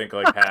 So I think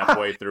like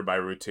halfway through my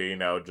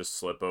routine, I would just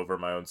slip over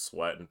my own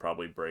sweat and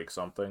probably break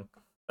something.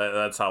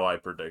 That's how I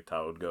predict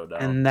how it would go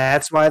down. And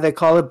that's why they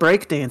call it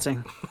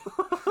breakdancing.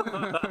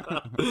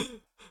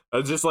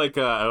 I just like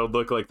I would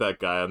look like that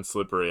guy on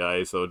Slippery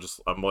Ice.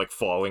 I'm like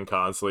falling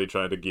constantly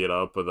trying to get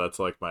up, but that's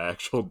like my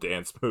actual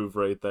dance move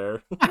right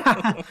there.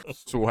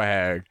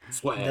 Swag.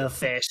 The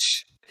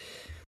fish.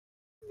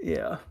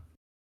 Yeah.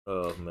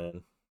 Oh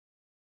man.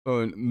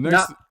 So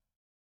next,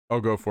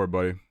 I'll go for it,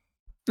 buddy.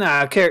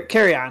 Nah,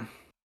 carry on.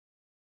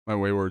 My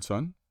wayward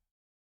son.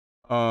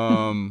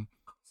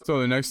 So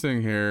the next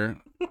thing here,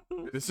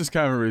 this is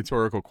kind of a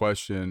rhetorical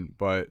question,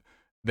 but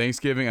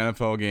Thanksgiving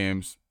NFL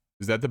games,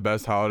 is that the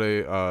best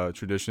holiday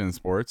tradition in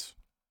sports?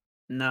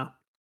 No.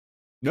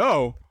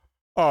 No.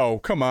 Oh,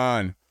 come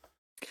on.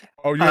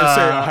 Oh, you're gonna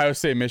say Uh, Ohio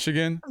State,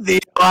 Michigan?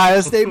 The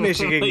Ohio State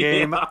Michigan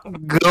game. Yeah.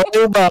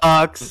 Go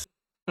Bucks.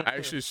 I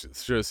actually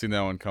should have seen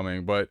that one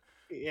coming, but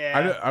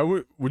Yeah. I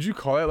would you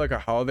call it like a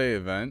holiday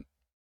event?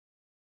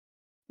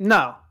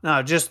 No,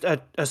 just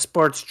a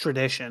sports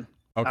tradition.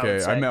 I would Okay,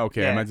 say. I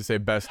Yeah. meant to say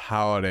best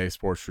holiday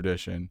sports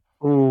tradition.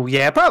 Ooh,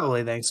 yeah,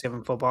 probably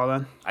Thanksgiving football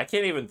then. I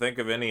can't even think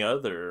of any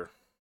other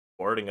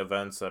sporting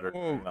events that are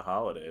during Well, the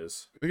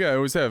holidays. yeah, I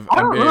always have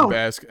I don't know.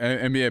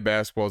 NBA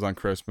basketballs on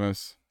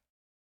Christmas.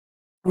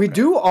 We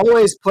do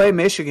always play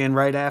Michigan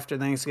right after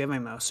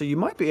Thanksgiving though, so you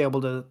might be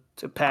able to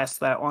pass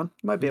that one.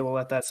 You might be able to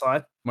let that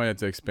slide. Might have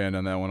to expand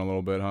on that one a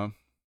little bit, huh?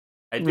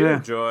 I do Yeah.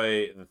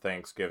 enjoy the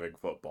Thanksgiving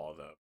football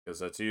though, because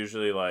that's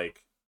usually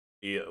like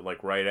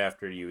right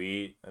after you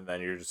eat, and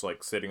then you're just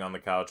like sitting on the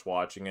couch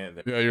watching it. And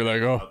then Yeah, you're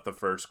like, oh, the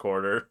first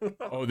quarter.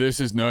 oh, this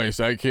is nice.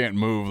 I can't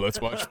move. Let's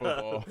watch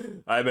football.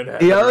 I'm in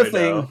The other right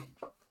thing, now.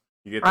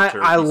 You get the I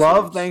turkey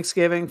love soups.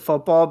 Thanksgiving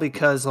football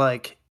because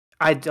like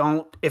I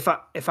don't if I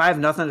have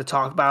nothing to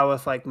talk about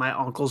with like my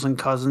uncles and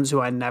cousins who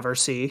I never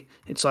see,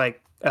 it's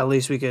like at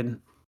least we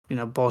can,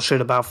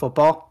 bullshit about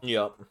football.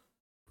 Yep.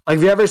 Like,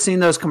 have you ever seen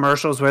those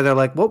commercials where they're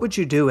like, "What would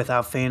you do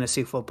without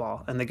fantasy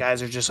football?" And the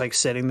guys are just like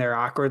sitting there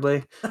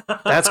awkwardly.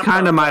 That's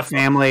kind of my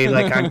family,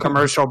 like on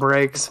commercial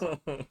breaks.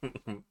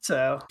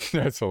 So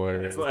That's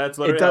hilarious. That's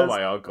literally how does-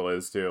 my uncle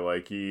is too.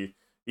 Like he's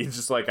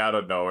just like out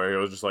of nowhere,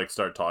 he'll just like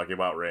start talking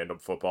about random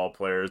football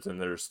players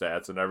and their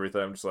stats and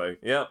everything. I'm just like,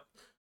 yep,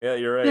 yeah,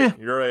 you're right, Yeah.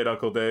 you're right,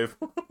 Uncle Dave.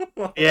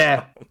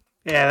 yeah,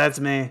 that's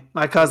me.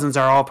 My cousins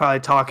are all probably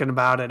talking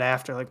about it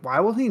after. Like,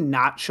 why will he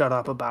not shut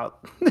up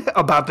about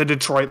about the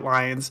Detroit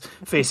Lions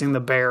facing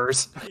the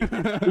Bears? I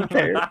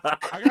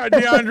got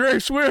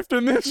DeAndre Swift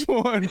in this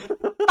one.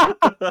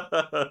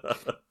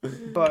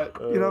 But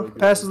Oh,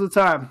 passes the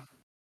time.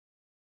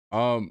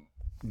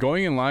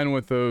 Going in line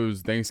with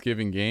those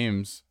Thanksgiving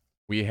games,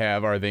 we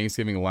have our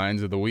Thanksgiving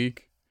lines of the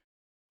week.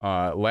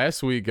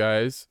 Last week,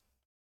 guys,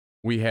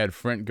 we had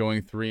Front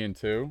going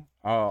 3-2.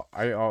 I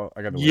got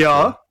the list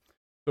Yeah. here.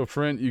 So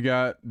Front, you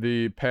got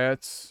the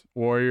Pats,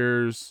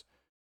 Warriors,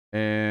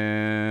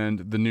 and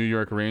the New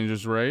York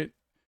Rangers, right?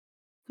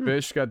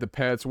 Fish got the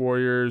Pats,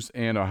 Warriors,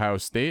 and Ohio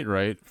State,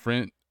 right?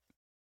 Front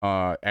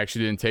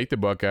actually didn't take the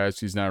Buckeyes.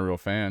 He's not a real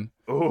fan.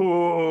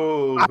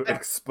 Ooh,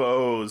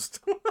 exposed.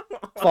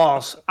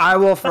 False. I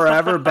will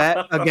forever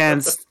bet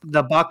against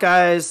the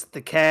Buckeyes,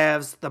 the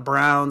Cavs, the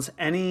Browns,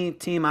 any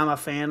team I'm a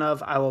fan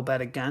of, I will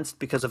bet against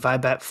because if I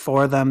bet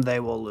for them, they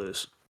will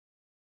lose.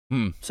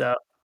 So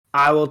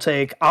I'll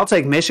take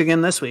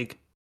Michigan this week.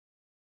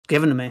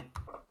 Given to me.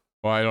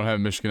 Well, I don't have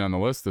Michigan on the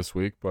list this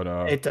week, but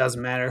It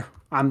doesn't matter.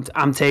 I'm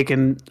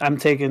taking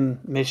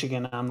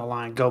Michigan on the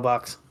line. Go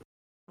Bucks.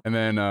 and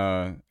then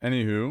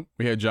anywho,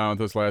 we had John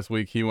with us last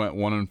week. He went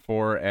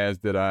 1-4, as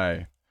did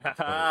I.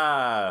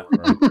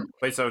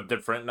 Wait, so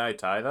did Front and I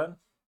tie then?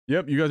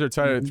 Yep, you guys are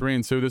tied at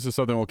 3-2. This is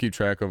something we'll keep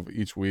track of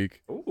each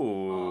week.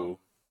 Ooh.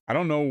 I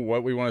don't know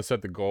what we want to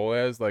set the goal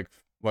as. Like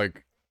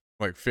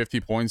 50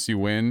 points you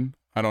win.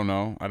 I don't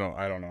know. I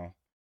don't know.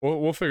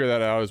 We'll figure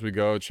that out as we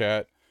go,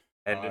 chat.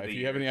 If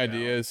you have any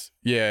ideas,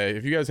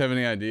 if you guys have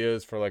any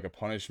ideas for like a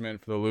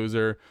punishment for the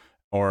loser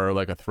or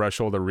like a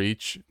threshold to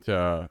reach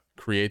to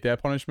create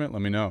that punishment,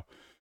 let me know.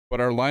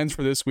 But our lines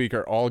for this week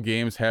are all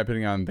games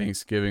happening on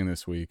Thanksgiving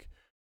this week.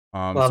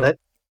 Love it.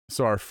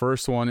 So our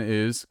first one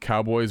is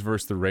Cowboys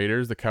versus the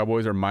Raiders. The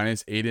Cowboys are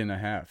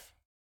 -8.5.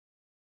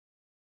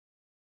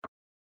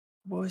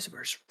 Boys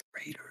versus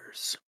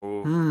Raiders.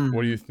 Ooh.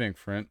 What do you think,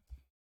 Front?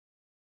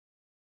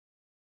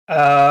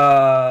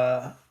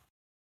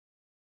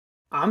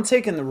 I'm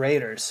taking the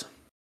Raiders.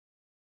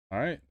 All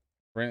right.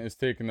 Brent is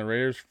taking the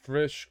Raiders.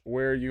 Fish,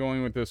 where are you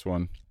going with this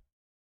one?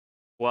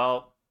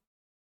 Well,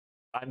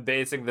 I'm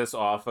basing this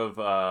off of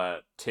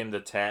Tim the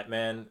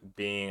Tatman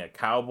being a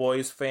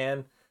Cowboys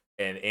fan,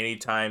 and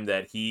anytime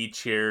that he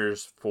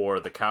cheers for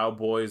the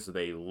Cowboys,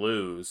 they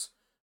lose.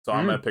 So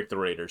I'm gonna pick the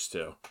Raiders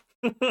too.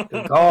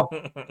 Good call.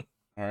 All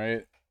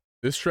right.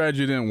 This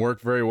strategy didn't work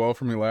very well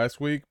for me last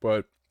week,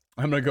 but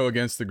I'm going to go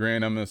against the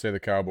grain. I'm going to say the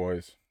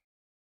Cowboys.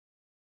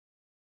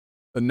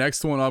 The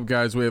next one up,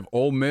 guys, we have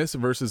Ole Miss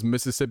versus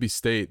Mississippi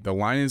State. The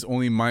line is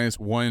only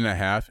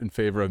 -1.5 in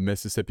favor of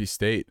Mississippi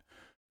State.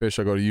 Fish,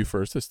 I'll go to you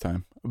first this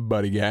time,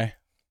 buddy guy.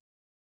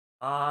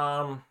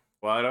 Well,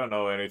 I don't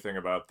know anything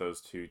about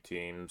those two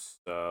teams,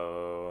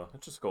 so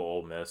let's just go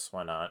Ole Miss.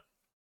 Why not?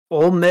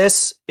 Ole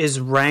Miss is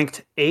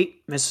ranked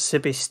 8.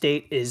 Mississippi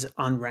State is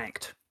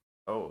unranked.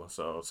 Oh,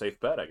 so safe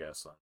bet, I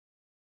guess. Then.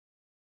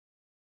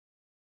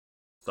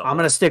 So, I'm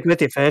going to stick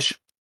with you, Fish.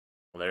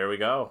 there we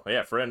go.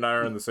 Yeah, Fred and I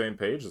are on the same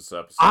page this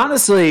episode.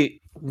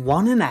 Honestly,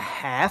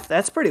 1.5?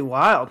 That's pretty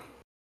wild.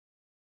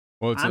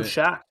 Well, it's I'm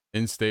shocked.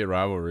 in-state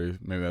rivalry.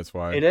 Maybe that's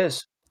why. It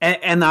is.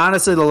 And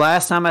honestly, the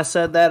last time I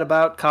said that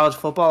about college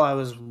football, I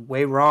was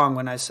way wrong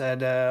when I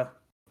said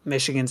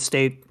Michigan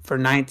State for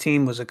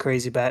 19 was a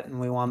crazy bet, and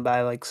we won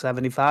by like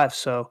 75.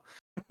 So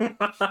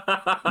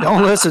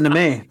don't listen to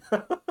me.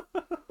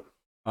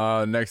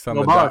 Next on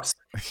Go the Bucks.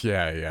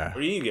 Yeah. Who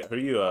are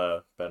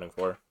you betting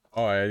for?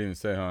 Oh, I didn't even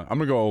say, huh? I'm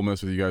gonna go Ole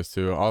Miss with you guys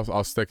too.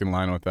 I'll stick in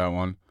line with that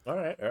one. All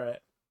right.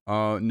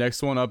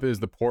 Next one up is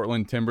the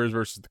Portland Timbers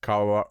versus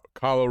the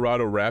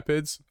Colorado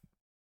Rapids.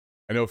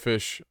 I know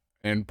Fish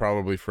and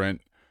probably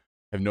Front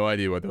have no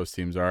idea what those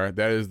teams are.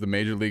 That is the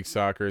Major League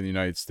Soccer in the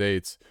United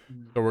States.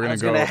 So we're I gonna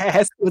was go. gonna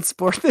ask what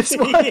sport this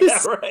was.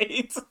 Yeah,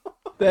 right.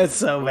 That's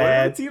so What are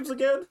the bad. teams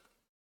again?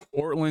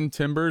 Portland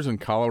Timbers and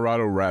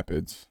Colorado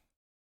Rapids.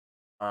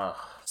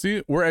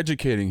 See, we're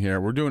educating here.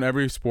 We're doing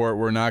every sport.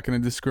 We're not going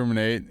to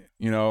discriminate.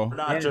 You know, We're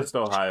not just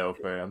Ohio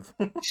fans.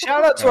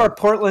 Shout out to our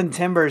Portland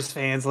Timbers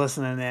fans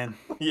listening in.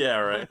 Yeah,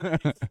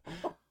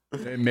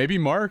 right. maybe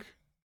Mark,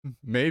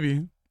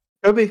 maybe.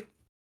 Could be.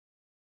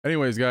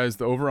 Anyways, guys,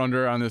 the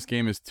over/under on this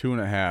game is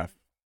 2.5.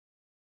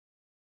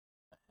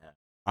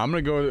 I'm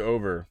gonna go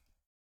over.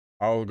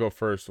 I'll go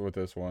first with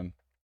this one.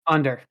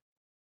 Under.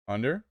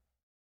 Under?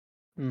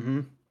 Mm-hmm.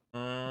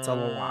 It's a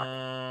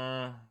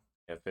lock.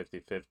 Yeah,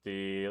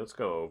 50-50. Let's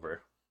go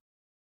over.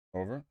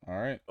 Over? All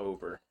right.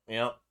 Over.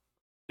 Yep.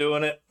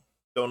 Doing it.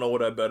 Don't know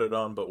what I bet it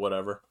on, but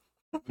whatever.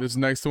 This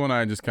next one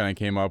I just kind of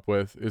came up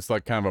with. It's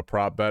like kind of a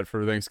prop bet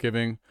for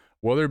Thanksgiving.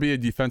 Will there be a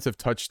defensive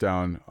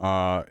touchdown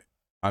on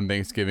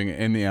Thanksgiving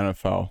in the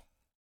NFL?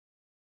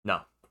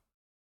 No.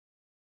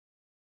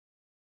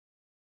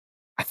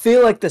 I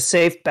feel like the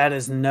safe bet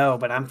is no,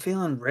 but I'm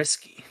feeling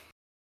risky.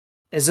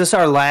 Is this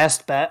our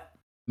last bet?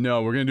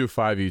 No, we're gonna do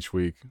 5 each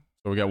week.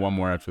 So we got one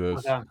more after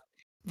this. Okay.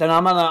 Then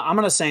I'm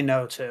gonna say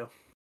no too.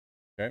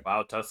 Okay.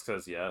 Wow, Tusk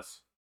says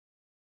yes.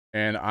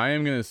 And I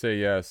am gonna say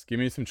yes. Give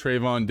me some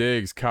Trayvon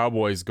Diggs,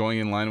 Cowboys going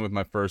in line with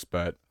my first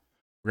bet.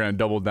 We're gonna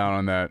double down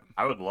on that.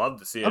 I would love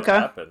to see it Okay.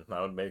 happen.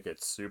 That would make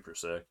it super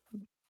sick.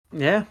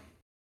 Yeah.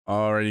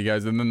 Alrighty,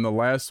 guys. And then the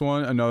last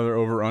one, another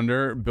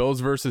over/under.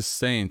 Bills versus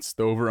Saints.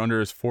 The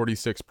over/under is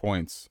 46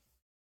 points.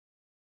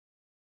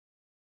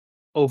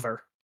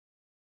 Over.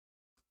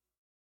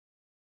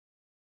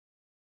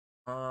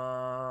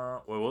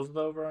 What was the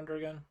over under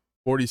again?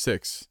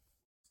 46.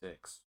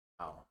 6.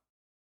 Oh.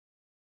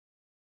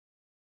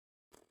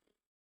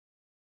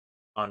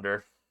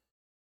 Under.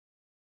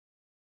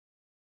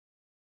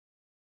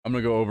 I'm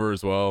gonna go over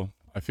as well.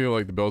 I feel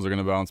like the Bills are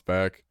gonna bounce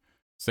back.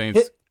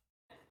 Saints.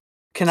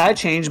 Can I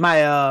change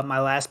my my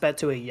last bet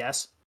to a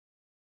yes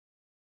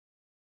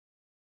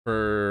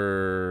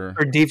For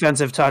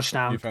defensive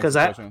touchdown? Because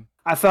touchdown.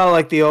 I felt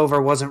like the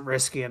over wasn't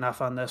risky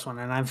enough on this one,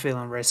 and I'm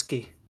feeling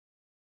risky.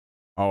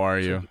 How are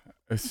you?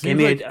 It seems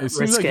me like, a it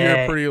seems like you're a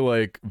risque. pretty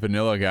like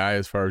vanilla guy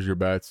as far as your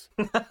bets.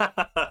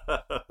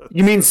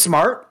 You mean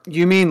smart?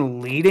 You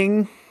mean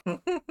leading?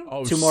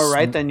 Oh, Two more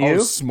right than you? Oh,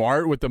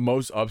 smart with the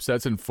most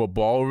upsets in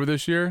football over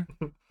this year.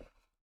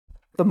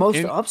 The most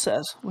In-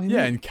 upsets? What do you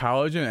Yeah, mean? in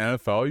college and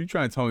NFL, you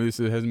trying to tell me this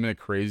hasn't been a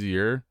crazy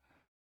year?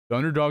 The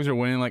underdogs are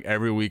winning like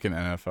every week in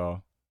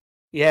NFL.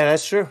 Yeah,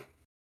 that's true.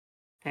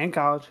 And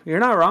college. You're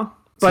not wrong.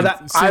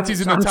 But Since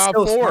he's in the I'm top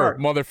still 4, smart.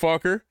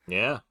 motherfucker.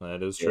 Yeah,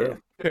 that is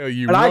true. Hell,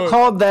 you But I would.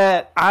 called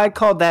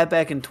that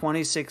back in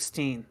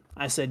 2016.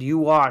 I said, you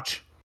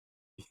watch.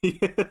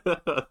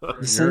 The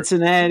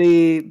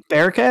Cincinnati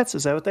Bearcats,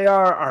 is that what they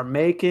are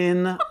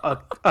making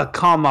a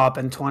come up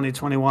in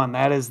 2021.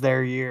 That is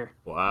their year.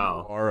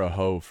 Wow. Are a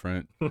hoe,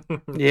 friend.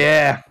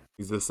 Yeah.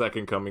 He's the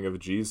second coming of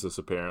Jesus,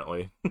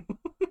 apparently.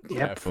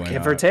 Yep. Definitely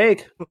Give or not.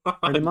 take.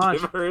 Pretty much.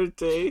 Give or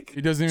take.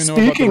 He doesn't even know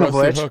Speaking about of the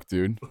rusty which- hook,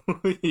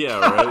 dude. Yeah,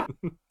 right.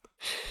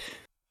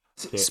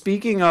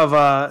 Speaking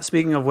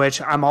of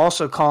which, I'm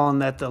also calling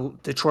that the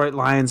Detroit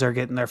Lions are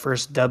getting their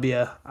first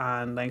W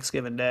on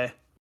Thanksgiving Day.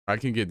 I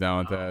can get down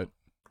with that.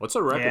 What's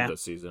the record Yeah.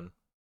 this season?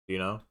 Do you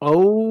know?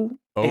 Oh,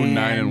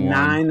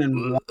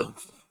 9-1.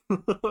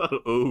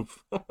 9-1.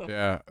 Oof.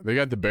 Yeah, they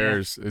got the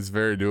Bears. It's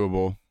very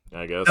doable.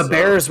 I guess The so.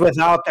 Bears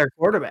without their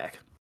quarterback.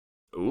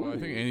 Ooh. Well, I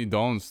think Andy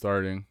Dalton's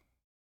starting.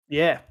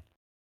 Yeah.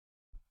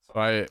 So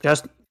I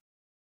Just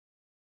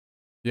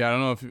don't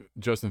know if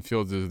Justin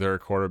Fields is their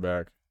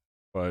quarterback,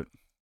 but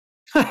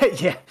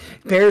yeah.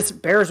 Bears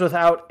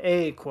without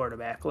a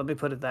quarterback. Let me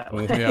put it that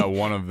way. yeah,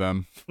 one of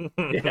them.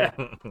 Yeah.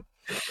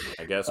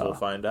 I guess we'll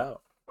find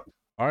out.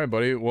 All right,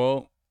 buddy.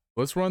 Well,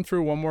 let's run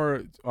through one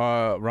more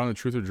round of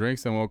truth or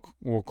drinks, and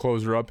we'll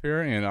close her up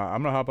here. And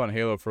I'm gonna hop on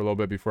Halo for a little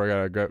bit before I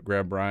gotta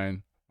grab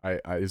Brian. I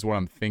is what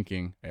I'm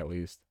thinking at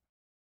least.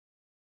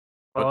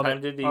 What time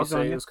did he I'll say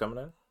go he was coming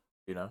in?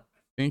 You know?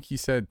 I think he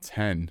said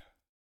 10.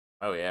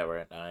 Oh yeah, we're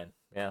at 9.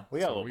 Yeah, we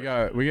got a So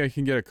little we bit.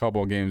 can get a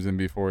couple games in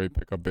before we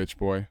pick up Bitch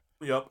Boy.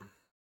 Yep.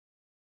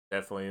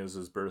 Definitely is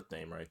his birth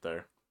name right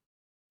there.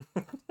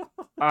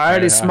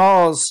 Alrighty, Yeah.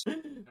 Smalls.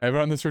 I have it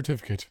on the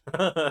certificate.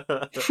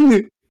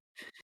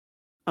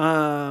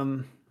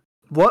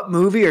 What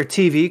movie or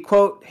TV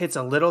quote hits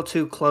a little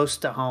too close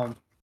to home?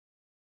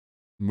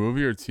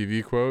 Movie or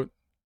TV quote?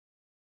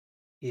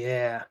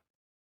 Yeah.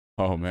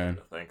 Oh man.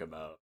 to think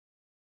about.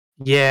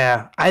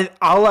 Yeah.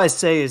 All I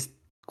say is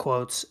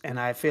quotes, and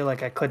I feel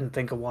like I couldn't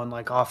think of one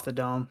like off the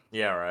dome.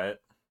 Yeah, right.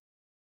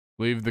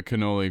 Leave the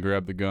cannoli,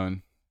 grab the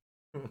gun.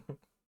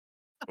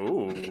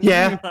 Ooh.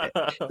 Yeah.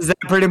 Does that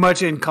pretty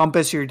much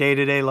encompass your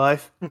day-to-day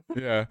life?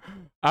 Yeah.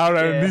 Out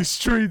on Yeah. these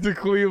streets of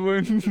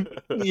Cleveland.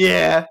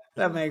 Yeah,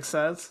 that makes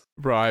sense.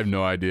 Bro, I have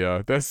no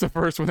idea. That's the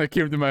first one that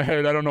came to my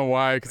head. I don't know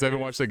why, because I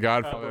haven't watched The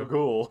Godfather.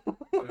 Cool.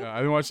 Yeah, I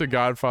haven't watched The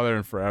Godfather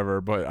in forever,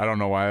 but I don't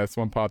know why that's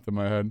one popped in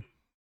my head.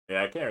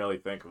 Yeah, I can't really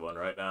think of one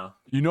right now.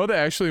 You know that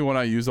actually one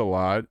I use a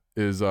lot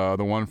is the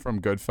one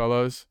from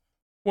Goodfellas.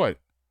 What?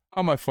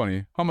 How am I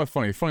funny? How am I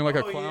funny? Funny like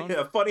a clown?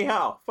 Yeah, funny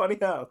how? Funny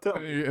how? Tell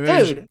And me. he- and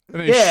then he, Dude, and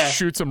then he yeah.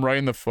 shoots him right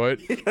in the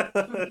foot.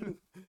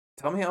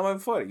 Tell me how I'm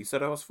funny. You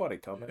said I was funny.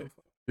 Tell me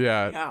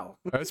Yeah, how.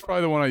 that's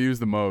probably the one I use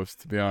the most,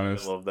 to be I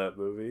honest. love that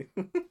movie.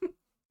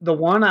 The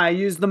one I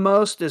use the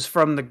most is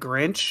from The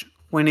Grinch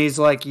when he's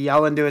like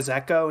yelling to his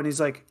echo and he's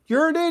like,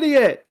 "You're an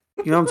idiot."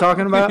 You know what I'm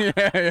talking about?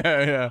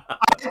 yeah.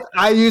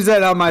 I use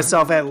that on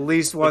myself at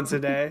least once a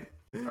day.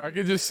 I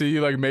could just see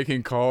you like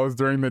making calls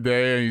during the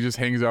day, and he just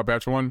hangs up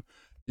after one.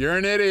 You're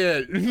an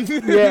idiot.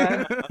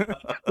 Yeah.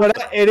 But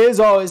it is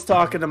always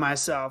talking to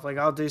myself. Like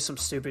I'll do some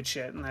stupid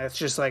shit, and it's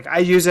just like I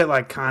use it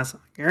like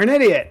constantly. You're an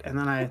idiot, and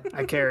then I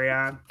carry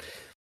on.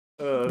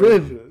 Really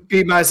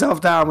beat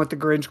myself down with the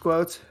Grinch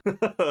quotes.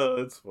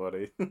 That's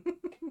funny.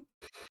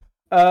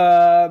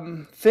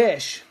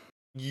 Fish.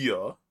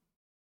 Yeah.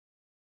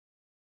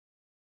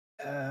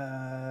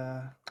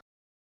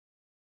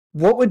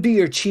 What would be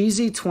your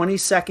cheesy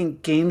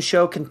 20-second game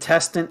show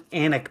contestant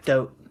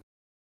anecdote?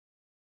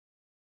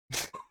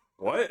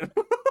 What?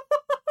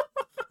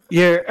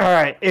 You're all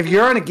right. If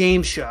you're on a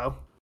game show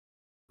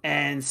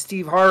and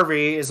Steve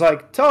Harvey is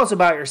like, "Tell us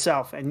about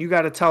yourself," and you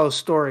got to tell a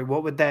story,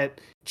 what would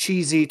that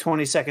cheesy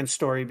 20-second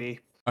story be?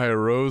 I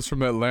arose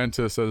from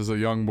Atlantis as a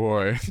young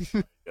boy.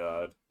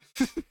 God.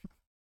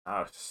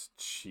 Oh, it's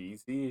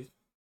cheesy.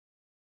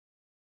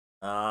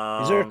 These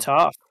are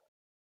tough.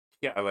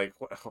 Yeah, like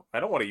I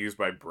don't want to use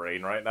my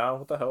brain right now.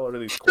 What the hell are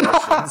these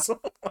questions?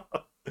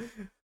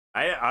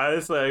 I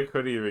honestly I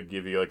couldn't even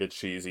give you like a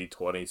cheesy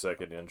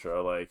 20-second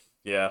intro. Like,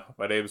 yeah,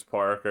 my name's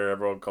Parker.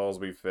 Everyone calls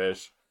me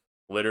Fish.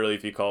 Literally,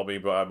 if you call me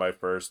by my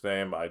first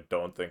name, I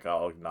don't think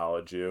I'll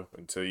acknowledge you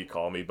until you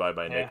call me by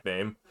my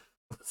nickname.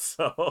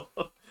 So,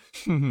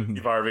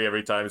 Steve Harvey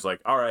every time is like,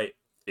 "All right,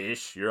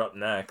 Fish, you're up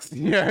next."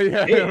 yeah,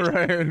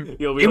 right.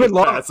 He'll be He would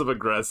like love- passive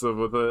aggressive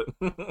with it.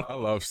 I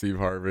love Steve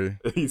Harvey.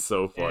 He's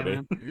so Yeah, funny.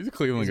 man. He's a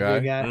Cleveland He's a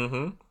good guy. guy.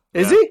 Mm-hmm.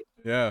 Is Yeah. he?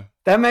 Yeah,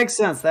 That makes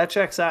sense. That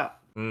checks out.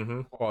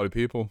 Mm-hmm. quality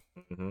people.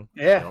 Mm-hmm.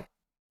 Yeah.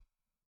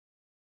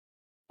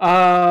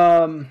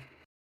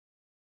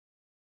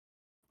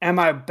 Am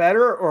I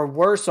better or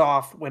worse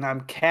off when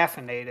I'm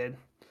caffeinated?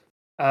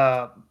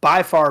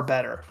 By far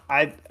better.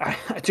 I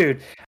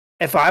dude,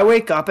 if I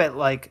wake up at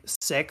like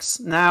 6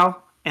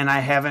 now and I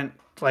haven't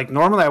like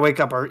normally I wake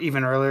up or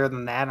even earlier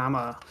than that.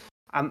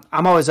 I'm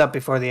always up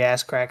before the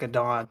ass crack of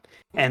dawn.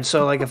 And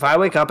so like if I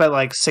wake up at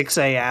like 6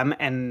 a.m.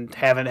 and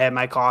haven't had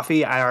my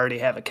coffee, I already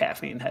have a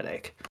caffeine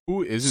headache.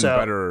 Who isn't So-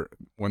 better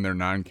when they're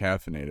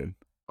non-caffeinated?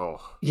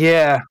 Oh,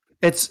 Yeah.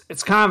 It's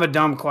kind of a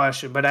dumb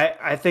question, but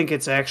I think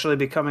it's actually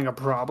becoming a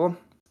problem.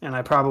 And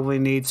I probably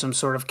need some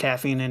sort of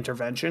caffeine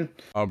intervention.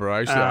 Oh, bro,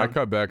 actually, I Um,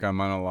 cut back on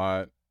mine a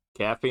lot.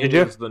 caffeine Did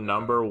you? is the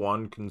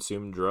 #1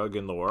 consumed drug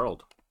in the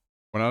world.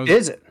 When I was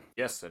Is it?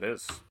 Yes, it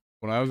is.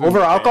 when I was Over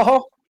in,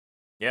 alcohol?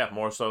 Yeah,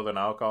 more so than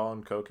alcohol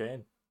and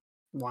cocaine.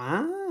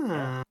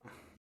 Wow.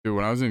 dude,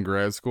 when I was in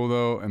grad school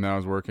though, and then I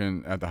was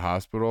working at the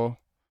hospital,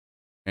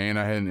 and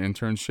I had an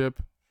internship.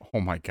 Oh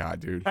my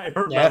god, dude! I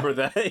remember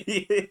that.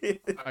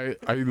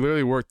 I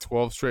literally worked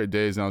 12 straight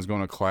days, and I was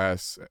going to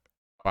class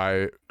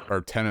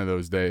 10 of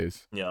those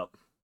days. Yep.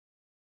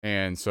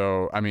 And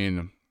so, I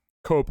mean,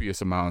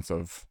 copious amounts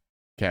of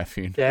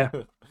caffeine. Yeah.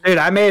 Dude,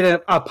 I made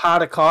a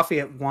pot of coffee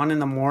at 1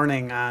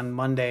 a.m. on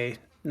Monday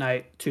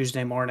night,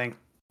 Tuesday morning.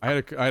 I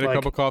had a Like-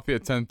 cup of coffee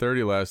at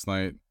 10:30 last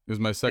night. It was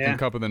my second Yeah.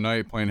 cup of the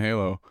night playing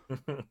Halo.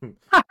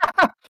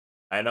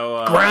 I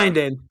know.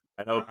 Grinding.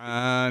 I know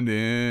And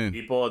in.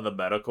 people in the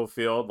medical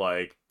field,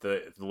 like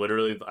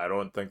literally, I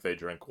don't think they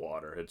drink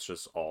water. It's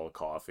just all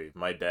coffee.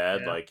 My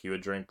dad, Yeah. like, he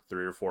would drink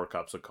 3 or 4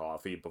 cups of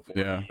coffee before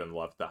Yeah. he even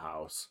left the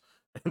house.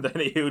 And then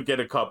he would get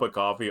a cup of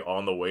coffee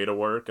on the way to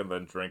work, and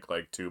then drink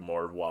like 2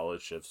 more while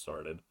his shift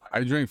started.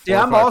 I drank 4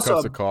 Yeah, or I'm 5 also-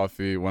 cups of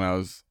coffee when I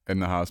was in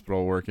the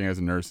hospital working as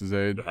a nurse's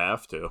aide. You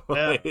have to.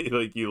 Yeah.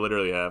 Like, you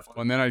literally have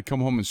to. And then I'd come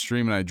home and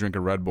stream, and I'd drink a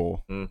Red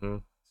Bull. Mm-hmm.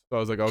 So I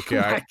was like, okay,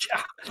 Oh my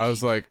God. I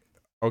was like,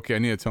 okay, I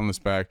need to tone this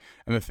back.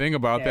 And the thing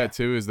about Yeah. that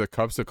too is the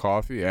cups of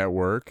coffee at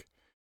work,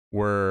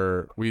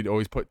 where we'd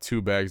always put 2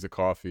 bags of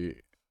coffee.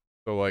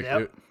 So like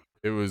Yep.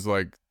 it was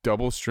like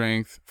double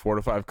strength, 4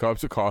 to 5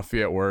 cups of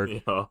coffee at work.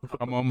 Yeah.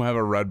 Come home, have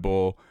a Red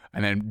Bull,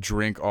 and then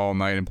drink all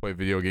night and play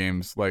video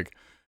games. Like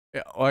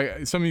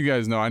some of you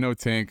guys know, I know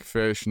Tank,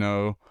 Fish,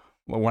 know.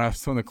 When I was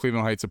still in the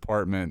Cleveland Heights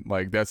apartment,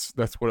 like that's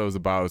what it was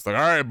about. It's like,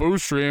 all right,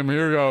 boost stream,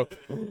 here we go.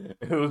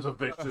 It was a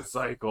vicious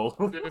cycle.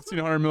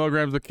 1,500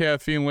 milligrams of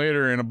caffeine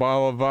later and a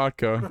bottle of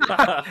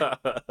vodka.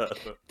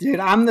 Dude,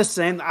 I'm the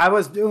same. I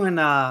was doing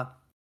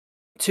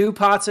 2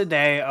 pots a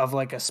day of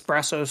like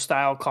espresso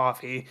style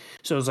coffee.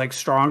 So it was like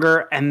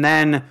stronger and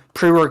then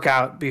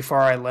pre-workout before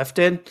I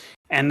lifted.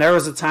 And there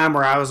was a time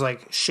where I was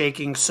like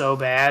shaking so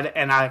bad,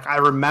 and I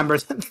remember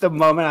the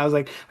moment I was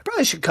like, I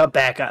probably should cut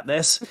back on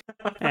this,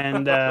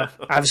 and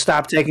I've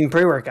stopped taking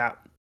pre-workout.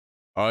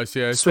 Oh, I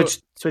see. Switch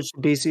to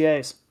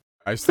BCAAs.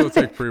 I still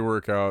take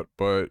pre-workout,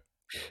 but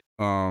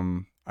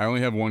I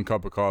only have 1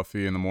 cup of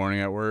coffee in the morning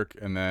at work,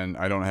 and then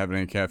I don't have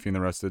any caffeine the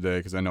rest of the day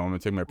because I know I'm gonna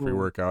take my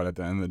pre-workout at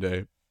the end of the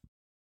day.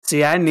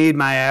 See, I need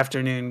my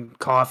afternoon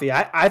coffee.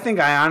 I think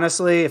I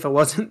honestly, if it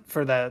wasn't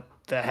for the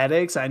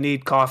headaches, I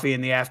need coffee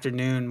in the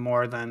afternoon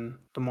more than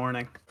the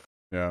morning.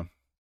 Yeah.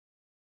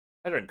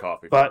 I drink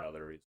coffee for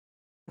another reason.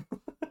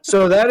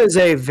 So that is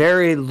a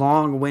very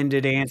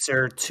long-winded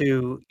answer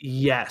to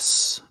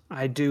yes,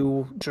 I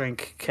do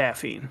drink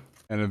caffeine.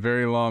 And a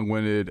very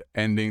long-winded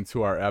ending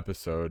to our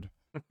episode.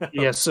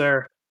 Yes,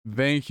 sir.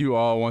 Thank you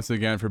all once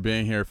again for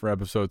being here for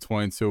episode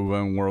 22 of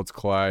When Worlds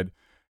Collide.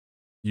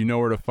 You know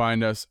where to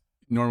find us.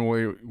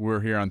 Normally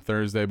we're here on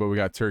Thursday, but we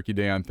got Turkey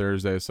Day on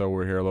Thursday, so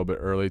we're here a little bit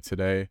early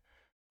today.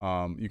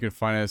 You can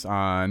find us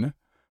on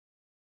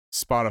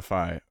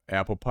Spotify,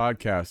 Apple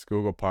Podcasts,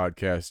 Google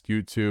Podcasts,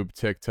 YouTube,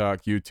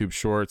 TikTok, YouTube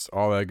Shorts,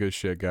 all that good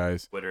shit,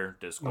 guys. Twitter,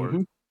 Discord.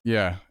 Mm-hmm.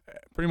 Yeah,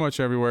 pretty much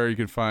everywhere you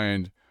can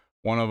find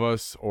one of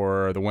us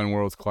or the When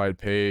Worlds Collide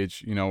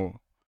page. You know,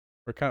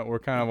 we're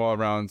kind of all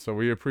around, so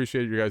we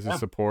appreciate you guys'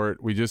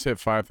 support. We just hit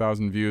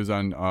 5,000 views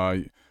on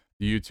the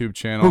YouTube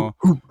channel.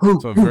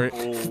 So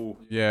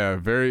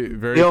very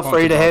very. Feel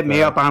free to hit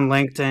me up on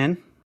LinkedIn.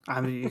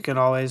 You can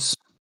always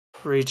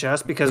reach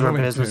us because we're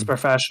business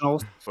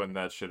professionals. Putting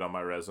that shit on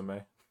my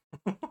resume.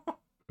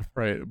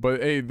 Right.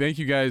 But hey, thank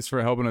you guys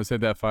for helping us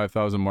hit that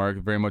 5,000 mark.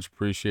 Very much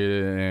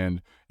appreciated,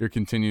 and your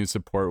continued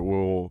support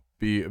will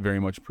be very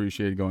much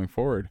appreciated going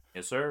forward.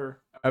 Yes, sir.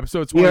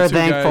 Episode 22, we are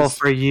thankful guys.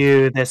 for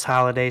you this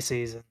holiday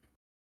season.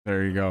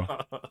 There you go.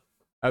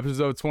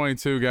 Episode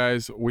 22,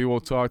 guys. We will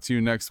talk to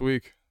you next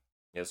week.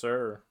 Yes,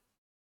 sir.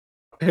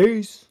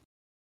 Peace.